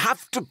 so we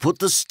have to put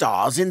the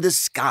stars in the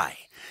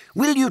sky.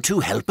 Will you two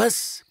help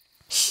us?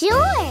 Sure.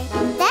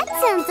 That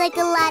sounds like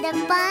a lot of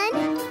fun.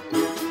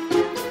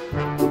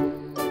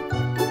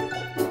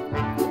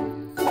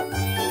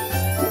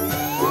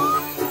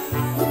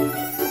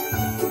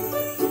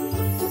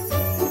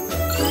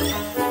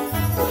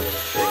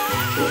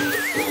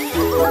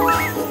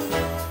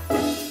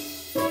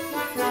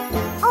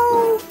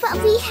 Oh,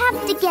 but we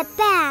have to get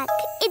back.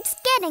 It's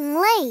getting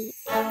late.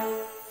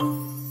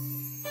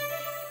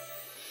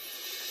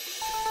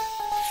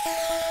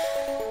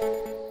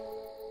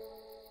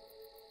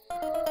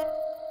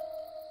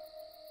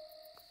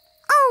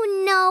 Oh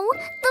no,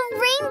 the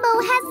rainbow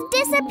has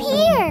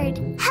disappeared.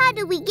 How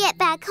do we get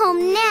back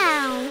home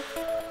now?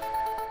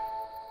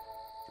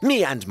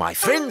 Me and my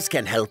friends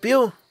can help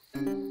you.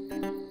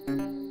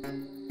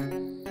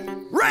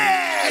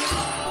 Red!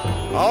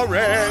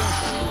 Orange!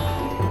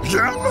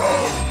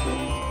 Yellow!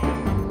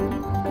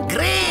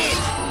 Green!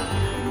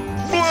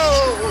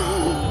 Blue!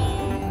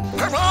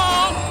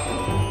 Purple!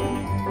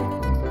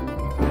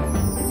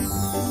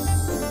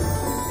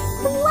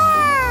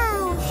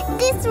 Wow!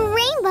 This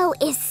rainbow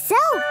is so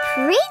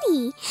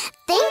pretty.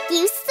 Thank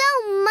you so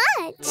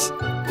much.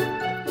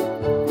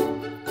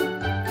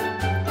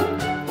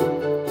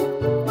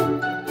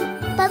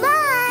 Bye-bye.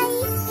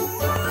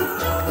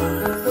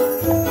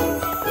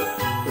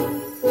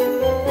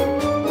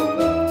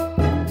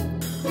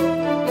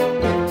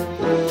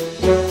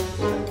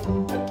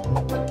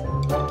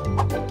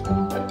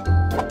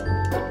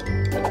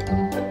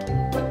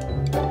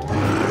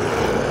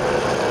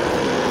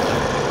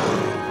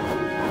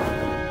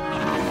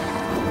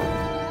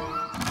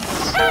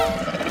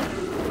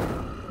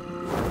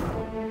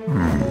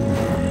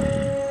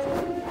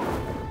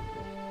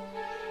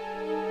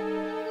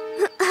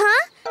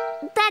 Huh?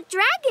 That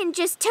dragon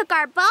just took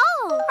our ball.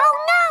 Oh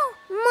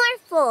no!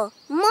 Morphle,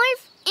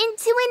 morph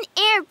into an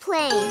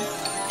airplane.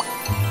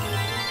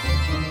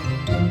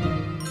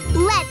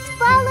 Let's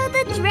follow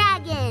the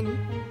dragon.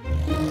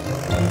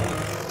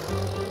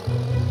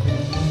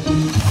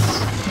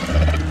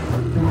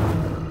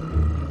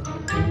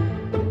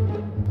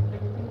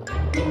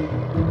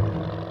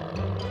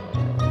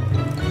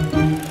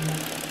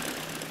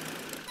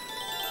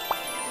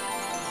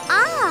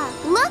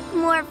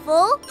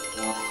 Morphle.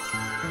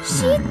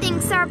 She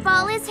thinks our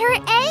ball is her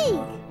egg.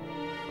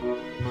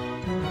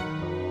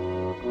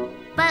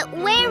 But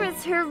where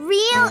is her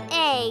real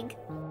egg?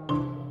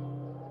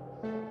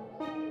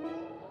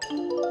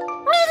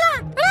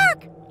 Mila,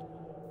 look!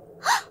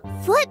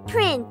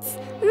 Footprints!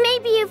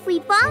 Maybe if we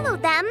follow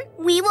them,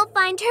 we will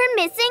find her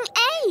missing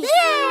egg.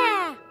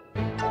 Yeah!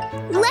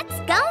 Let's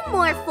go,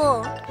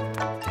 Morphle.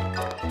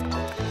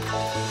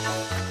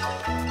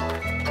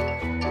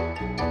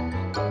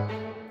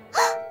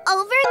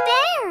 Over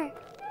there!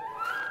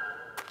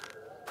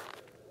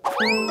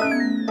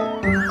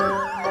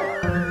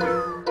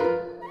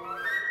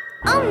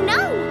 Oh no!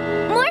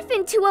 Morph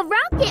into a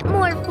rocket,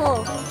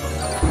 Morphle!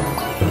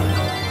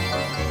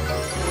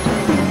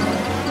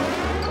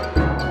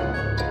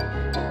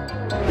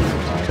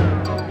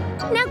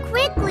 Now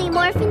quickly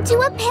morph into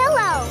a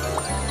pillow!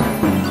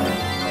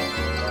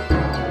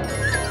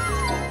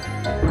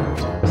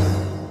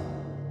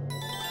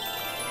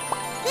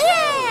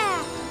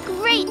 Yeah!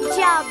 Great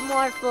job,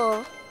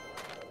 Morphle!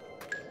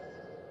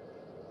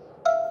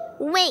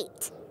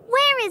 Wait,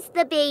 where is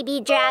the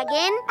baby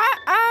dragon?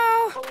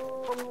 Uh-oh!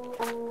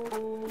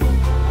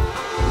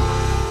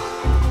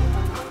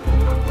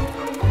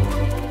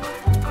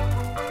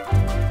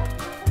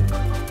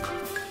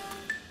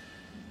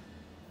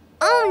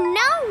 Oh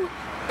no!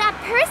 That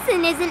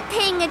person isn't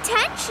paying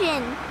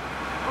attention!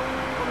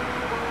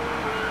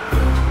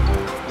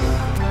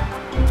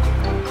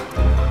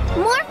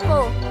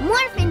 Morphle,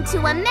 morph into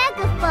a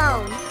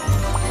megaphone!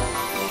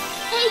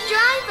 Hey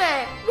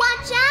driver,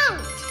 watch out!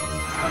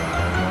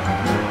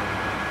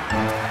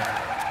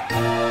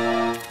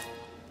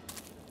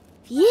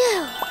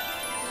 Phew!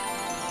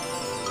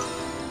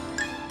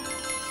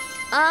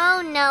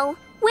 Oh no,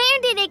 where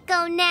did it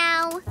go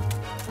now?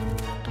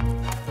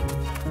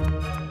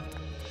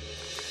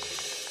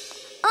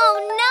 Oh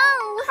no!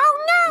 Oh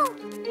no!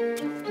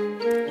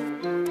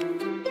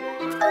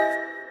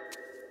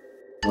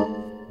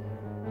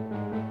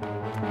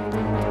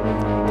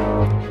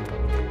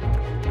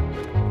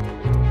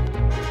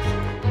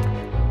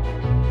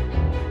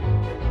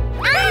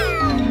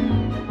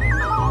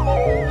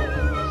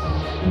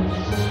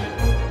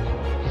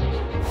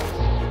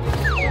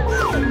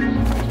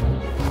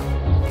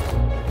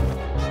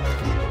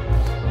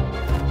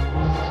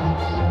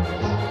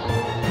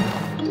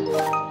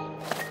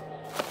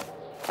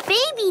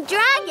 Baby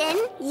dragon,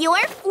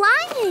 you're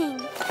flying!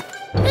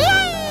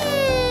 Yay!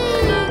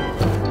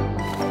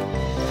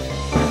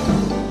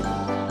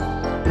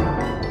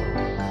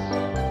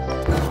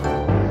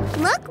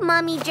 Look,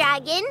 Mommy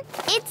Dragon,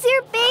 it's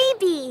your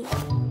baby!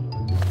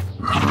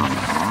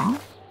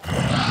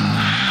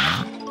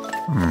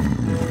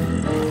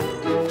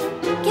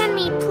 Can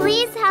we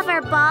please have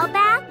our ball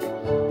back?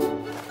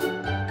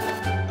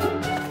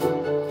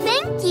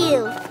 Thank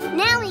you!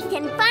 Now we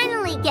can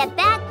finally get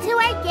back to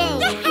our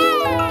game!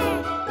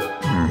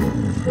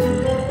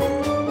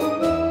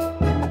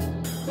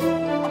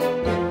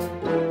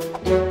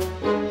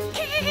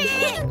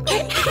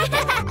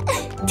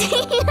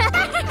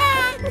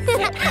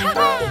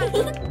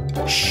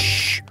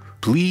 Shh!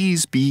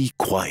 Please be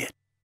quiet.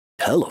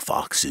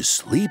 Telefox is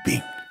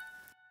sleeping.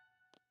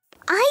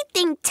 I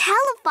think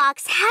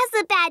Telefox has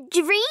a bad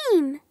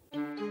dream.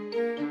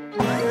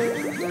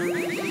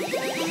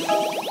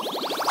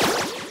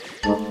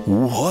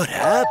 What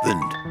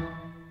happened?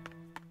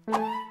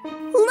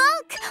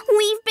 Look!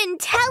 We've been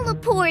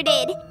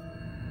teleported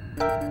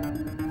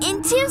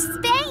into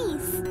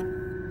space.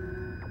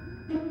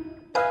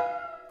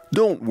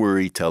 Don't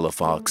worry,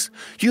 Telefox.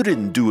 You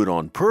didn't do it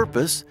on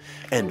purpose,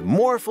 and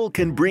Morphle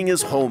can bring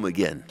us home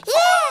again.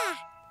 Yeah!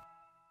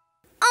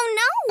 Oh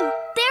no!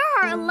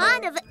 There are a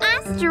lot of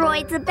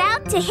asteroids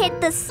about to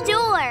hit the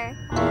store.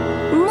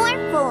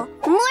 Morphle,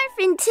 morph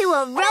into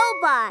a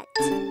robot.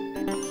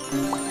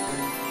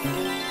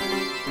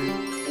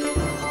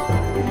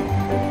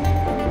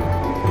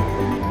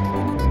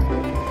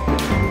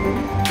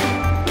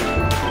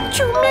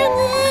 Too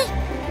many!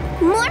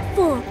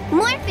 Morphle,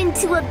 morph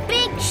into a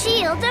big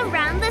shield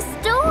around the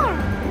store.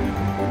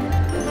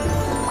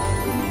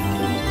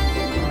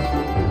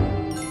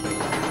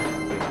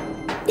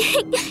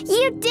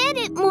 You did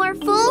it,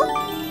 Morphle!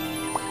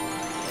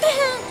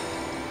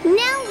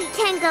 Now we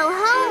can go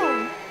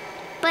home.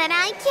 But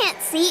I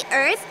can't see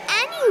Earth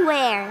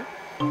anywhere.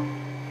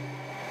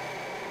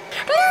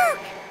 Look!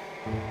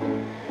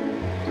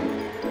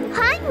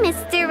 Hi,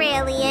 Mr.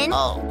 Alien.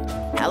 Oh,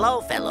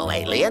 hello, fellow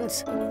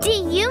aliens. Do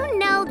you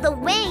know the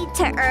way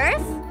to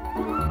Earth?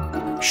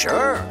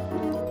 Sure,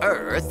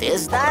 Earth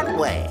is that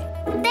way.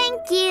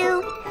 Thank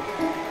you.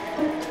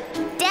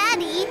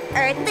 Daddy,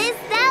 Earth is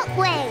that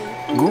way.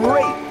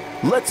 Great!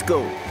 Let's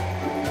go.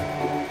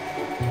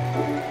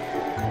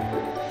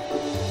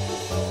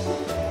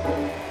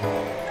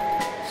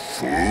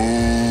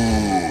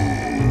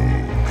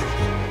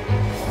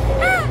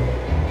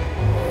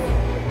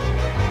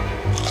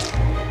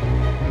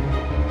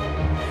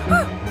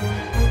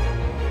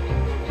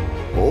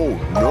 Oh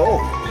no!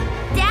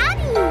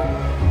 Daddy!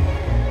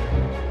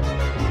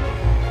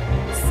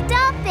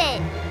 Stop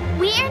it!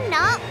 We're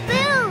not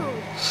food!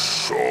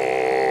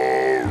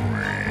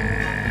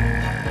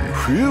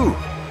 Phew,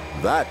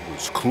 that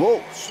was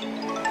close.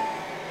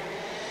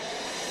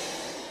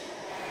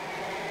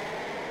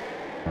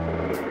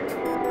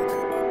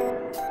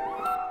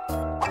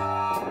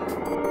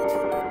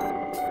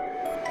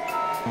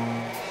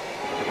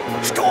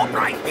 Stop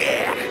right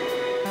there.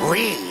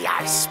 We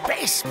are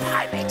space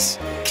pirates.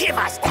 Give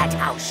us that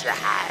house you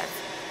have.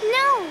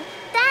 No,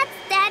 that's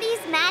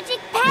Daddy's Magic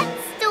Pet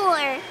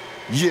store.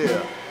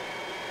 Yeah.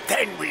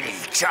 Then we'll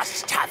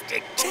just have to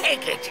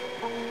take it.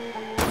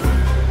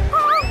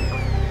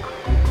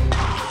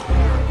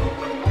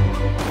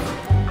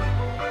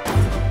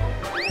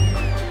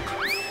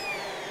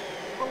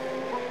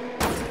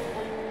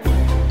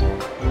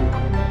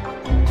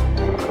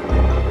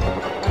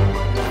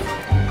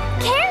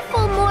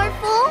 Careful,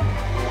 Morphle.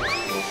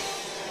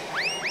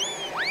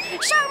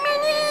 So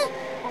many.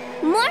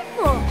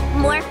 Morphle,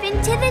 morph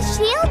into the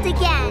shield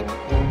again.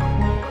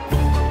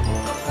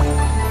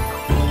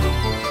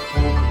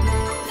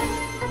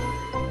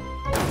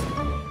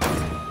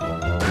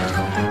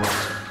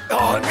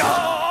 Oh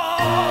no!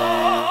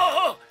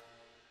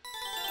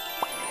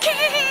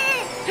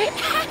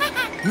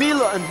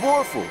 Mila and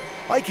Morphle,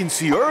 I can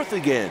see Earth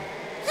again.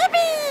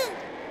 Yippee!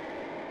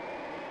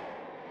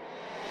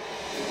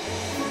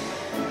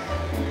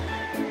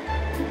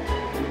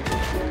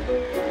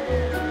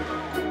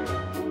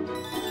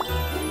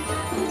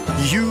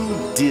 You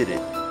did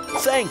it.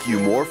 Thank you,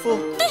 Morphle.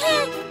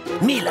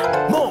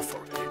 Mila, Morphle,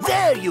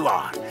 there you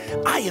are.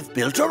 I have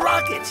built a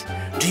rocket.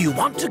 Do you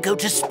want to go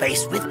to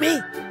space with me?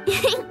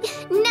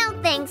 No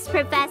thanks,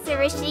 Professor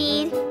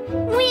Rashid.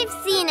 We've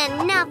seen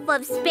enough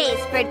of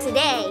space for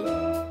today.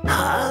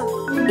 Huh?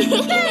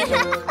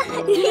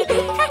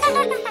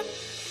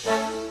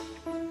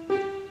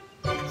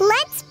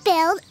 Let's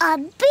build a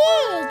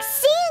big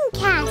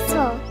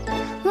sandcastle.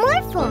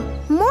 Morphle,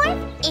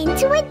 morph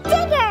into a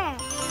digger.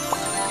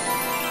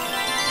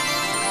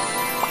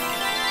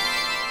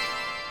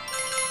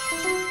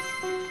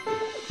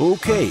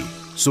 Okay,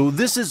 so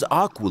this is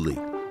Orphle.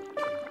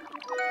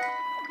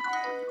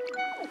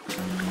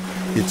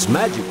 Its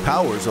magic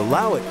powers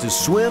allow it to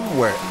swim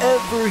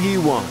wherever he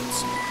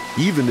wants,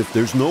 even if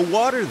there's no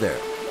water there.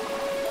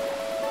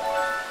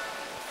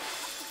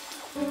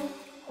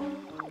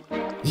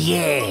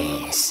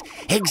 Yes,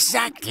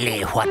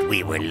 exactly what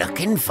we were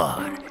looking for.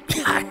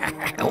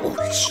 Oh,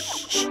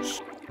 shh.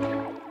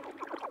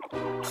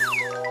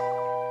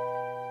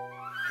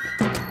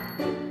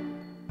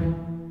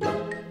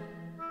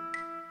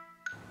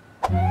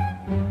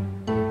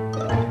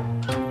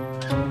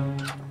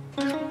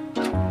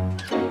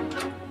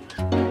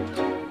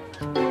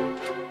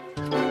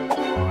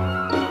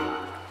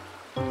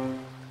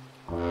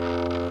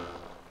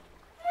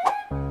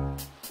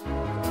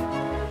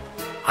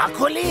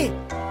 Orphle,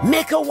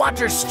 make a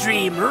water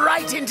stream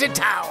right into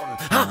town.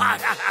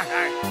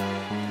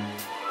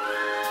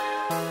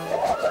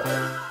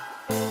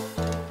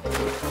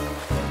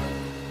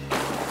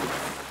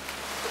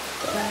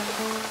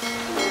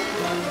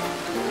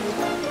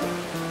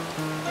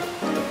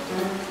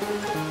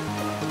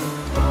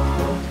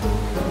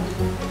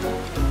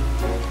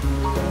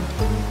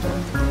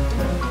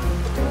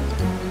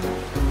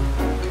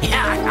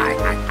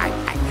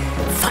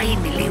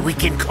 Finally, we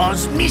can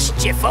cause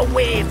mischief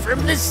away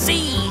from the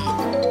sea.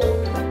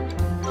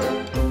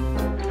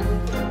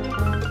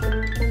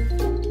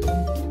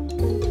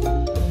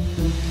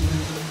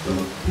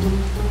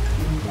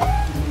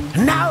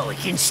 Now we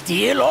can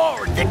steal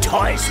all the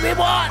toys we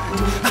want.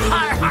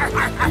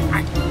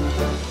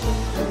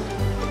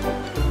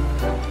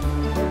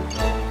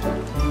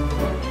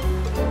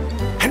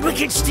 And we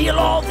can steal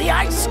all the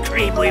ice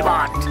cream we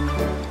want.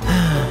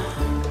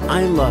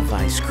 I love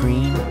ice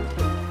cream.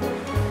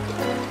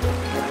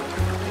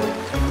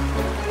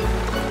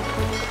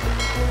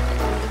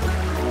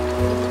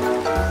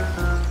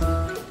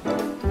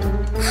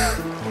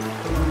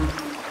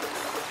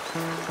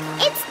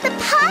 It's the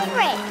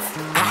pirates.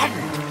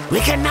 And we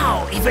can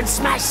now even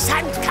smash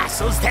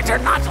sandcastles that are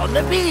not on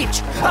the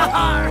beach.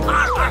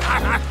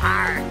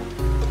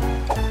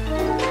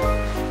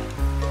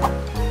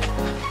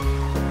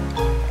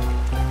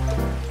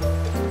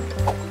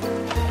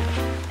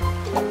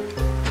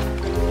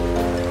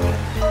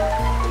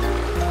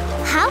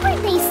 How are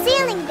they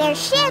sailing their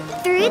ship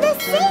through the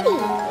city?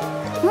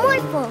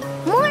 Morphle,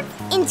 morph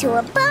into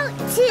a boat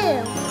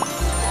too.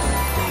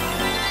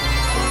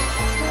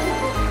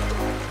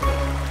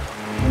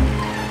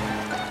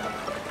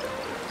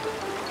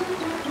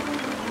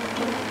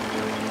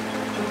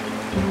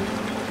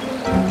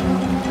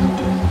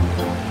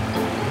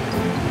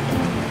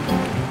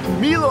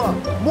 Mila,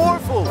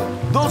 Morphle,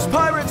 those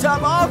pirates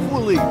have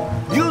Orphle.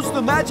 Use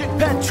the Magic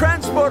Pet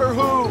Transporter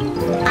hoop.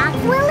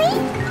 Orphle?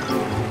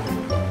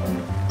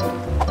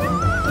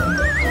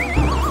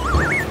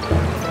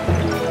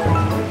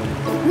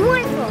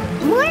 Morphle,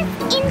 morph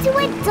into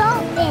a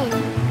dolphin.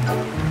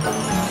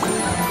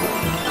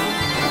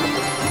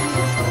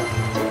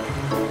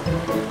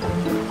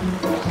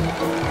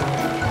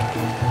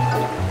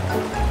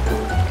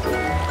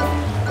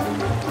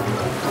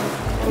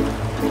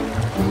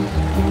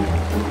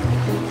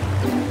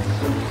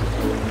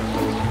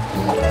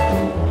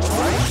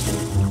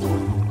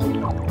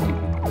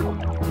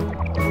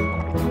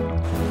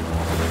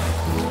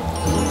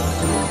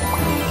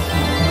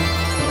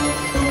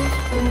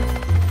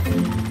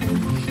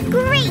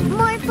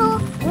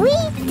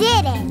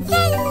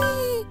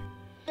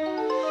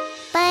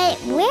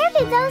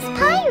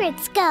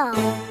 go.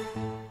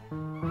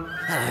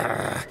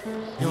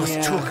 It was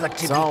too good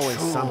to be always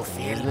true, something,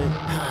 Phil. isn't it?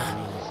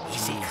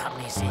 Easy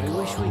come, easy I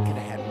go. wish we could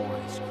have had more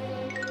ice cream.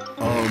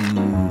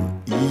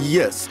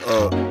 Yes,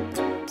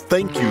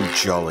 thank you,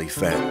 Jolly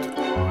Fat.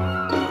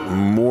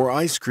 More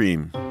ice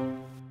cream.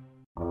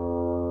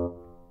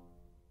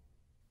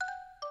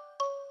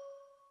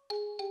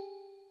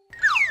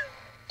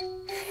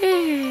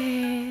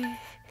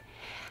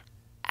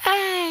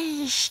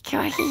 Ice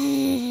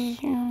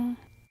cream.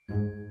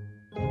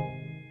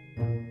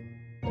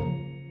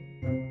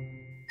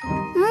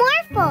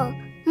 Morphle,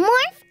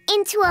 morph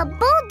into a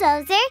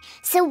bulldozer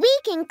so we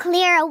can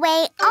clear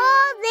away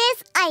all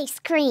this ice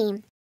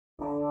cream.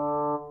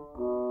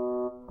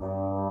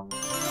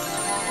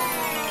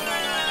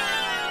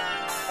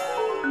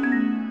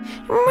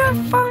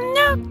 Morphle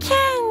no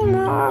can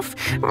morph.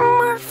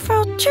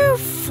 Morphle too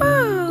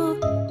full.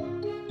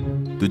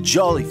 The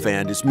Jolly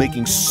Fan is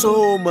making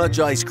so much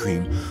ice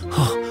cream.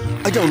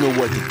 I don't know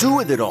what to do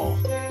with it all.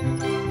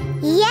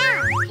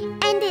 Yeah,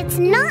 and it's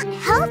not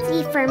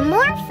healthy for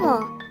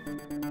Morphle.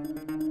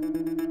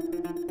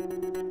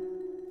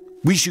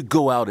 We should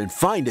go out and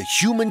find a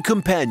human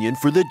companion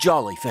for the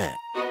Jolly Fan.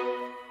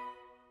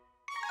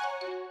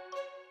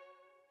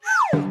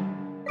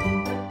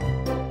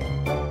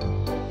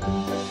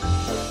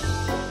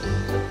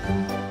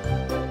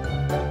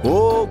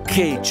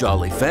 Okay,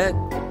 Jolly Fan.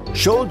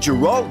 Show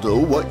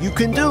Geraldo what you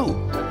can do.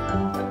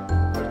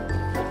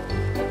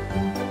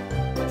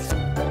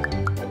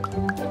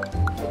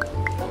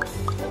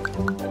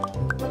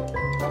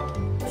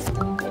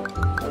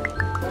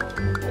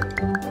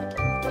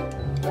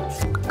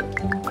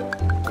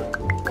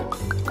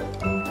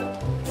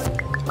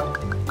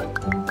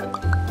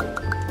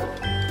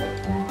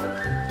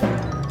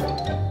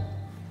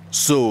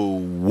 So,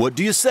 what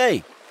do you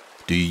say?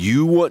 Do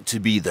you want to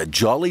be the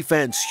Jolly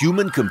Fan's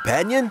human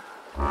companion?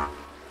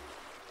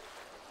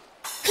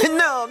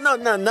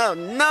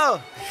 No.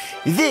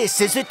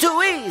 This is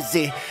too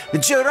easy.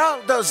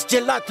 Geraldo's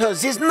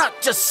Gelatos is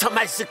not just some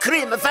ice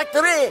cream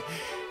factory.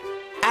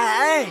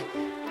 I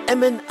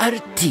am an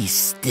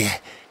artiste.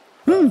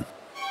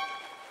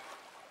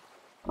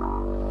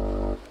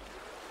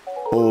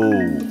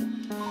 Oh.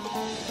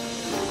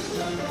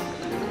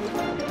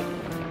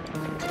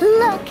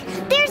 Look,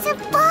 there's a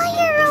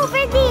fire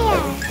over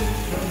there.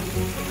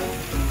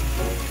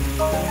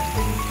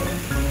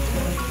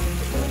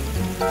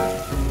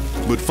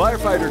 But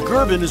firefighter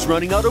Gerben is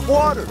running out of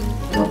water.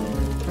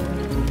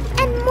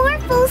 And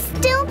Morphle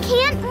still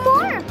can't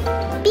morph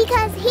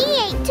because he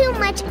ate too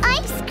much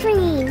ice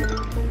cream.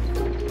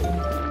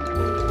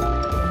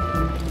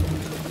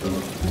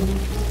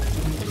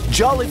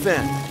 Jolly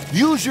Fan,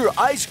 use your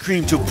ice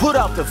cream to put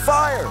out the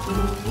fire.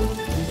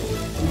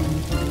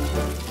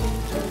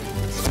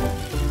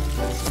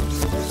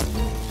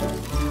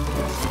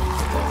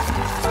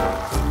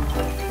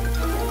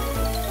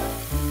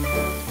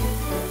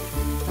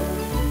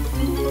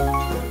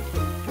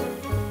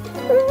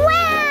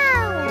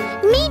 Wow!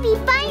 Maybe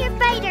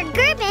firefighter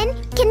Gerben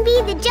can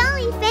be the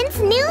Jolly Fin's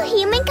new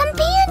human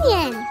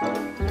companion.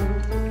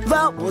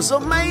 That was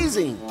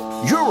amazing.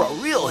 You're a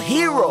real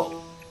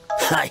hero.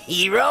 A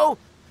hero?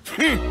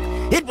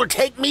 It will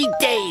take me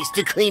days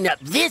to clean up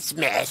this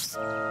mess.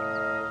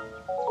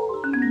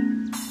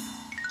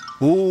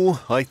 Oh,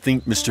 I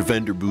think Mr.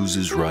 Vanderboos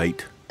is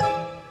right.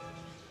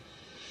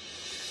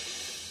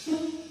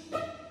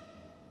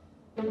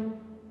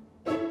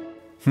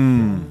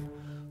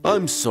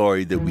 I'm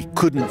sorry that we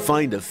couldn't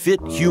find a fit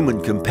human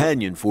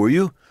companion for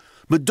you,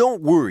 but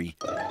don't worry.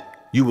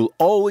 You will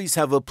always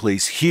have a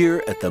place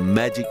here at the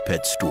Magic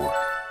Pet Store.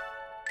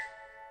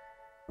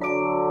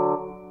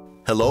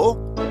 Hello?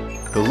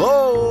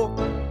 Hello?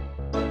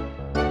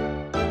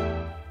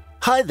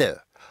 Hi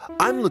there.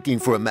 I'm looking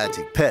for a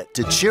magic pet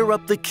to cheer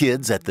up the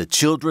kids at the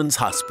Children's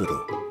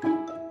Hospital.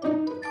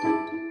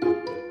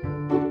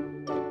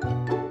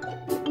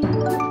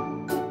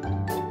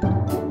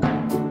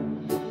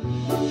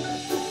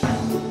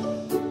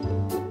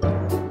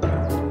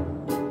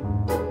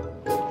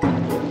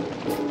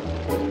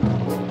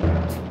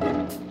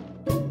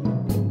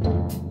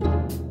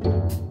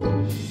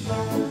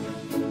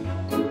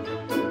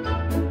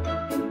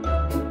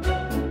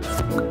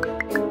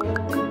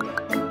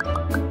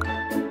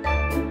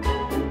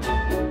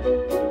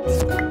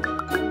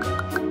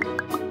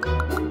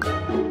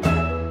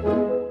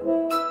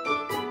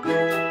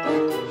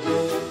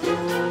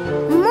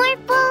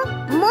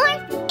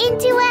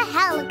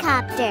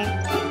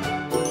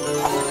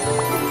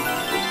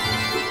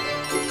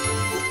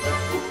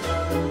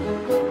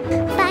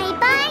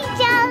 Bye-bye,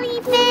 Jolly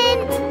Fin.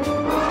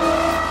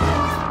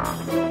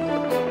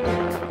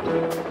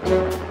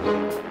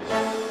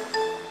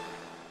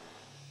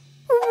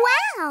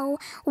 Wow!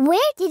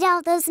 Where did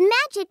all those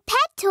magic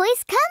pet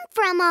toys come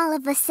from all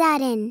of a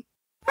sudden?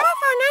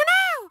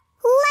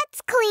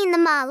 Let's clean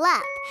them all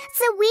up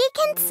so we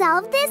can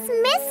solve this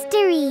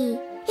mystery.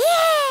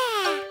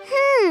 Yeah!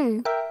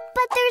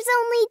 But there's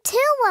only 2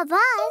 of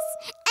us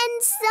and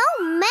so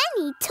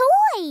many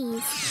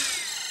toys.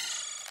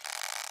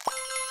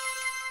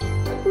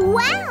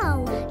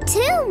 Wow! 2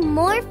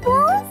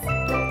 Morphles?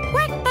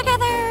 Work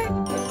together.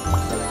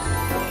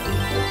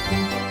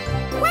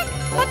 Work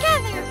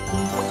together.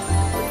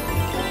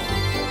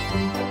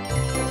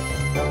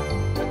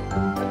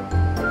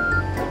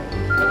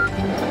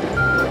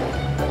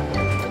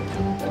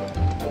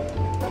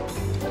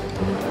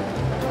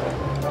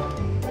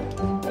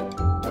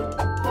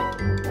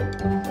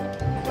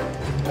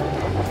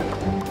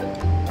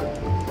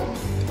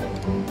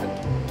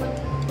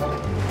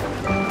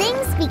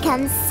 Things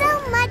become so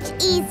much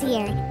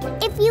easier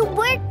if you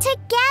work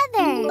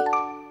together.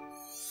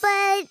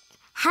 But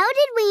how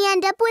did we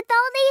end up with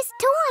all these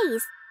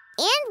toys?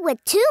 And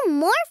with 2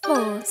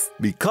 Morphles?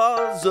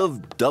 Because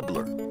of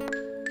Doubler.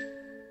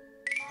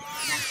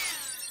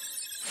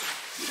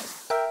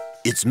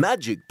 Its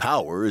magic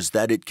power is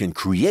that it can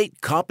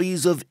create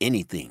copies of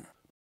anything.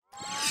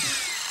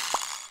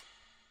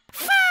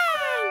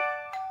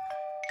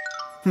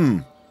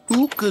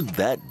 Who could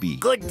that be?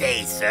 Good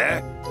day,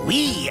 sir.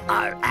 We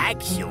are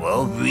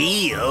actual,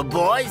 real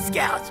Boy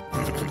Scouts.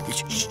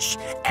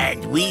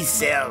 And we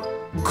sell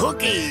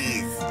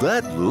cookies.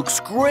 That looks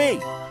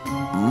great.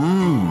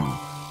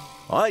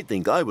 I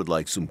think I would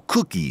like some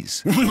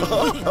cookies.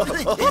 Oh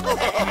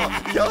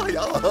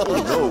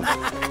no,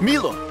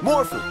 Mila,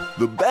 Morphle,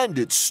 the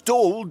bandits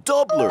stole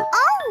Doubler.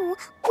 Oh,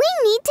 we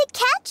need to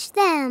catch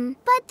them.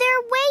 But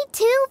they're way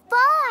too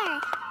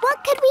far.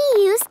 What could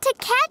we use to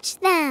catch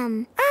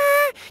them?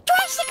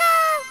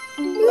 Tricycle!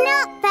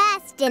 Not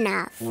fast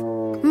enough.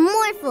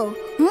 Morphle,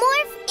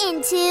 morph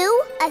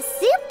into a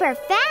super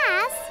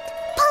fast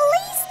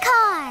police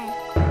car.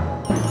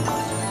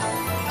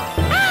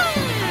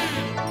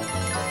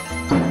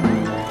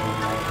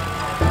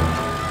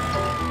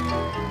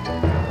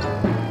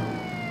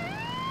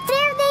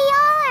 There they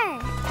are.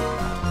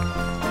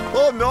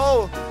 Oh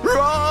no!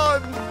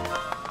 Run!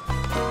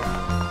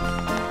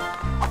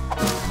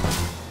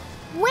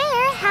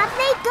 Where have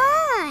they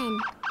gone?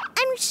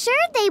 I'm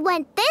sure they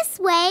went this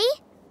way.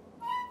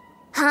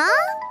 Huh?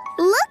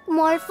 Look,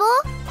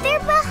 Morphle. They're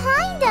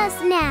behind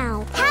us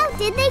now. How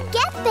did they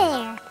get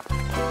there?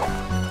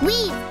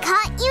 We've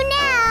caught you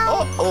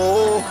now.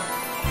 Uh-oh!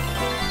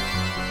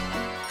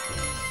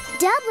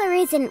 Doubler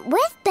isn't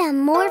with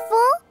them,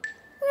 Morphle.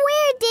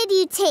 Where did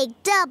you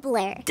take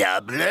Doubler?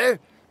 Doubler?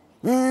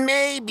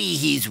 Maybe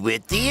he's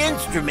with the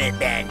Instrument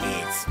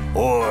Bandits.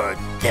 Or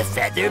the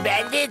Feather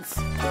Bandits.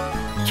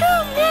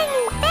 Too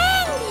many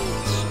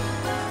bandits.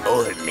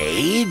 Or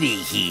maybe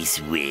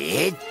he's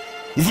with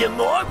the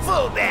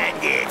Morphle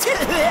Bandits.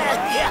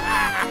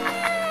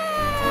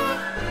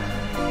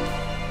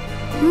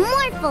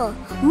 Morphle,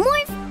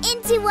 morph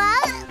into a...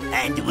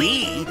 And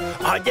we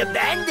are the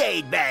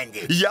Band-Aid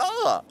Bandits.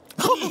 Yeah!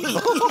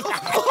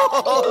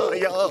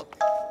 Yeah!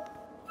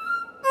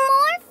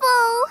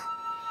 Morphle!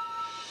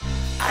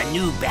 A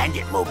new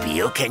Bandit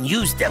Mobile can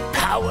use the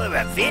power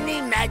of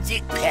any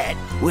magic pet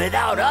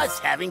without us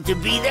having to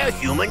be their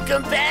human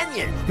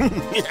companion.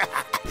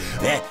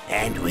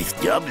 And with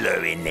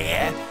Doubler in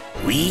there,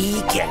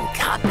 we can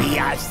copy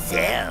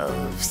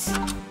ourselves.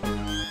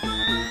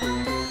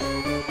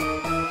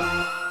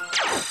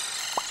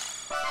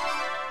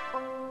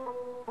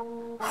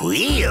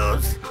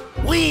 Wheels?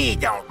 We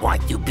don't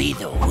want to be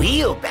the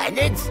Wheel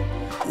Bandits.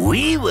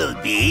 We will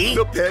be...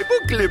 The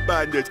Paperclip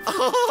Bandits!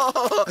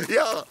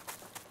 Yeah!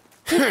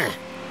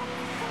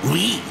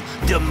 We,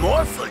 the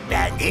Morphle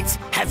Bandits,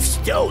 have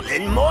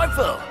stolen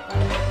Morphle.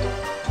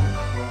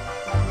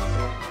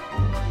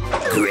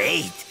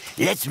 Great.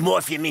 Let's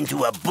morph him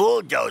into a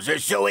bulldozer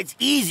so it's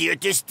easier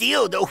to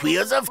steal the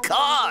wheels of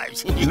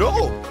cars.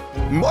 No!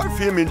 Morph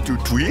him into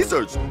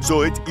tweezers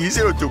so it's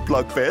easier to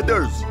pluck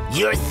feathers.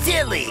 You're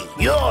silly.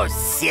 You're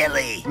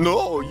silly.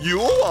 No,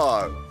 you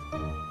are.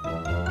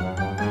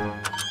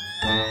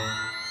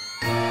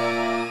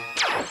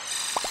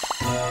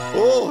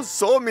 Oh,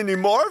 so many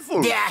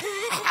Morphles.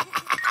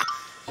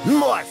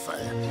 Morphle.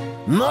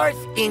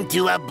 Morph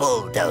into a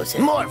bulldozer.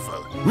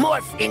 Morphle.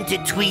 Morph into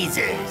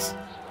tweezers.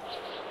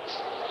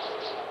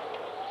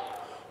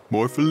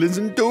 Morphle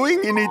isn't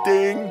doing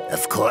anything.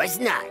 Of course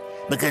not,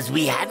 because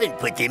we haven't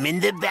put him in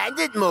the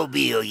Bandit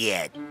Mobile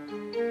yet.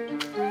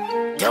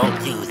 Don't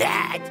do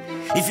that.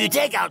 If you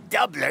take out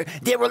Doubler,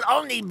 there will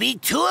only be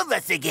 2 of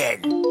us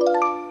again.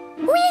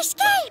 We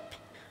escape.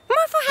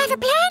 Morphle have a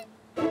plan?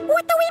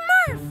 What do we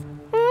morph?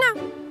 No.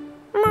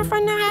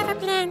 Morphle no have a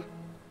plan.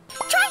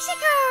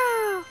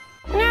 Tricycle!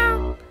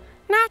 No,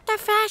 not the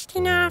fast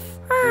enough.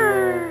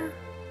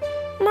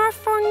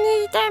 Morphle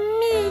need a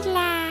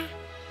Mila.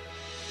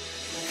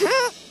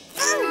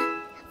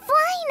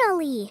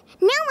 Finally!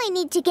 Now I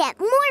need to get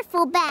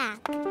Morphle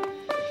back.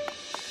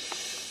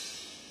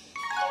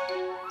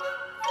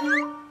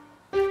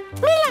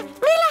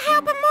 Mila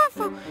help a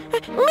Morphle.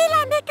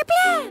 Mila make a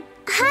plan.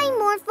 Hi,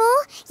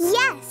 Morphle.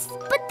 Yes,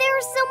 but there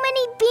are so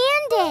many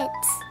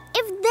bandits.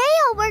 If they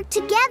all work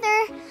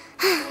together,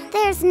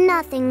 there's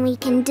nothing we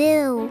can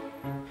do.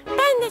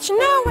 Bandits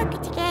no work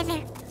together.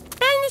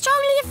 Bandits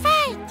only a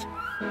fight.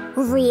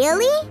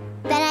 Really?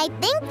 Then I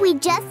think we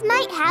just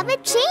might have a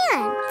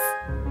chance.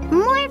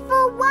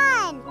 Morphle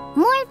 1,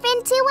 morph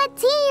into a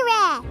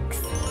T-Rex.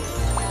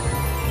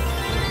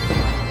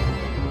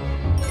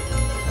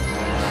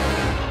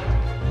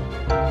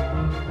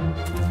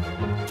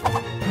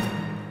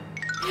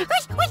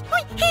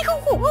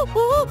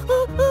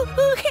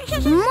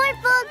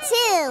 Morphle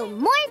 2,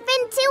 morph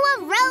into a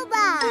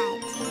robot.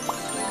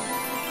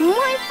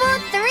 Morphle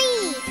 3,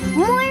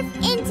 morph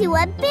into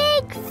a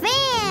big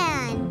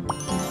fan.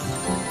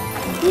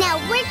 Now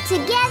work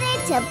together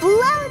to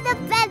blow the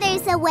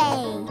feathers away.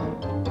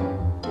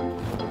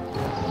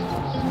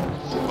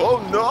 Oh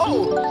no!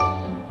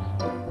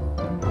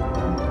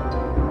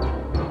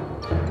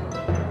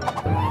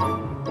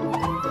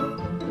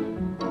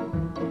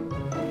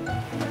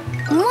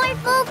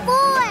 Morphle 4,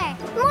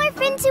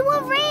 morph into a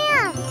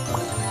ram.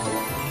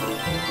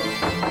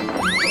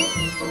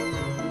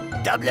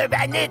 Doubler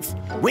bandits,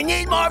 we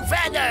need more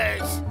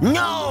feathers.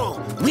 No,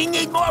 we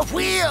need more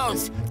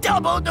wheels.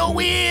 Double the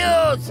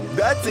wheels.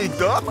 That's a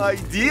dumb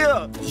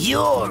idea.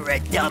 You're a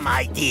dumb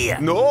idea.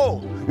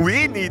 No,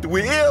 we need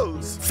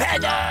wheels.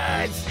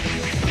 Feathers.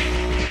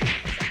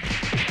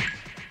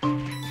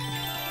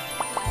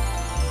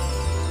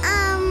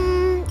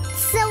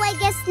 So I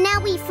guess now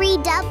we free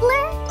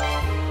Doubler?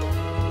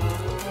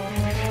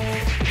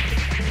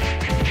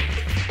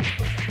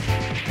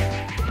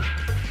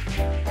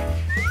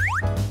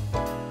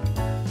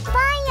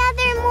 Bye,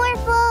 other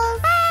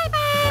Morphles.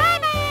 Bye-bye.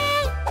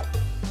 Bye-bye.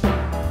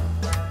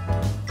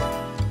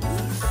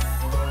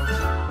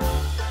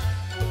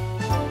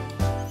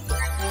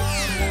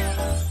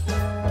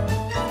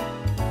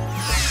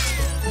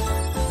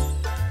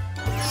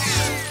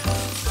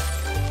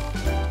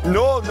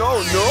 No,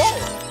 no, no.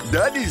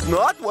 That is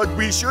not what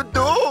we should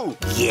do.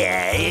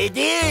 Yeah, it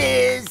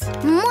is.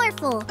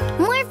 Morphle,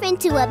 morph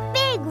into a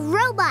big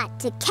robot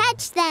to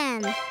catch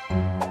them.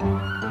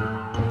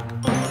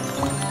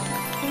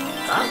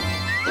 Huh?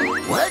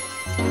 What?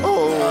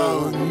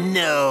 Oh,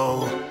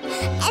 no.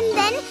 And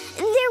then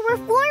there were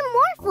 4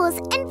 Morphles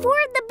and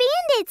 4 of the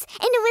Bandits,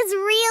 and it was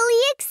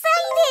really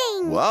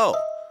exciting. Wow,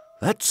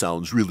 that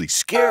sounds really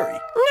scary.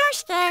 No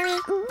scary.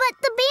 But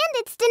the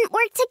Bandits didn't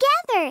work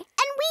together,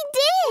 and we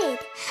did.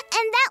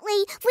 And that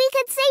way we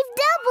could save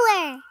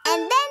Doubler.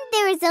 And then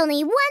there was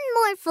only 1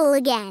 Morphle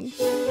again.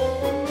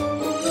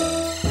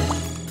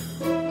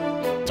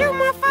 2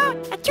 Morphle,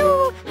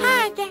 2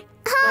 hard.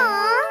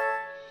 Aww.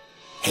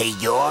 Hey,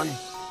 Yorn,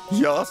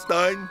 yeah,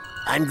 Stein.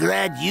 I'm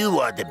glad you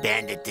are the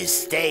bandit that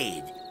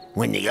stayed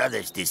when the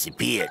others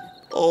disappeared.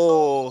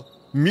 Oh,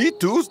 me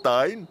too,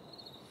 Stein.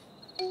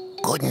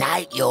 Good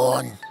night,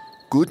 Yorn.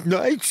 Good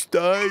night,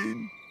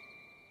 Stein.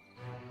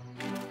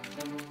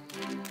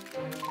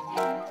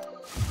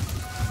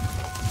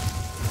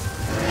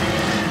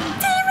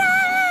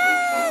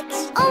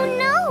 Oh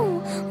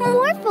no!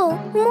 Morphle,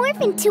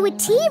 morph into a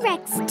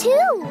T-Rex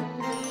too.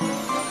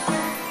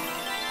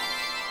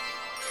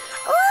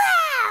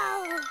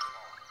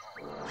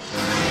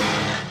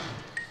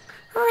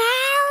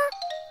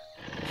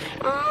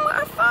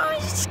 Morphle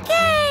is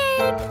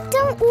scared.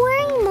 Don't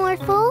worry,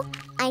 Morphle.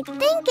 I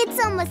think it's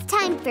almost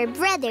time for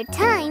Brother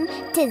Time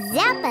to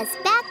zap us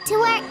back to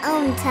our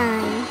own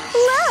time.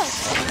 Look!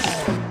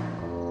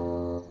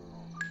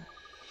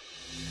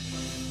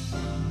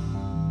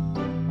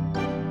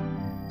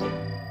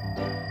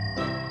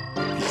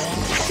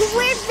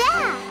 We're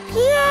back!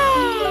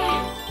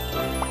 Yeah!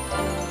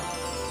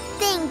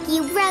 Thank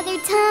you, Brother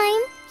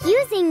Time.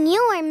 Using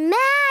your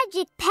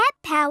magic pet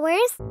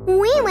powers,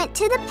 we went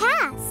to the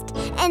past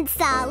and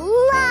saw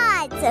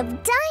lots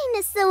of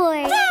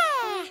dinosaurs.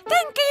 Yeah!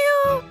 Thank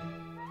you!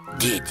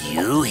 Did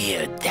you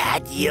hear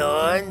that,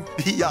 Yorn?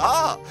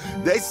 Yeah,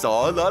 they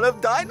saw a lot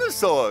of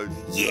dinosaurs.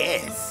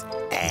 Yes,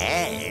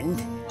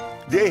 and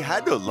They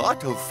had a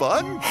lot of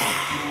fun.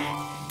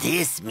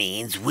 this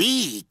means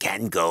we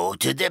can go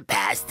to the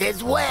past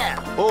as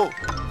well. Oh,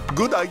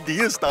 good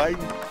idea, Stein.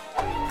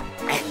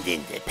 And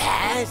in the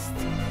past,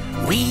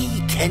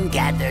 we can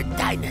gather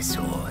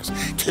dinosaurs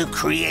to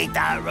create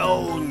our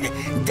own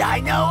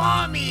dino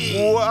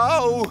army.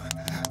 Wow!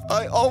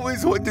 I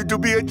always wanted to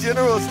be a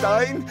general,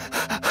 Stein.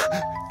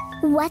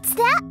 What's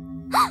that?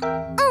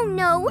 Oh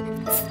no!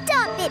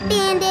 Stop it,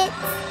 Bandits!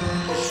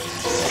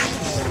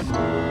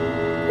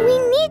 We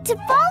need to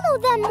follow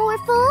them,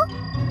 Morphle.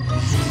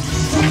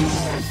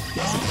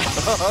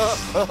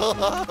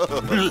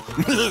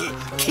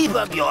 Keep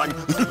up, Yorn.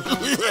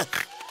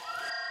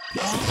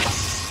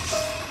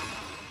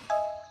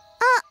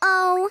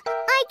 Uh-oh,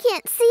 I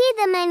can't see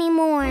them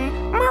anymore.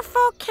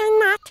 Morphle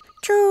cannot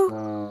too.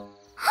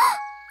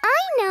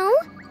 I know!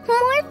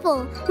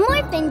 Morphle,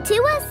 morph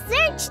into a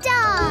search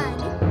dog!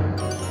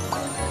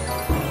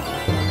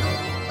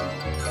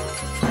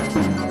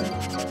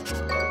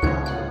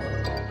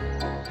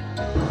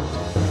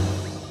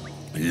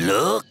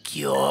 Look,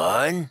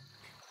 Yorn.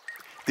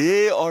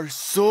 They are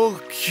so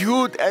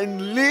cute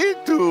and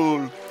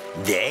little.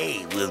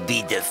 They will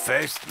be the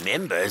first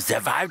members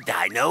of our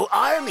dino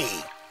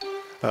army.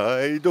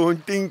 I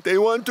don't think they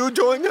want to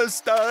join us,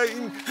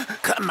 Stein.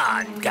 Come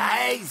on,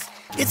 guys.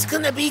 It's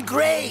gonna be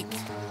great.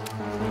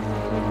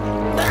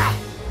 Ah,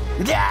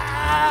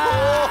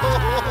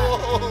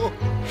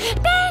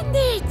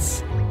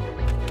 Bandits!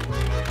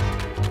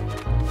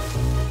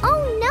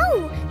 Oh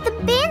no! The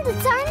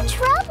bandits are in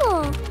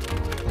trouble!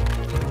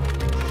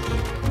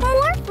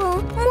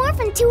 Morphle, morph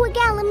into a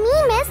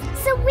Gallimimus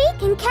so we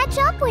can catch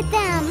up with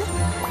them!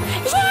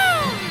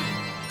 Yeah!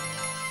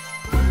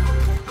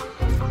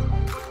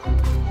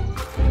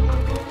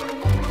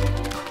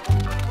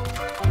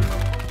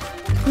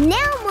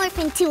 Now morph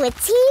into a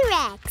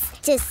T-Rex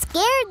to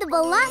scare the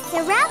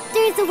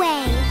Velociraptors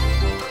away!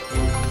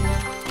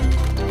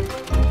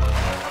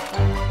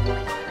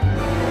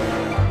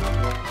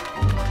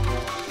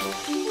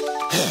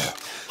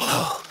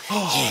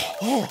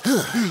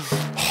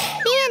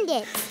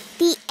 Bandits,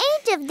 the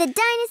age of the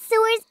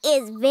dinosaurs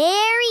is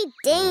very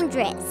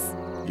dangerous.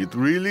 It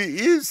really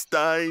is,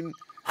 Stein.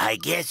 I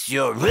guess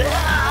you're... Dinosaur!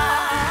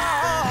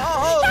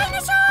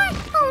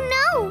 Oh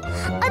no!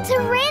 A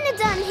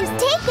pteranodon has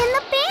taken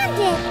the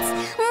bandits!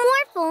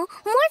 Morphle,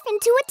 morph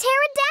into a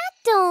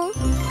pterodactyl!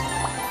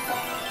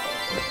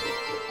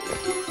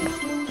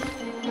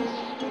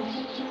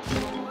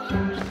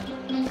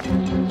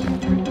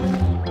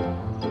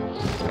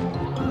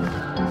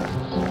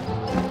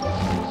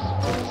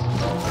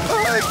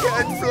 I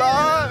can't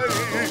fly!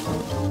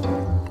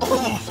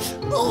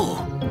 Oh!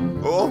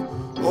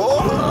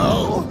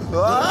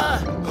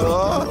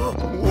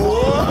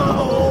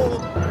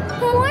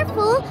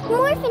 Morphle,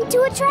 morph into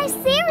a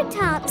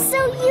triceratops so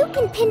you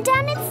can pin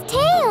down its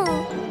tail!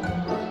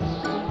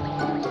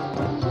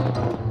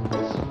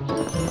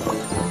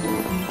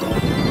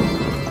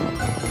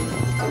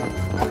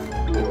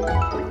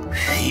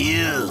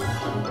 Phew!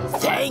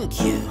 Thank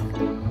you!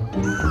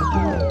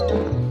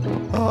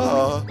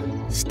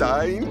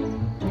 Stein,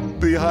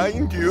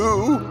 behind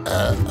you.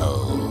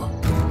 Uh-oh.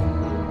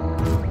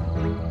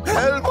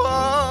 Help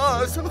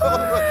us!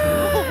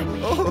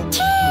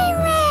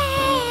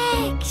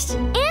 T-Rex!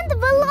 And the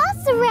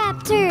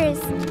Velociraptors!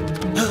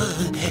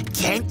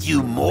 Can't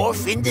you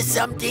morph into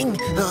something?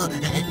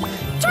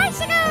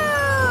 Tricycle!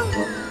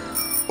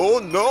 Oh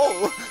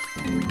no!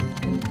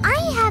 I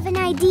have an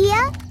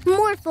idea.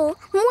 Morphle,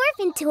 morph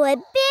into a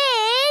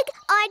big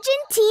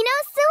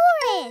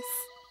Argentinosaurus!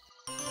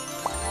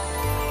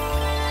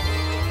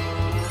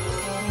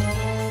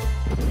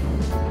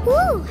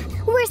 Woo!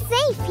 We're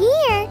safe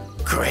here.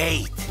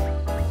 Great!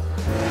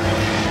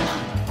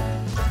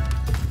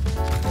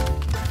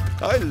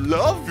 I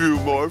love you,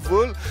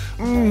 Morphle.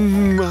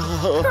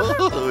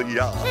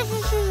 Yeah.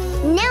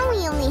 Now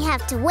we only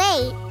have to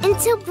wait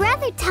until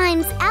Brother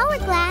Time's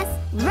hourglass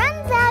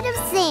runs out of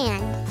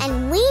sand,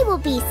 and we will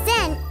be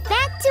sent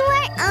back to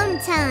our own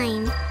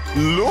time.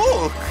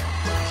 Look!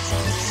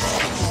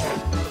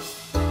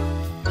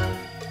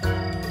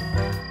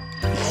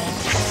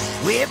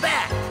 We're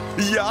back!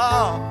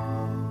 Yeah!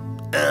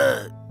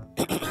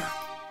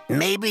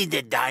 Maybe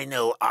the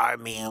dino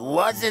army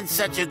wasn't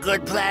such a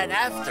good plan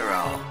after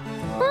all.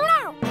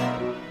 No!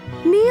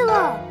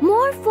 Mila,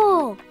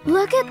 Morphle,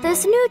 look at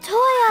this new toy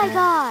I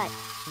got.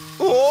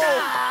 Oh!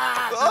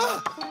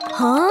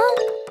 Huh?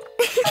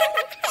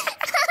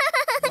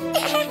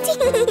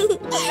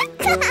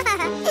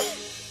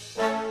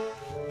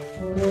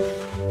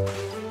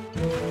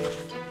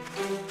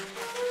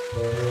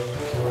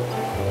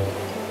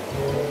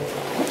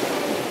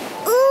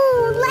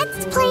 Ooh,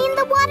 let's play in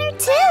the water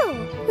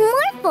too.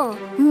 Morphle,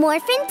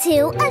 morph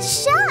into a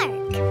shark.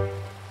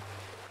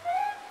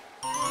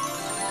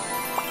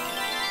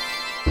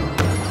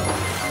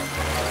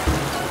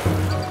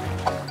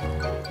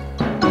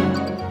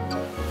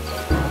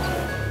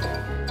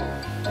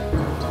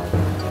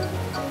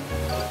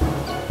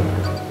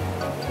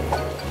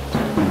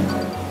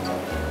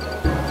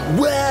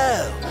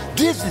 Wow!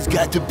 This has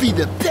got to be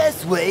the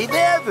best wave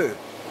ever!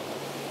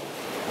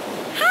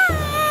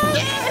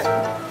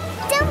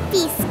 Don't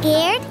be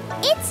scared.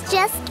 It's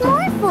just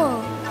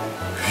Morphle.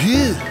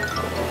 Phew!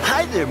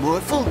 Hi there,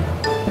 Morphle.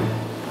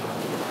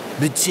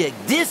 But check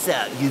this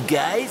out, you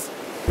guys.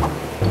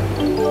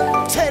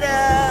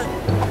 Ta-da!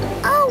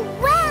 Oh,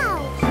 wow!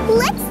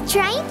 Let's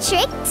try a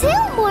trick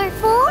too,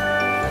 Morphle.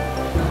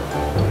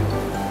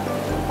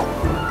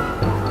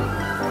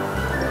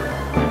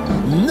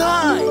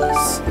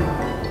 Nice!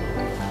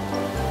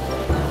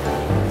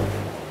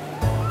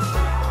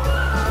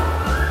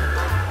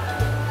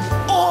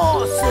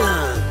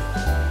 Awesome!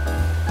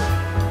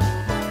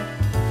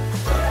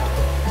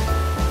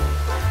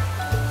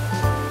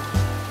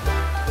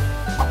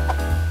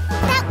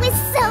 That was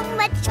so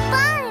much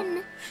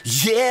fun.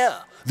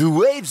 Yeah, the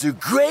waves are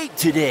great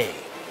today.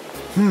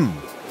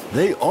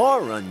 They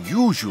are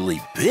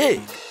unusually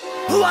big.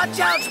 Watch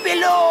out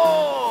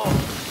below!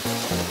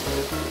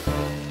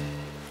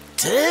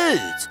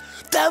 Dudes,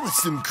 that was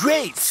some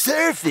great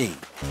surfing.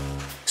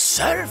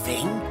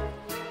 Surfing?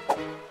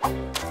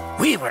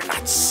 We were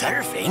not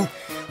surfing.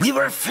 We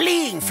were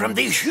fleeing from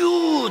the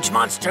huge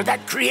monster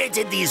that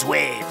created these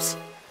waves.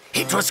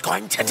 It was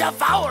going to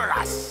devour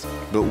us.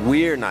 But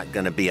we're not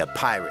gonna be a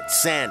pirate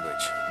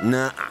sandwich.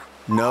 Nuh-uh.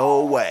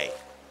 No way.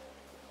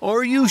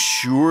 Are you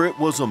sure it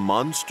was a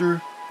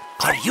monster?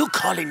 Are you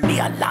calling me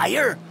a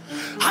liar?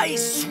 I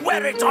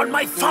swear it on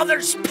my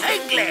father's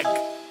peg leg!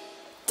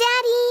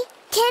 Daddy,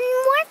 can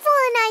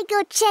Morphle and I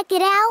go check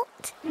it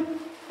out?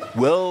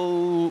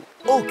 Well,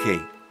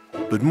 okay.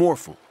 But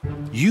Morphle,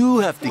 you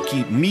have to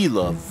keep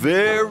Mila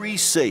very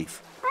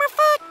safe.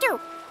 Morphle too.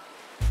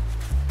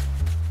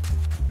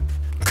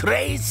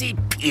 Crazy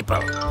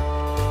people.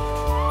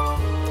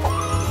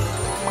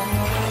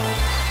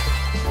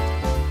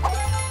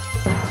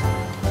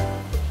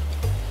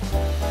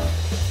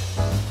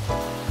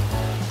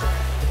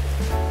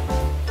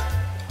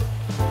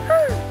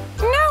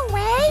 No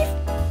wave.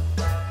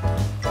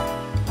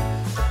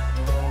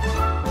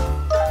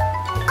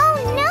 Oh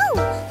no!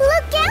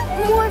 Look out,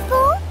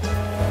 Morphle!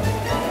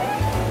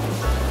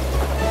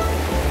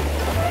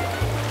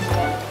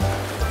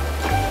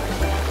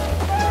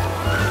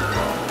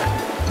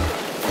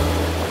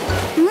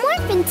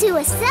 Morph into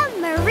a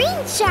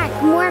submarine shark,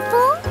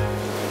 Morphle!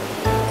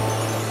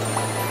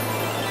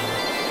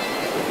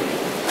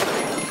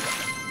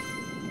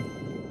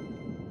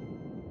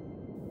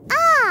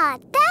 Ah,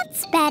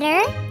 that's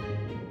better.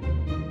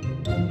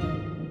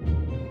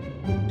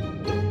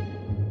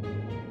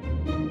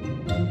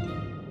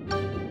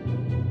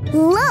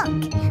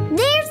 Look!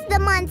 There's the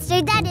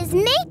monster that is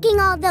making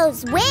all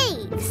those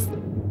waves!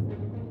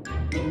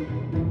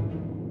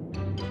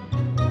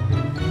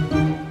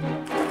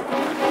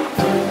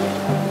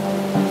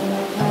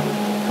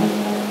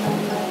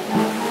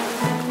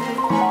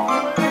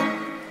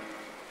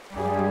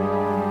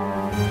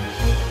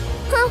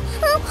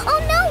 Oh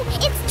no!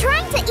 It's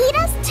trying to eat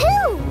us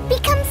too!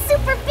 Become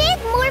super big,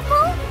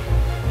 Morphle!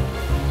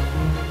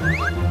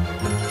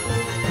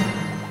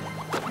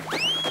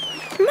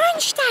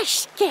 Monster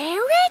scared?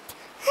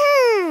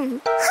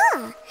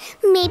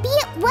 Maybe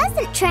it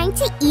wasn't trying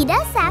to eat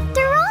us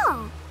after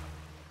all.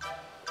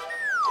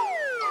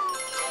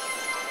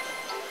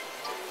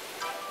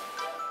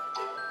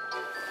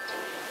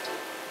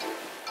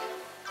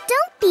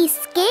 Don't be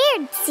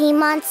scared, sea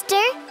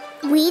monster.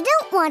 We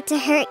don't want to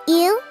hurt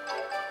you.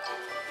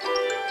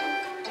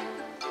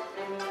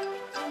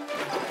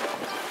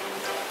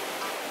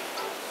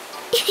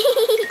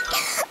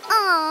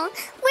 Aw,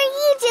 were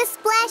you just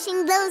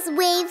splashing those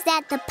waves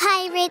at the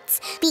pirates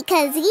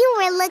because you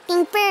were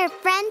looking for a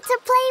friend to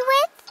play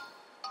with?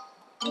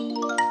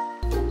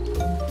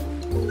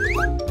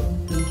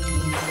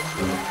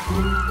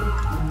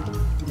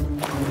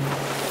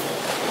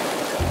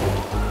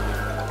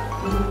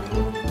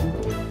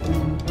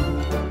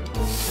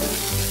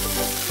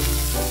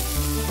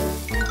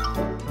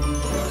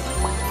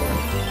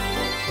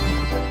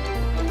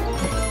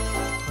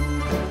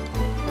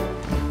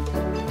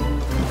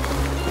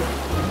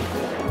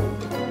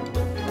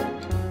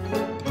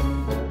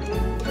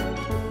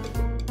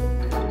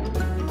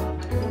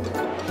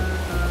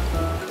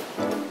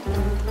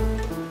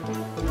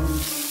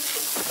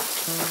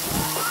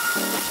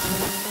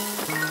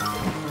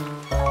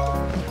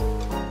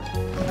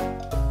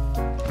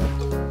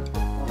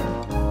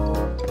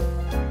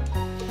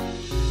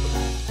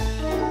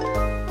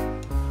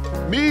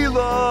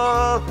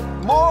 Mila!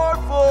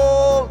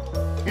 Morphle!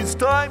 It's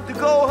time to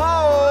go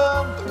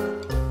home!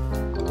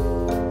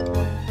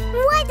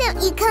 Why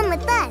don't you come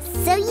with us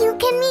so you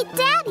can meet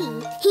Daddy?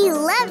 He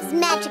loves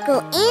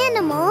magical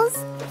animals.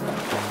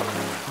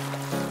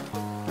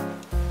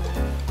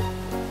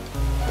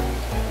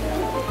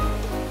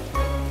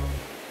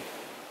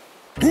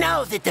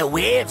 Now that the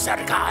waves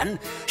are gone,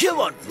 you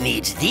won't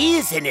need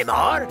these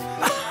anymore.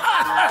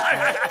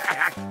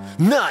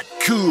 Not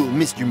cool,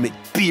 Mr.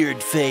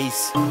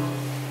 McBeardface.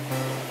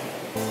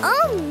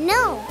 Oh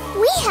no!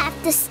 We have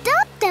to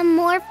stop them,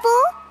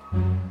 Morphle!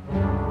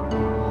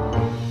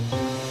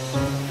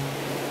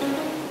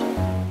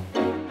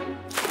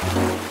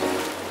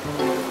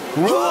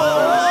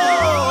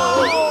 Whoa!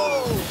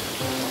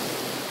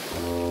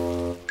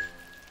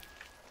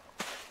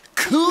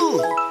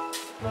 Cool.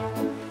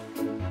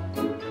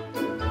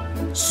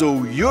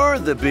 So you're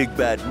the big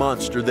bad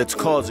monster that's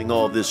causing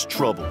all this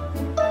trouble.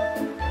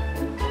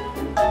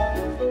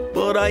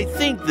 But I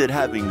think that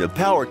having the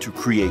power to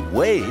create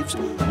waves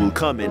will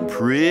come in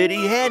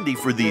pretty handy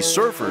for these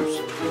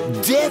surfers.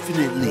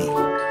 Definitely.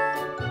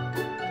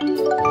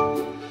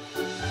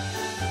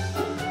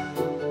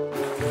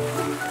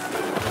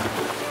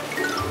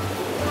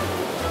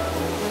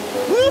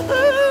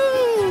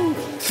 Woohoo!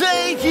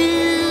 Thank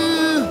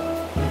you!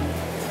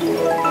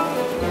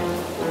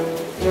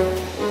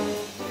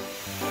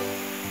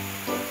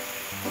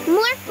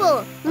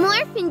 Morphle,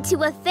 morph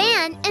into a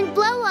fan and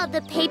blow all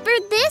the paper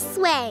this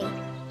way.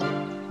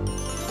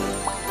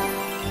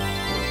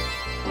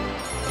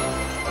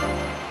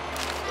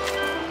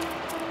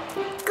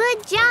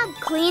 Good job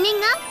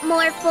cleaning up,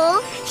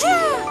 Morphle.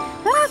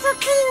 Yeah, Morphle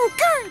clean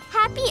good.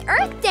 Happy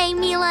Earth Day,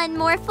 Mila and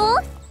Morphle.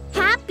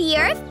 Happy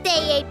Earth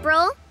Day,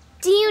 April.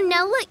 Do you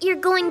know what you're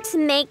going to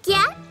make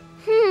yet?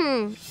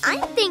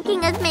 I'm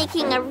thinking of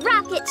making a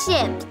rocket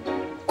ship.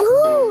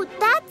 Ooh,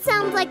 that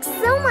sounds like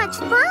so much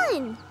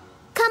fun.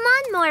 Come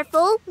on,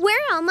 Morphle,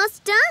 we're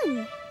almost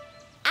done.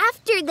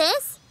 After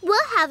this,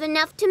 we'll have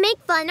enough to make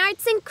fun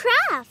arts and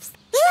crafts.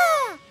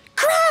 Yeah,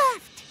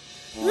 craft!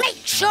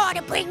 Make sure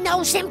to bring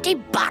those empty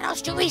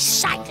bottles to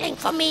recycling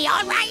for me,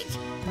 all right?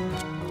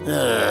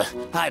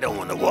 I don't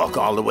want to walk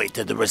all the way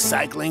to the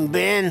recycling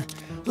bin.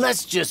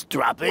 Let's just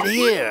drop it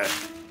here.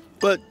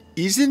 But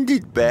isn't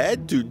it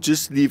bad to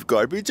just leave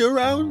garbage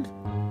around?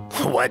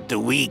 What do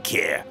we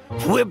care?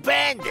 We're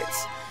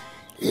bandits.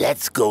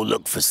 Let's go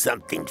look for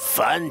something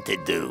fun to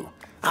do.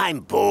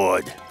 I'm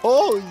bored.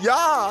 Oh,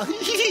 yeah!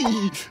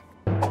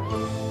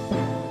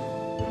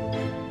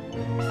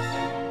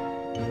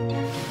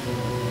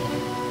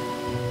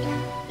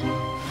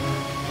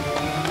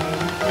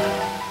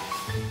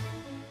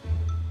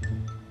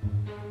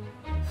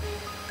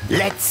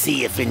 Let's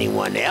see if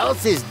anyone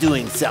else is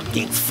doing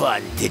something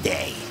fun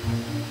today.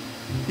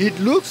 It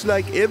looks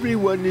like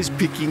everyone is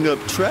picking up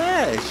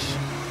trash.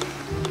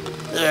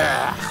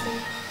 Ugh.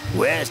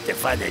 Where's the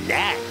fun in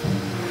that?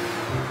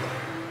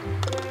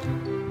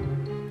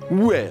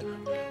 Well,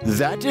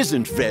 that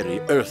isn't very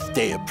Earth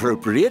Day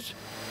appropriate.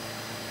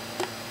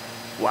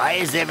 Why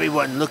is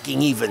everyone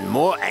looking even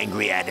more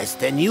angry at us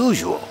than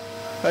usual?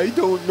 I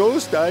don't know,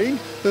 Stein.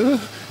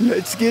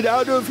 Let's get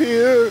out of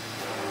here.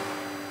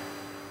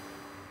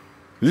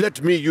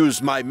 Let me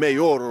use my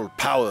mayoral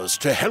powers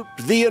to help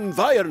the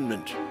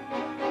environment.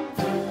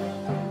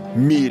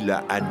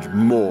 Mila and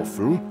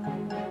Morphle,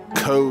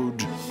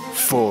 Code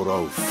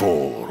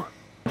 404.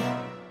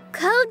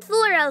 Code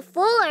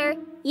 404?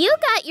 You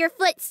got your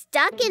foot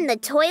stuck in the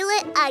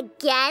toilet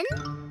again?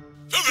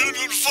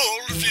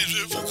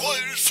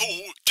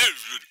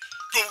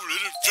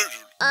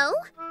 Oh?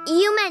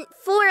 You meant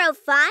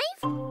 405?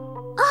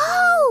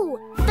 Oh!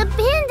 The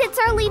bandits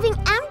are leaving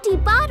empty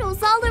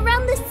bottles all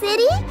around the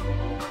city?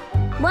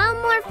 Well,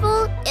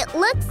 Morphle, it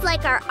looks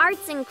like our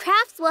arts and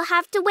crafts will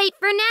have to wait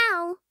for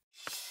now.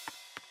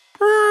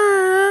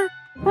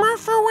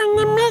 Morphle want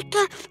to make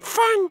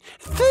fun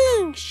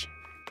things.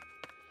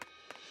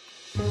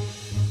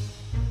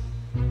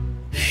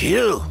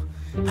 Phew!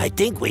 I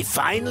think we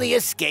finally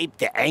escaped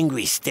the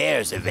angry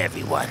stares of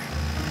everyone.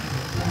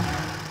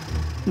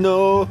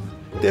 No,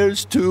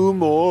 there's two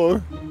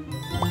more.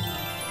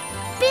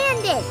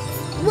 Bandits,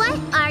 what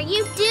are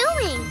you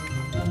doing?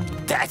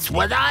 That's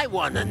what I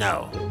want to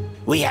know.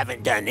 We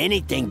haven't done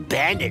anything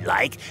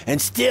bandit-like, and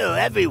still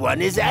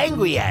everyone is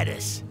angry at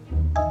us.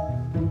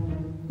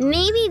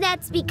 Maybe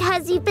that's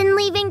because you've been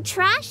leaving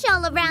trash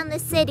all around the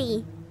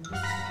city.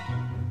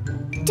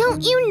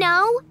 Don't you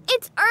know?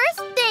 It's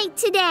Earth Day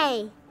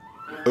today.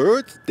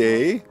 Earth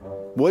Day?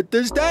 What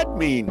does that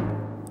mean?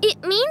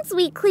 It means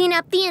we clean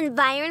up the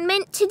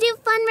environment to do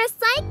fun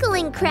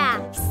recycling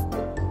crafts.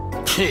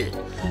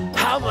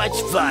 How much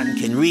fun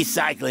can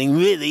recycling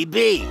really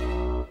be?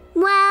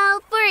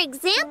 Well, for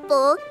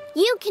example,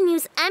 you can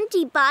use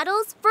empty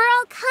bottles for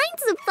all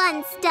kinds of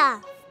fun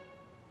stuff.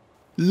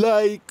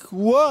 Like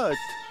what?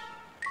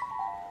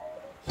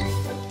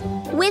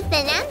 With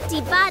an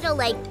empty bottle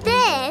like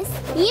this,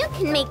 you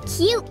can make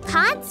cute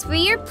pots for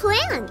your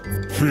plants.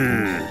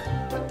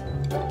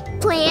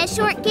 Play a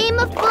short game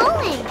of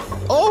bowling.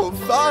 Oh,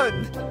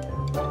 fun!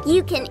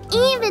 You can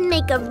even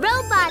make a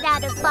robot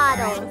out of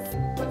bottles.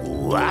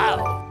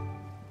 Wow!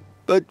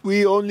 But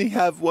we only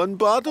have one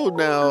bottle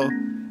now.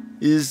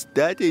 Is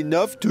that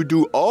enough to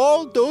do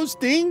all those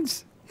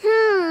things?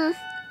 I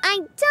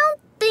don't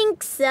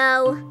think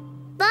so.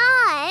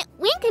 But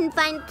we can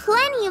find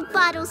plenty of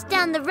bottles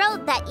down the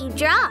road that you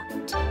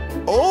dropped.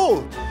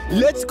 Oh,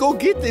 let's go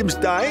get them,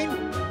 Stein.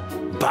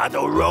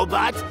 Bottle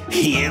robot,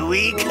 here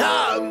we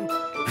come!